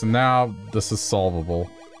 Okay, so now this is solvable.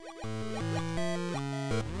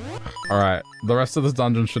 Alright, the rest of this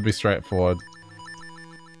dungeon should be straightforward.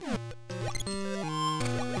 I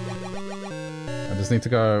just need to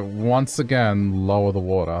go, once again, lower the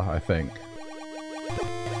water, I think.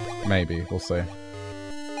 Maybe, we'll see.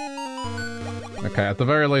 Okay, at the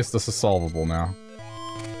very least, this is solvable now.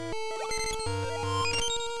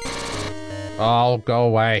 Oh, go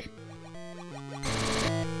away.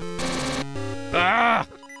 Ah!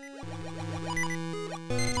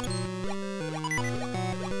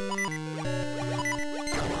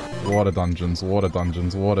 Water dungeons, water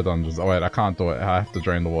dungeons, water dungeons. Oh wait, I can't do it. I have to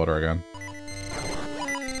drain the water again.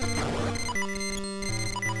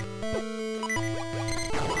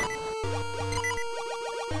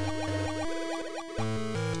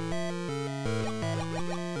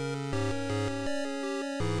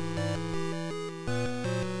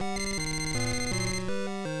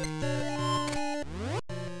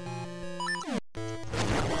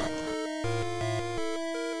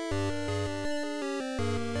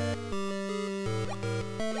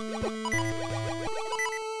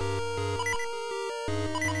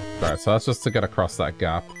 So that's just to get across that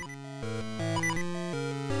gap.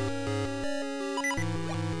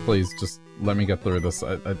 Please, just let me get through this.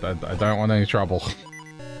 I don't want any trouble.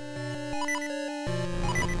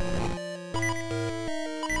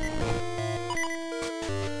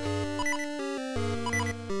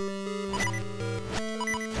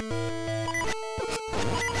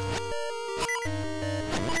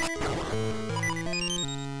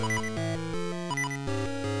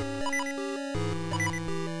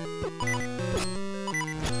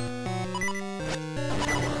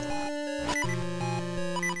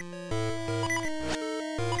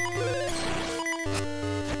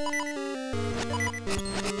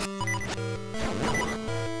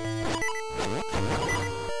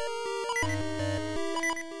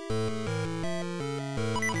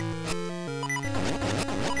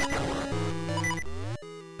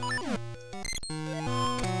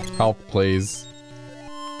 Help, please.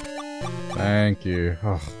 Thank you.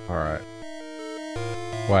 Oh, alright.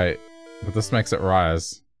 Wait, but this makes it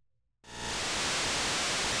rise.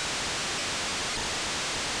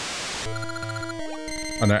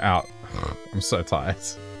 Oh no, out. I'm so tired.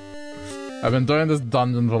 I've been doing this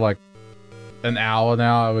dungeon for like an hour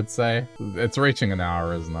now, I would say. It's reaching an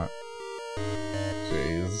hour, isn't it?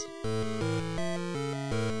 Jeez.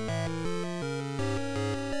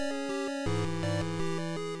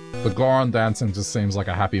 The Goron dancing just seems like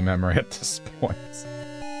a happy memory at this point.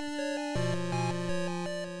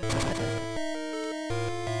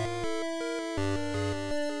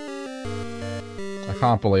 I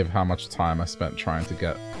can't believe how much time I spent trying to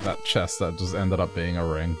get that chest that just ended up being a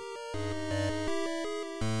ring.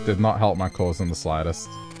 Did not help my cause in the slightest.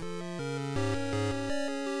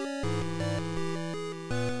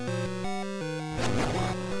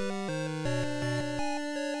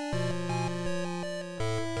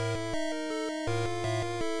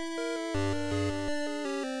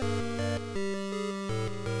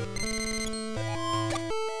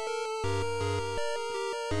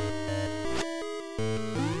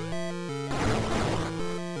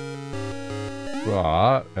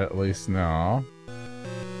 But, at least now...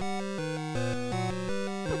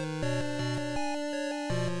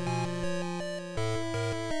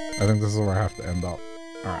 I think this is where I have to end up.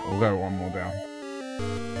 Alright, we'll go one more down.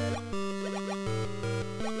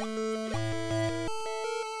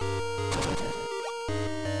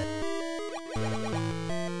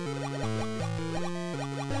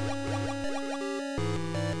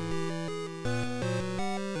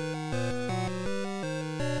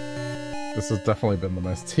 This has definitely been the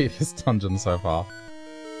most tedious dungeon so far.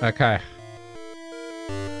 Okay.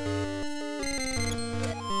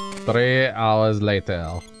 3 hours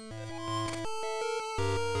later.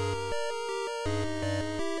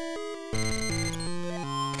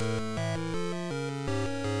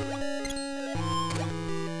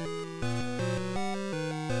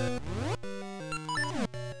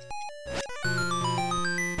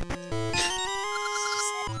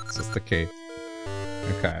 It's just the key.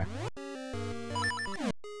 Okay.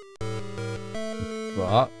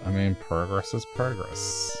 But, I mean, progress is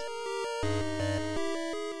progress.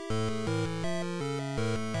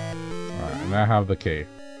 Alright, I now have the key.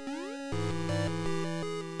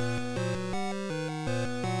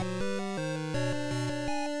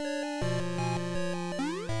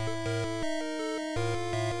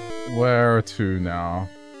 Where to now?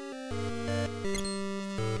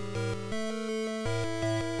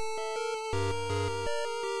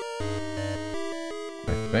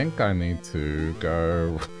 I think I need to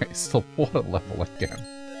go raise the water level again.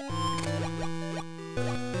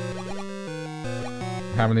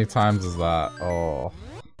 How many times is that? Oh.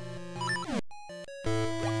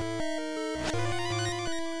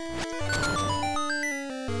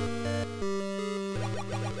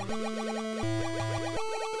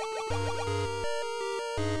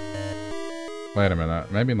 Wait a minute,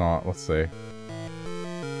 maybe not, let's see.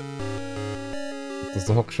 Does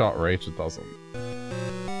the hook shot reach? It doesn't.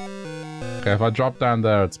 Okay, if I drop down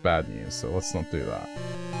there, it's bad news, so let's not do that.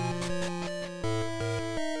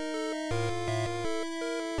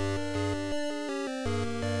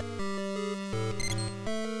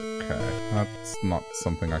 Okay, that's not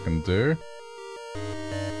something I can do.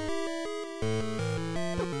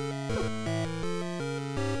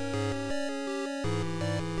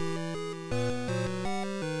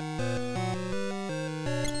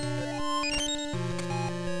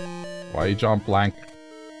 Why you jump blank?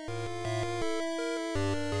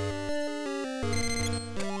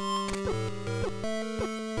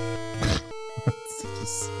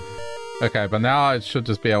 Okay, but now I should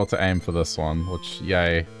just be able to aim for this one, which,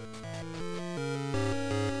 yay.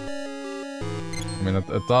 I mean,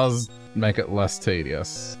 it does make it less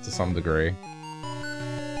tedious, to some degree.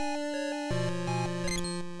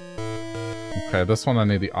 Okay, this one I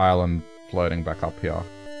need the island floating back up here.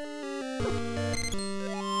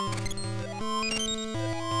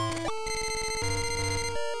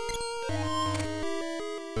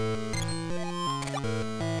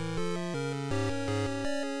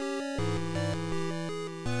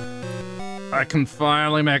 I can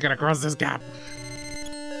finally make it across this gap.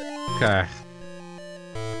 Okay.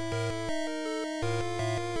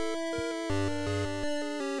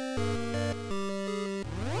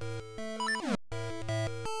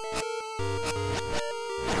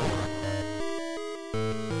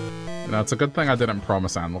 You know, it's a good thing I didn't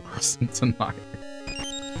promise Animal Crossing tonight.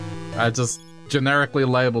 I just generically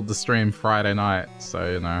labeled the stream Friday night, so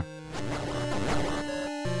you know.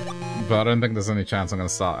 But I don't think there's any chance I'm gonna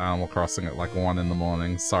start Animal Crossing at like 1 in the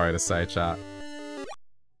morning. Sorry to say, chat.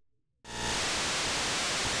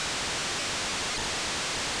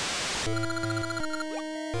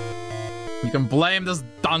 You can blame this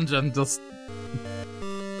dungeon, just...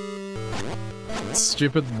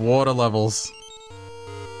 stupid water levels.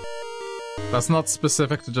 That's not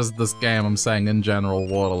specific to just this game, I'm saying in general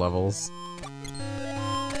water levels.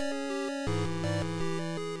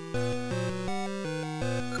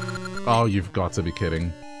 Oh, you've got to be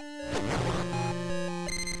kidding.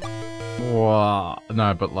 Wow.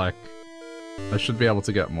 No, but like, I should be able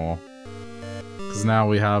to get more. Because now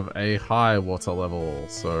we have a high water level,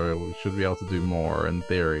 so we should be able to do more in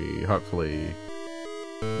theory, hopefully.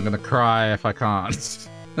 I'm gonna cry if I can't.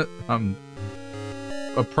 I'm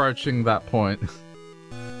approaching that point.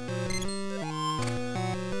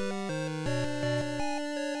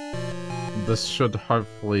 This should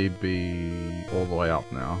hopefully be all the way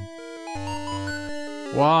up now.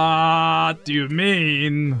 What do you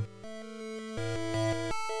mean?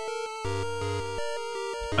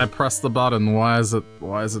 I pressed the button, why is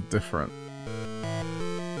it different?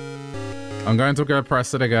 I'm going to go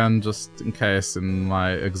press it again just in case in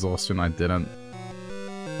my exhaustion I didn't.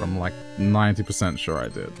 But I'm like 90% sure I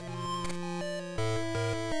did.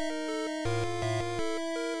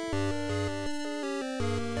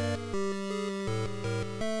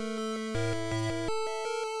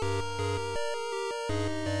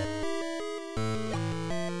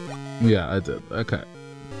 Yeah, I did. Okay.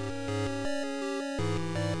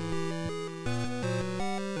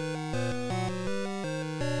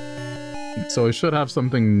 So we should have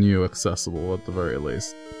something new accessible at the very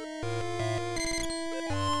least.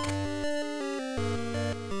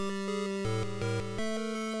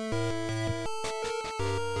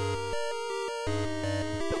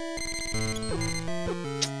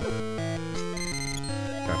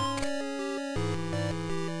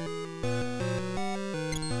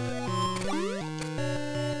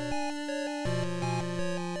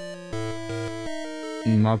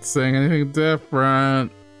 I'm not saying anything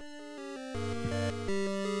different.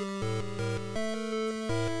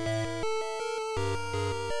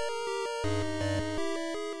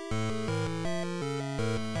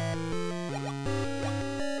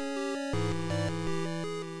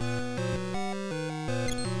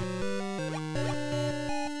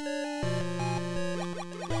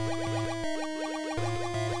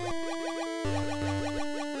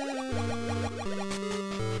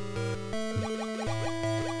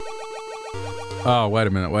 Oh, wait a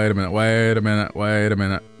minute.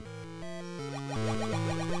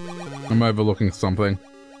 I'm overlooking something.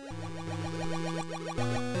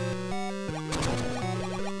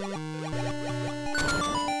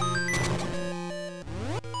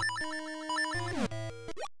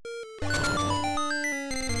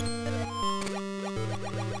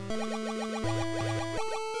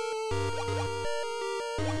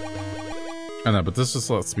 I know, but this just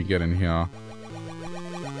lets me get in here.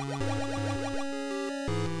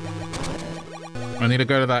 I need to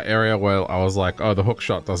go to that area where I was like, oh, the hook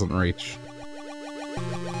shot doesn't reach.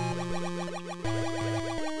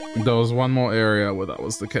 There was one more area where that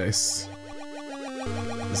was the case.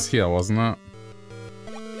 It's here, wasn't it?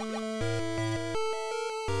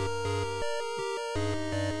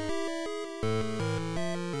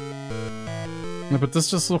 No, but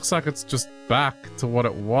this just looks like it's just back to what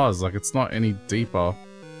it was. Like, it's not any deeper.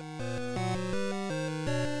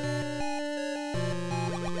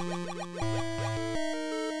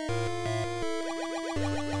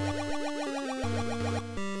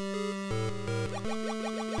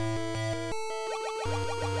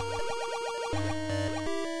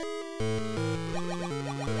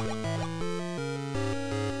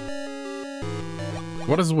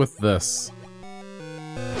 What is with this?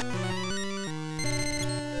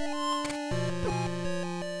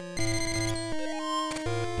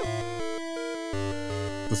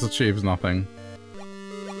 This achieves nothing.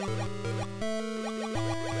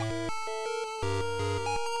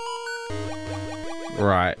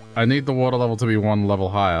 Right. I need the water level to be one level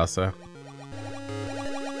higher, so...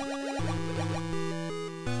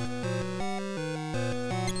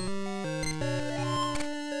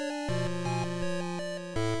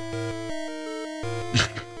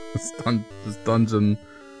 This dungeon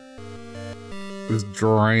is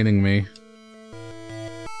draining me.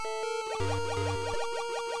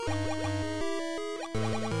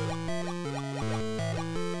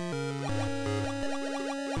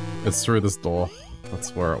 It's through this door.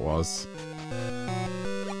 That's where it was.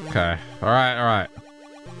 Okay. Alright, alright.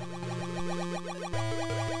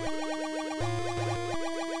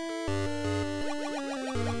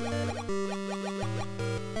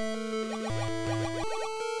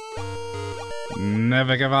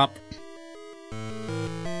 Never give up.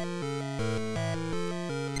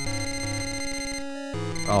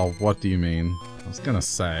 Oh, what do you mean? I was gonna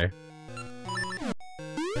say.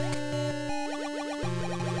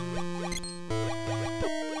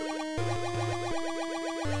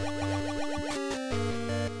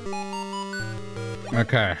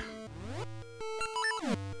 Okay.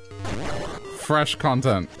 Fresh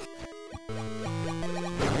content.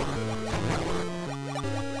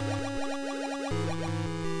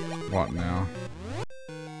 What now?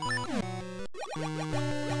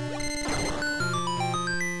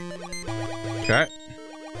 Okay.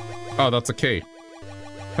 Oh, that's a key.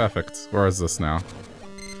 Perfect. Where is this now?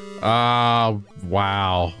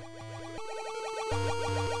 Wow.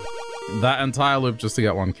 That entire loop just to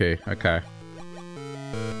get one key. Okay.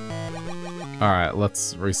 Alright,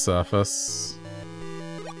 let's resurface.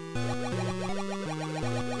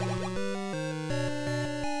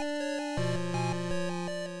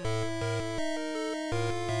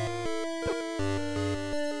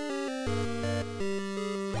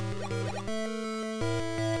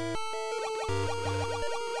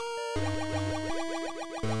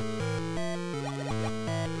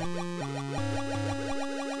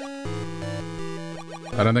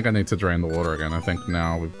 I don't think I need to drain the water again. I think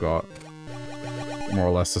now we've got more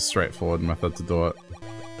or less a straightforward method to do it.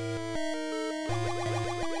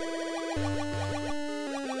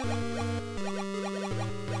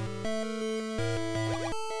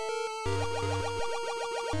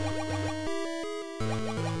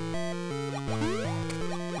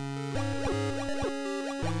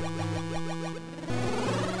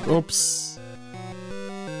 Oops.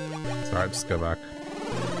 Sorry, just go back.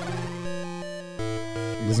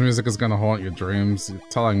 This music is gonna haunt your dreams. You're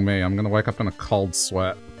telling me I'm gonna wake up in a cold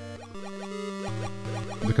sweat.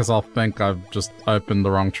 Because I'll think I've just opened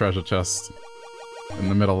the wrong treasure chest in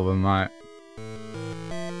the middle of the night.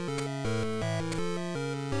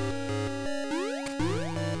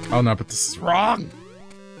 Oh no, but this is wrong!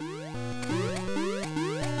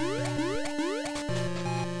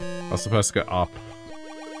 I was supposed to go up.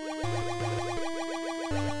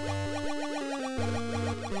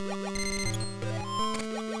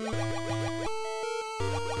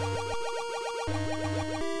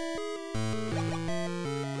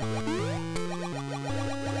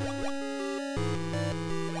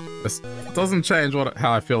 This doesn't change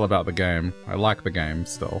how I feel about the game. I like the game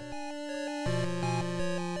still.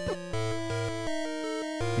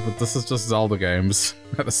 But this is just Zelda games.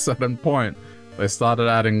 At a certain point, they started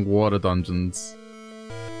adding water dungeons.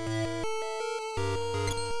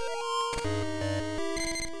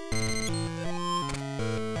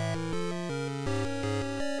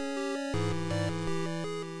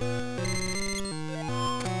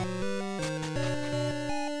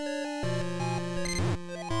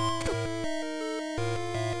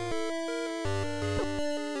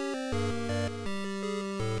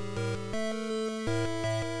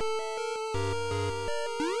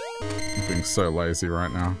 So lazy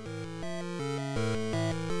right now.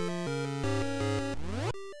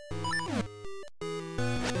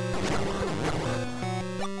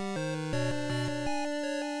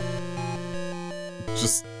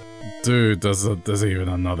 Just, dude, there's even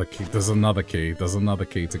another key. There's another key. There's another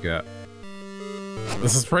key to get.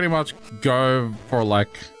 This is pretty much go for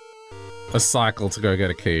like a cycle to go get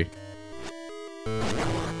a key.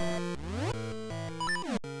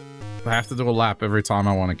 I have to do a lap every time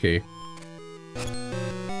I want a key.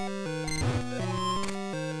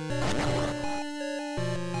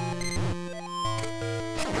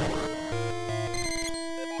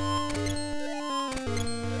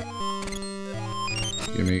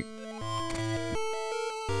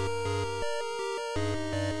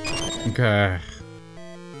 Okay.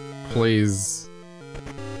 Please.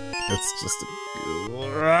 It's just a...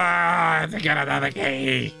 I have to get another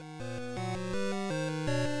key!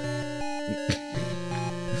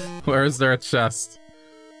 Where is there a chest?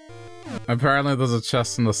 Apparently there's a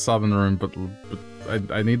chest in the southern room,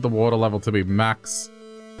 but I need the water level to be max.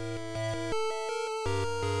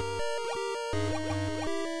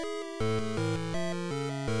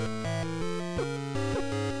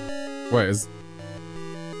 Wait,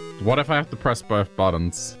 what if I have to press both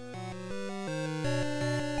buttons?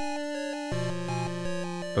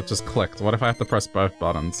 That just clicked. What if I have to press both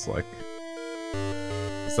buttons? Like,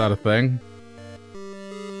 is that a thing?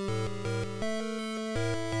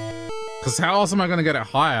 Because how else am I going to get it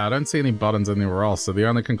higher? I don't see any buttons anywhere else, so the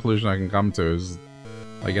only conclusion I can come to is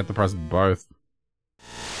I get to press both.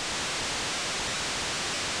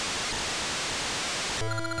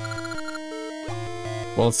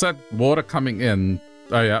 Well, it said water coming in.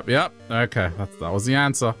 Oh, yep, yep. Okay, that was the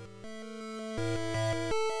answer.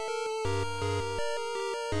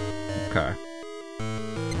 Okay.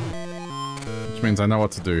 Which means I know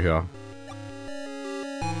what to do here.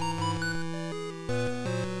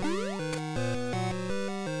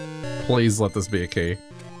 Please let this be a key.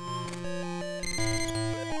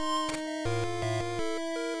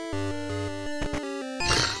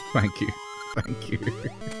 Thank you. Thank you.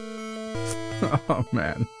 Oh,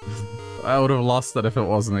 man. I would have lost it if it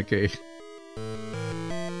wasn't a key.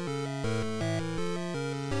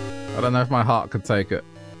 I don't know if my heart could take it.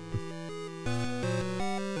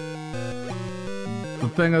 The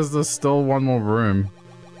thing is, there's still one more room.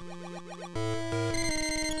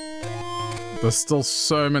 There's still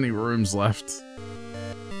so many rooms left.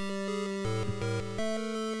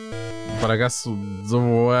 But I guess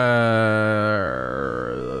where...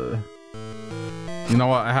 You know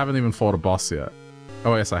what? I haven't even fought a boss yet.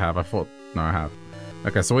 Oh, yes, I have. No, I have.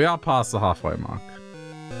 Okay, so we are past the halfway mark.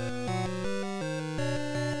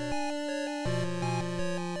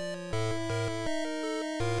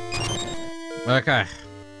 Okay.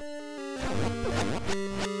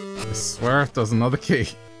 I swear if there's another key.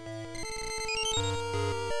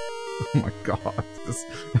 Oh my god,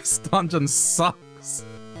 this dungeon sucks.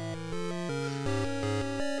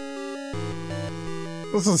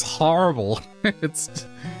 This is horrible.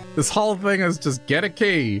 This whole thing is just get a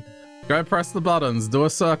key, go press the buttons, do a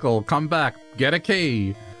circle, come back, get a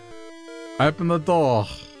key, open the door,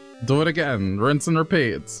 do it again, rinse and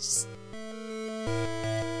repeat. It's just...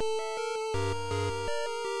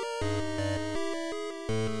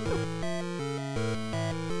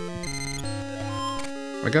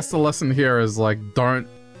 I guess the lesson here is, like, don't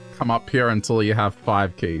come up here until you have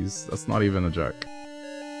 5 keys. That's not even a joke.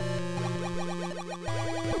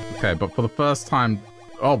 Okay, but for the first time...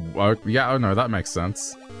 Oh, yeah, oh no, that makes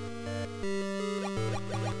sense.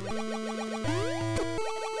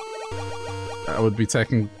 I would be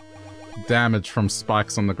taking damage from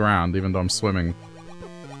spikes on the ground, even though I'm swimming.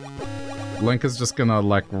 Link is just gonna,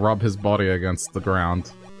 like, rub his body against the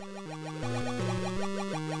ground.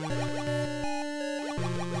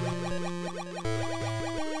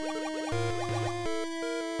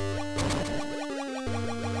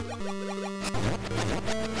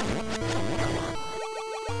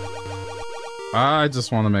 I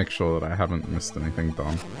just want to make sure that I haven't missed anything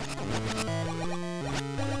dumb.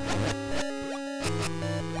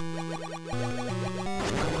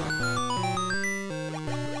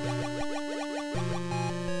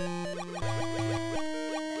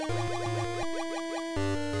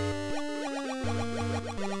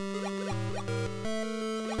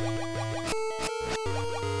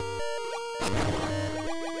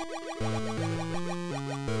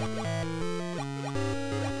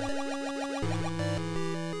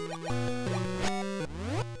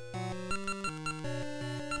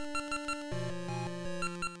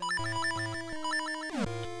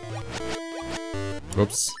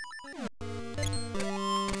 Oops.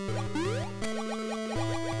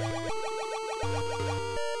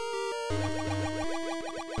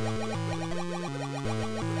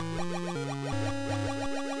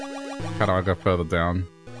 How do I go further down?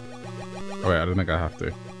 Oh wait, I don't think I have to.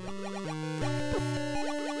 Okay,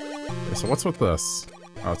 so what's with this?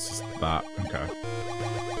 Oh, it's just that. Okay.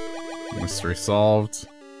 Mystery solved.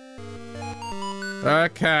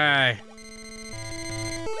 Okay.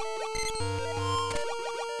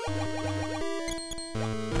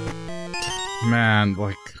 Man,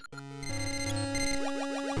 like...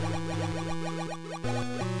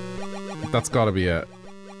 That's gotta be it.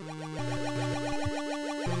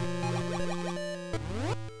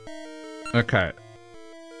 Okay.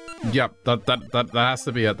 Yep, that has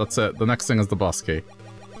to be it. That's it. The next thing is the boss key.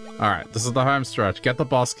 Alright, this is the home stretch. Get the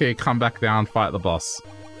boss key, come back down, fight the boss.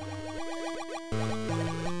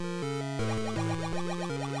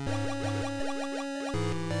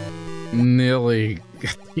 Nearly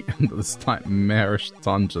at the end of this nightmarish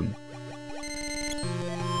dungeon.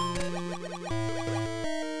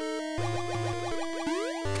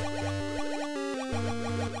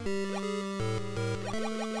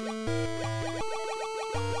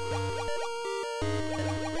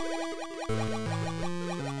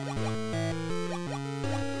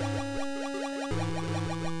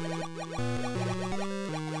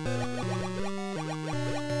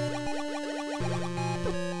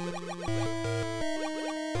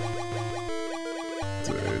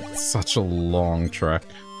 Such a long trek.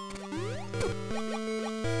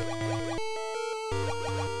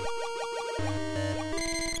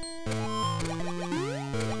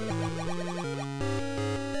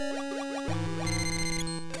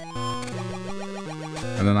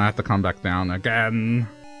 And then I have to come back down again.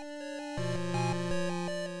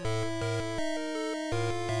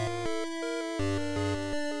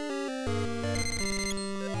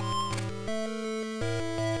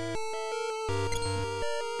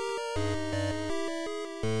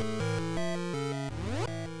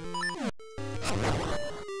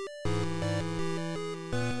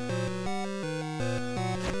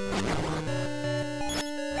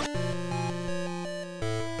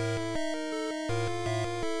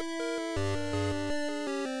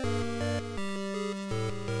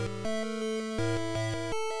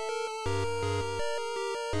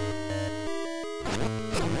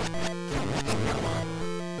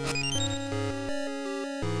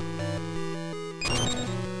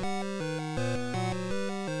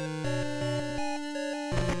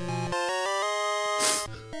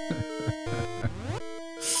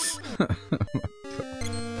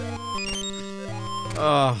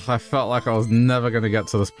 Ugh, I felt like I was never gonna get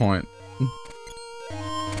to this point.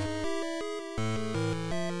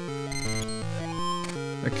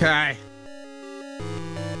 Okay.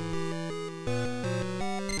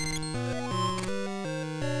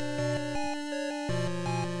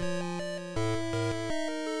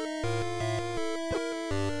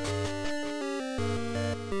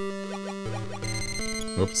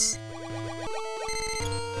 Oops.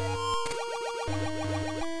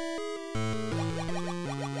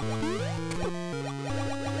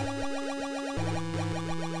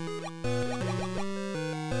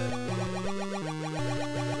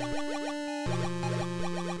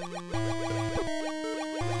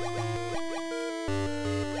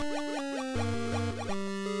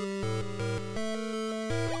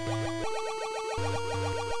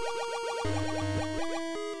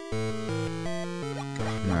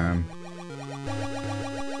 Man.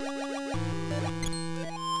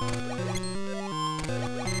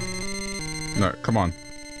 No, come on.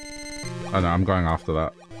 Oh no, I'm going after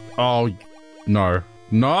that. Oh, no.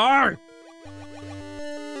 No!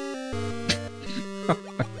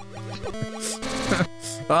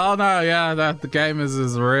 Oh no, yeah, the game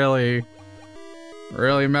is really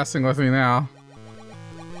messing with me now.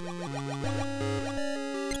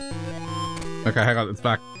 Okay, hang on, it's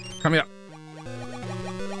back. Come here.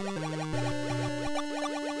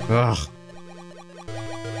 Ugh.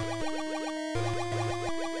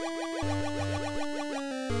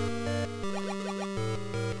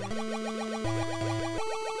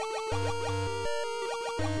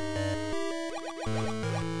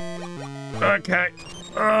 Okay.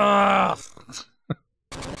 Ugh.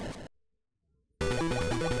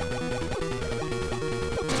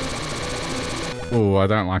 Ooh, I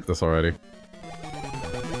don't like this already.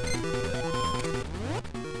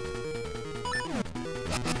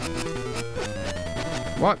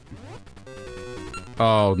 What?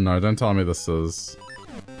 Oh no, don't tell me this is...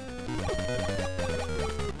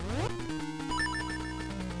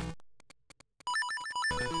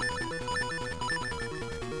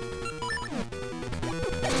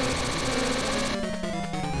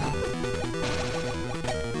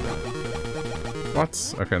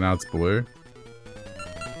 What? Okay, now it's blue.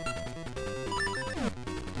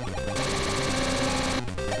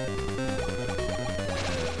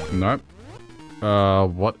 Nope.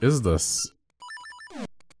 What is this?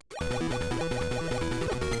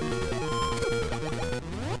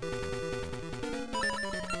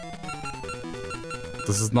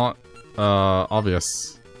 This is not,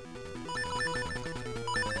 obvious.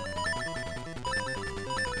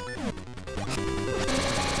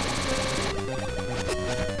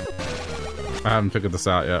 I haven't figured this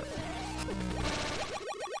out yet.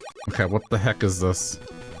 Okay, what the heck is this?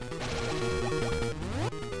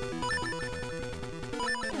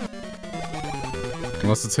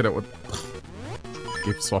 Unless it's hit it with...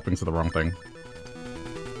 Keep swapping to the wrong thing.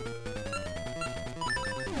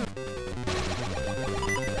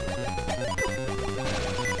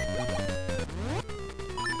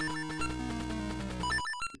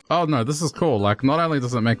 Oh no, this is cool. Like, not only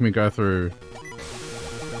does it make me go through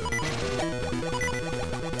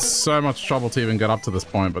so much trouble to even get up to this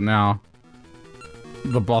point, but now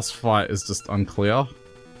the boss fight is just unclear.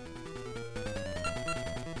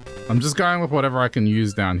 I'm just going with whatever I can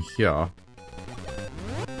use down here.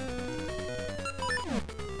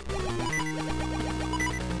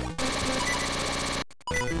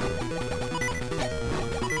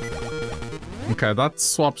 Okay, that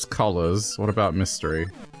swaps colors. What about mystery?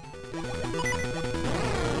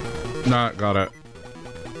 No, got it.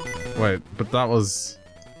 Wait, but that was...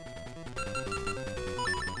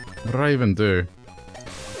 What did I even do?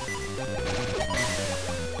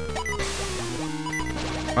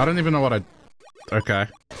 I don't even know what I... Okay.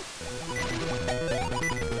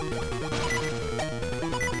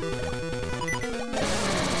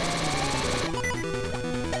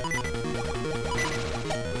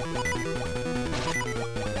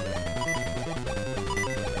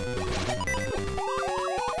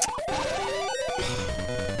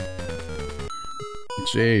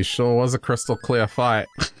 Gee, sure was a crystal clear fight.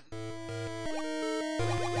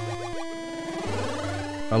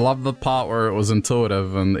 I love the part where it was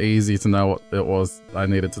intuitive and easy to know what it was I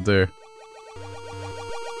needed to do.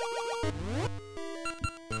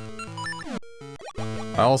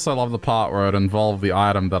 I also love the part where it involved the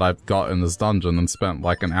item that I've got in this dungeon and spent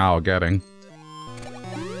like an hour getting.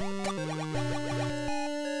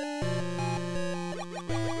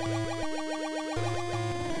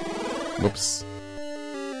 Whoops.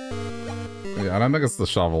 Yeah, I don't think it's the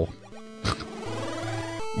shovel.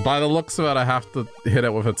 By the looks of it, I have to hit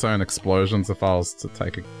it with its own explosions if I was to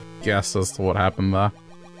take guess as to what happened there.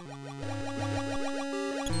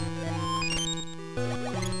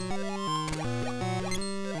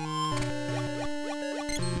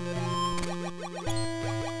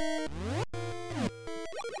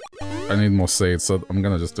 I need more seeds, so I'm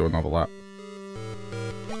gonna just do another lap.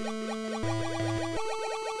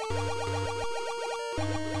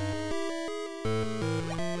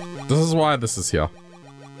 This is why this is here.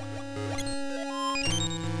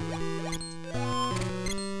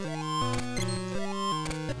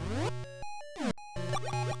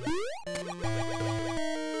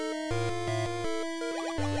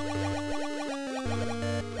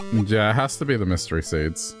 Yeah, it has to be the mystery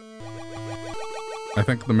seeds. I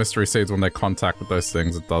think the mystery seeds, when they contact with those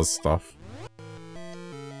things, it does stuff.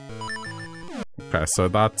 Okay, so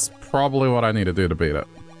that's probably what I need to do to beat it.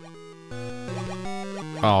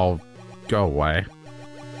 Oh, go away.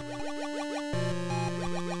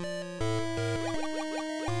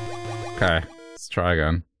 Okay, let's try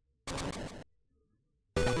again.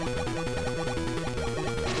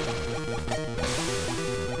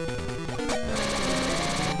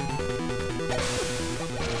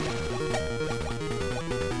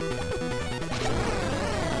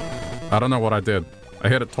 I don't know what I did. I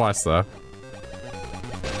hit it twice there.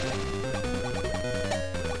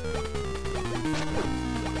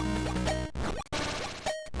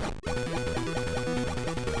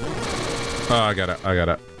 Oh, I get it. I get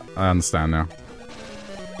it. I understand now.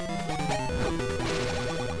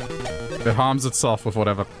 It harms itself with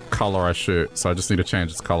whatever color I shoot, so I just need to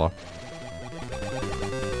change its color.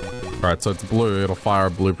 Alright, so it's blue. It'll fire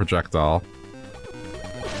a blue projectile.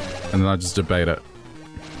 And then I just debate it.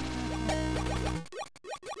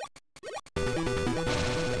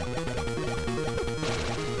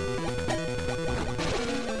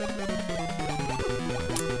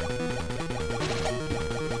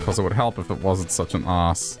 Because it would help if it wasn't such an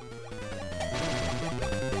ass.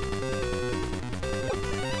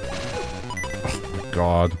 Oh my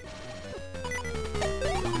god.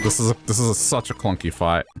 This is such a clunky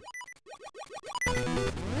fight.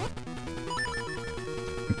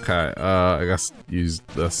 Okay, I guess use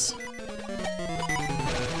this.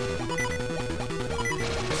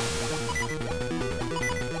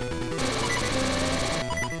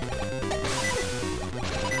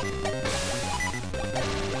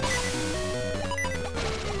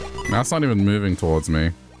 Now it's not even moving towards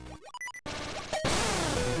me.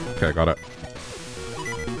 Okay, got it.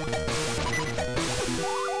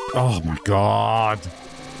 Oh my god.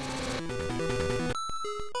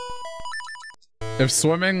 If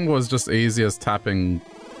swimming was just easy as tapping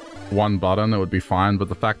one button, it would be fine, but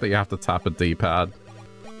the fact that you have to tap a D-pad,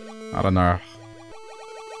 I don't know.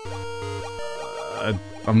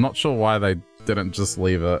 I'm not sure why they didn't just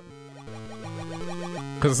leave it.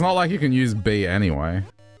 Because it's not like you can use B anyway.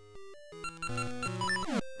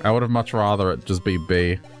 I would have much rather it just be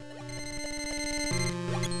B.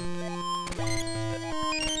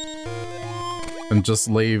 And just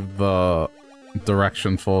leave the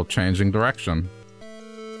direction for changing direction.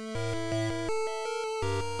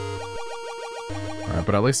 Alright,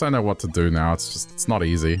 but at least I know what to do now. It's not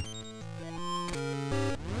easy.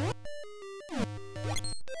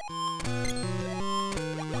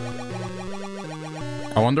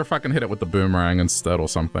 I wonder if I can hit it with the boomerang instead or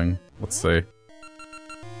something. Let's see.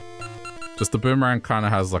 Just the boomerang kind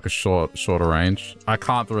of has like a shorter range. I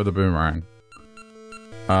can't throw the boomerang.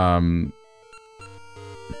 I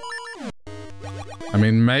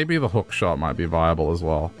mean, maybe the hook shot might be viable as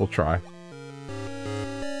well. We'll try.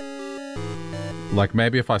 Like,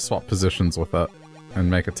 maybe if I swap positions with it and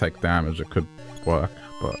make it take damage, it could work,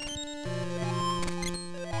 but...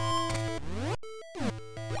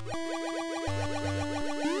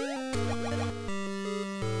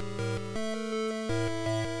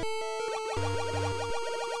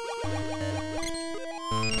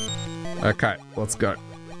 Okay, let's go.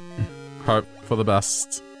 Hope for the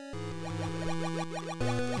best.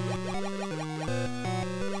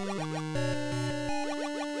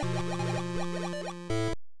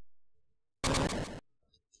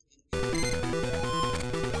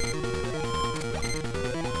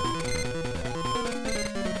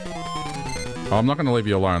 Oh, I'm not going to leave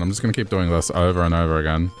you alone. I'm just going to keep doing this over and over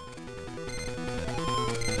again.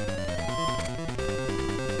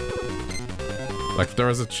 Like, if there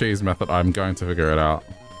is a cheese method, I'm going to figure it out.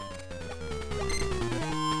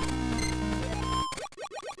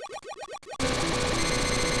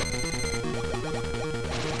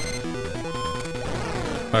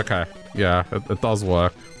 Okay, yeah, it does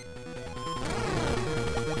work.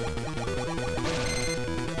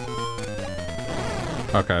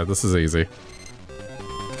 Okay, this is easy.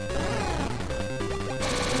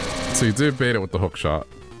 So you do beat it with the hook shot.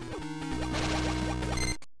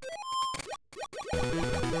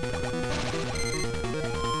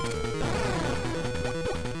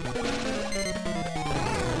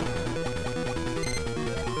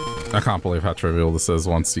 I can't believe how trivial this is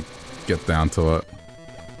once you get down to it.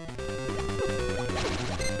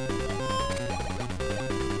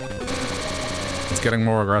 It's getting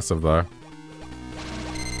more aggressive though.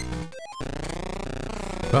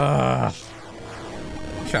 Ah.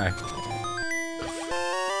 Okay.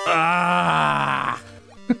 Ah.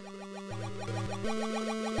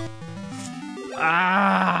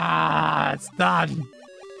 Ah, it's done.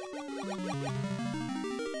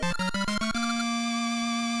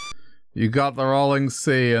 You got the rolling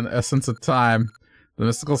sea and essence of time. The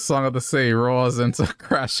mystical song of the sea roars into a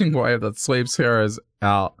crashing wave that sweeps heroes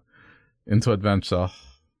out into adventure.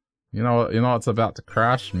 You know what's about to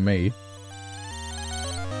crash? Me.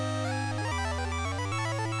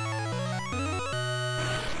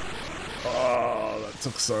 Oh, that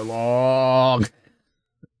took so long.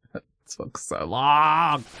 That took so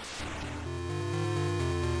long.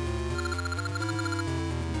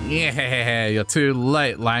 Yeah, you're too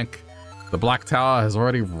late, Lank. The Black Tower has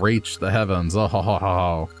already reached the heavens. Oh ho ho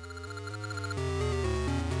ho.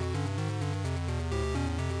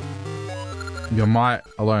 Your might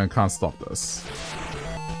alone can't stop this.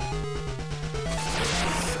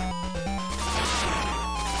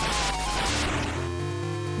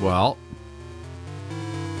 Well.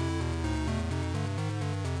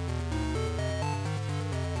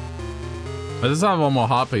 I just have one more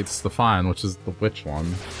heartbeats to find, which is the witch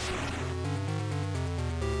one.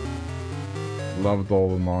 Loved all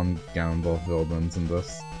the non-Ganondorf villains in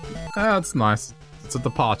this. It's nice. It's a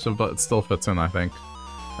departure, but it still fits in, I think.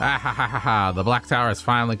 Ah ha ha ha ha, the Black Tower is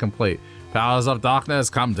finally complete. Powers of darkness,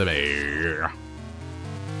 come to me.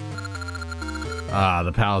 Ah,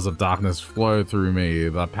 the powers of darkness flow through me.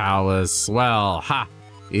 The powers swell. Ha!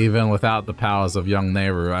 Even without the powers of young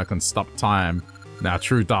Nehru, I can stop time. Now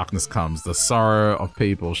true darkness comes. The sorrow of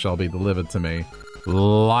people shall be delivered to me.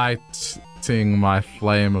 Lighting my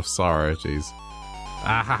flame of sorrow. Jeez.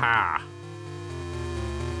 Ah ha ha!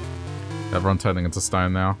 Everyone turning into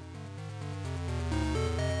stone now.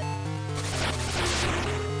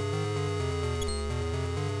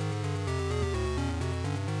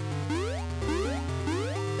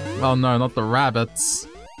 Oh no, not the rabbits.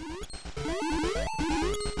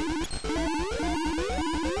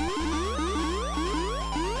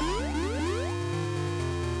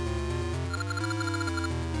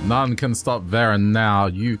 None can stop Varen now.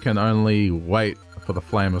 You can only wait for the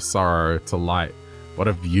flame of sorrow to light. What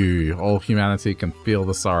a view. All humanity can feel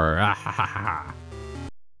the sorrow. Ah ha ha ha.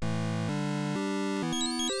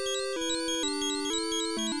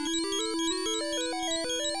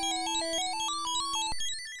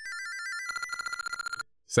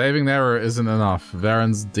 Saving Nehru isn't enough.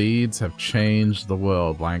 Varen's deeds have changed the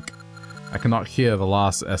world, Lank. I cannot hear the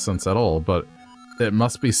last essence at all, but it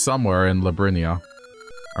must be somewhere in Labrinia.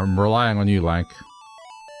 I'm relying on you, Lank.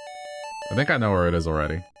 I think I know where it is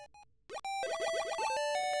already.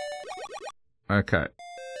 Okay.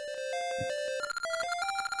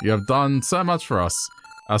 You have done so much for us.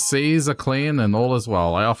 Our seas are clean and all is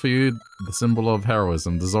well. I offer you the symbol of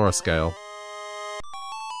heroism, the Zora Scale.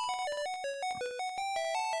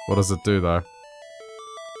 What does it do, though?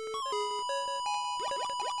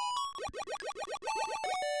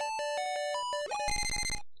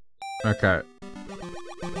 Okay.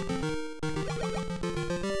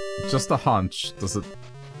 Just a hunch. Does it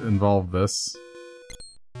involve this?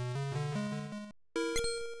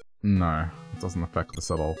 No, it doesn't affect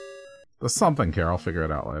this at all. There's something here, I'll figure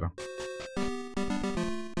it out later.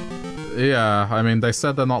 Yeah, I mean, they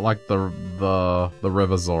said they're not like the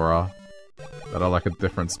River Zora. That are like a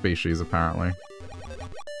different species, apparently.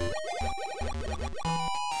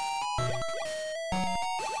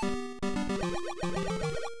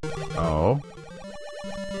 Oh.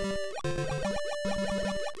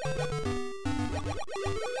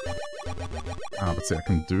 Ah, but see, I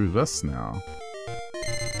can do this now.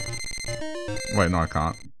 Wait, no, I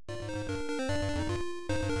can't.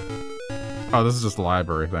 Oh, this is just a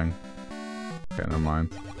library thing. Okay, never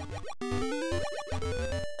mind.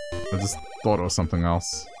 I just thought it was something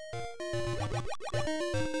else.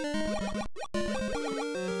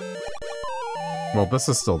 Well, this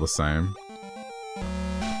is still the same.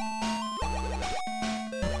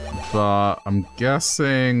 But I'm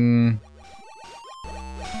guessing...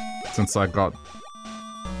 since I got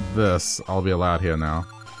this, I'll be allowed here now.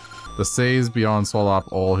 The seas beyond swallow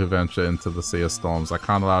up all who venture into the Sea of Storms. I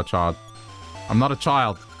can't allow a child. I'm not a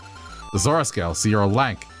child! The Zora Scale, so you're a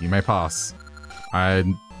Lank. You may pass. I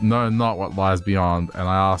know not what lies beyond, and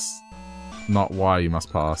I ask not why you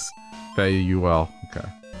must pass. Fare you well. Okay.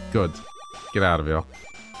 Good. Get out of here.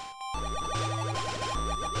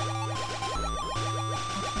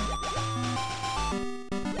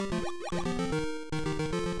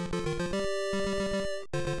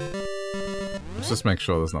 Let's just make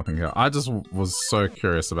sure there's nothing here. I just was so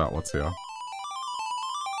curious about what's here.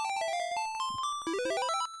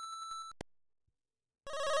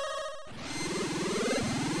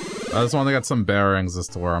 I just want to get some bearings as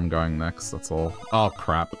to where I'm going next, that's all. Oh,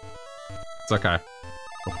 crap. It's okay.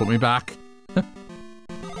 Well, put me back.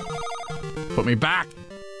 Put me back!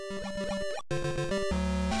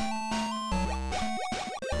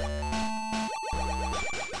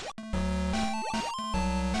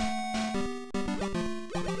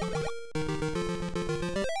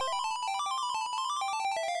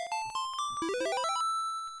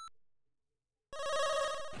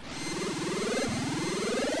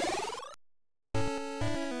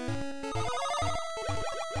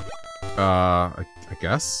 I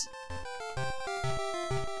guess?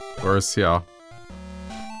 Where is here?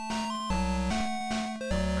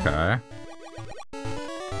 Okay.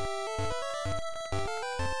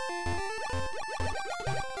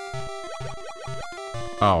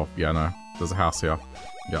 Oh, yeah, no. There's a house here.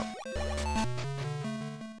 Yep.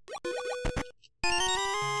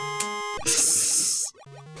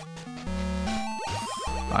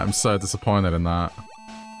 I'm so disappointed in that.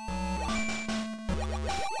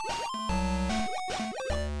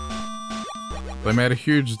 They made a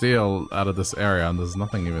huge deal out of this area, and there's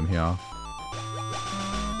nothing even here.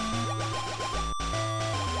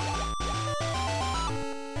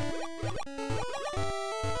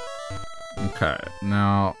 Okay,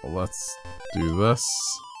 now let's do this.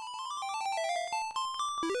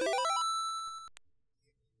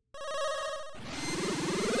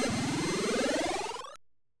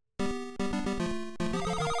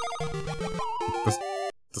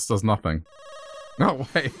 This does nothing. No,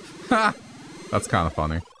 wait. That's kind of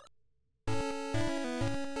funny. I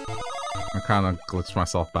kind of glitched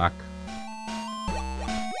myself back.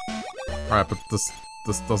 Alright, but this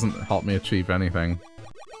doesn't help me achieve anything.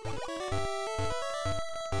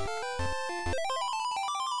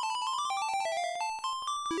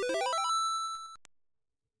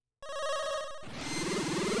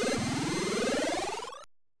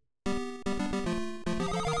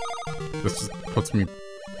 This just puts me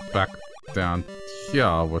back down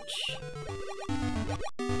here, which...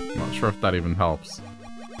 I'm not sure if that even helps.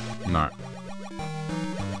 No. I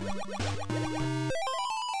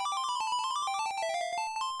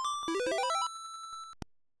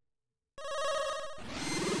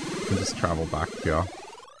can just travel back here.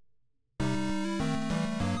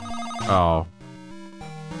 Oh.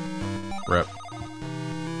 Rip.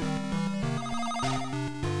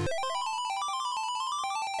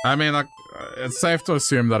 I mean, like, it's safe to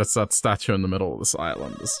assume that it's that statue in the middle of this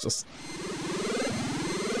island. It's just...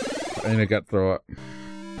 I need to get through it.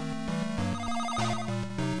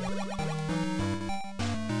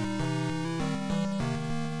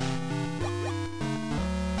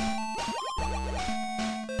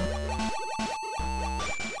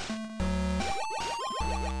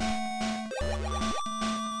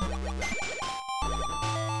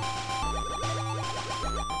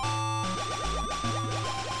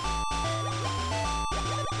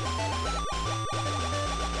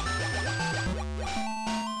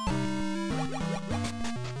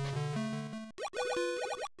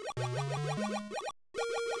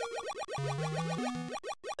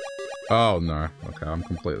 Oh no, okay, I'm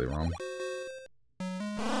completely wrong.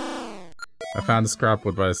 I found a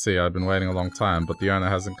scrapwood by the sea. I've been waiting a long time, but the owner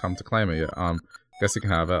hasn't come to claim it yet. Guess you can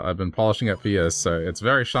have it. I've been polishing it for years, so it's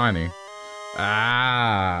very shiny.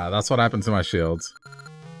 Ah, that's what happened to my shield.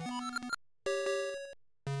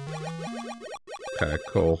 Okay,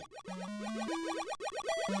 cool.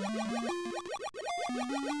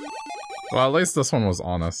 Well, at least this one was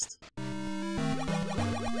honest.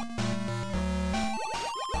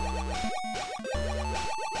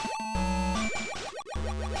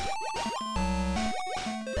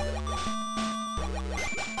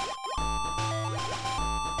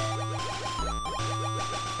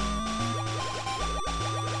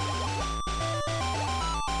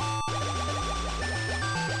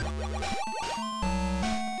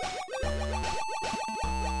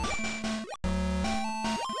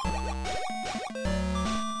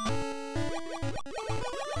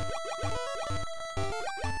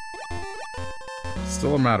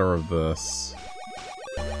 Still a matter of this.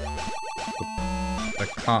 I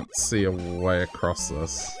can't see a way across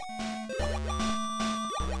this.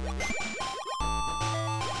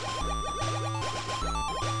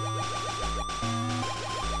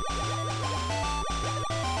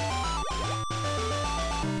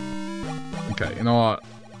 Okay, you know what?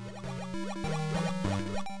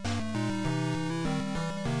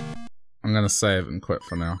 I'm gonna save and quit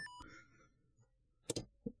for now.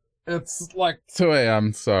 It's like 2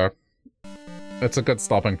 AM, so it's a good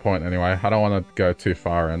stopping point anyway. I don't want to go too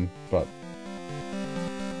far in, but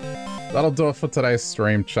that'll do it for today's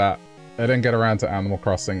stream, chat. I didn't get around to Animal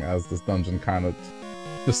Crossing as this dungeon kind of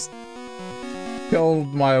just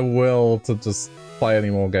killed my will to just play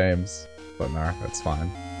any more games. But no, it's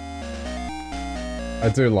fine. I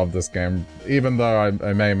do love this game, even though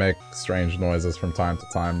I may make strange noises from time to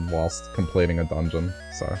time whilst completing a dungeon,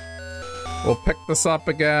 so... We'll pick this up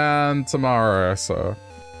again tomorrow, so...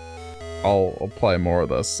 I'll play more of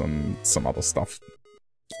this and some other stuff.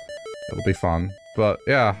 It'll be fun. But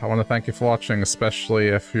yeah, I want to thank you for watching, especially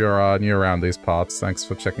if you're new around these parts. Thanks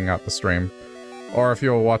for checking out the stream. Or if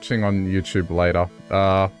you're watching on YouTube later.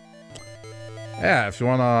 Yeah, if you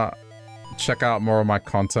want to check out more of my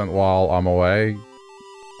content while I'm away,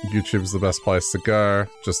 YouTube's the best place to go.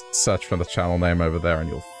 Just search for the channel name over there and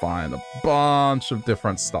you'll find a bunch of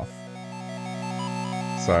different stuff.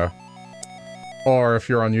 So, or if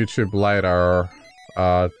you're on YouTube later,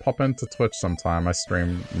 pop into Twitch sometime. I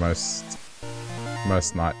stream most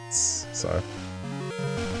nights, so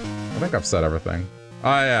I think I've said everything. Oh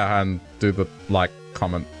yeah, and do the like,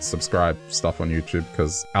 comment, subscribe stuff on YouTube,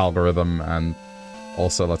 because algorithm, and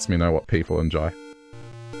also lets me know what people enjoy.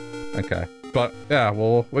 Okay. But, yeah,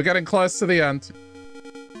 well, we're getting close to the end.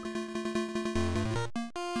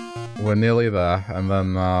 We're nearly there, and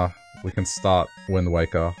then, we can start Wind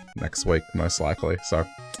Waker next week, most likely, so...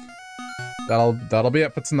 That'll be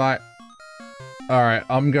it for tonight. Alright,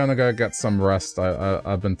 I'm gonna go get some rest.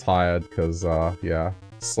 I've been tired, because, yeah,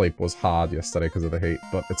 sleep was hard yesterday because of the heat,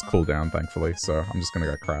 but it's cooled down, thankfully, so I'm just gonna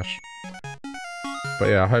go crash. But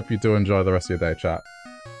yeah, I hope you do enjoy the rest of your day, chat.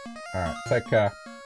 Alright, take care.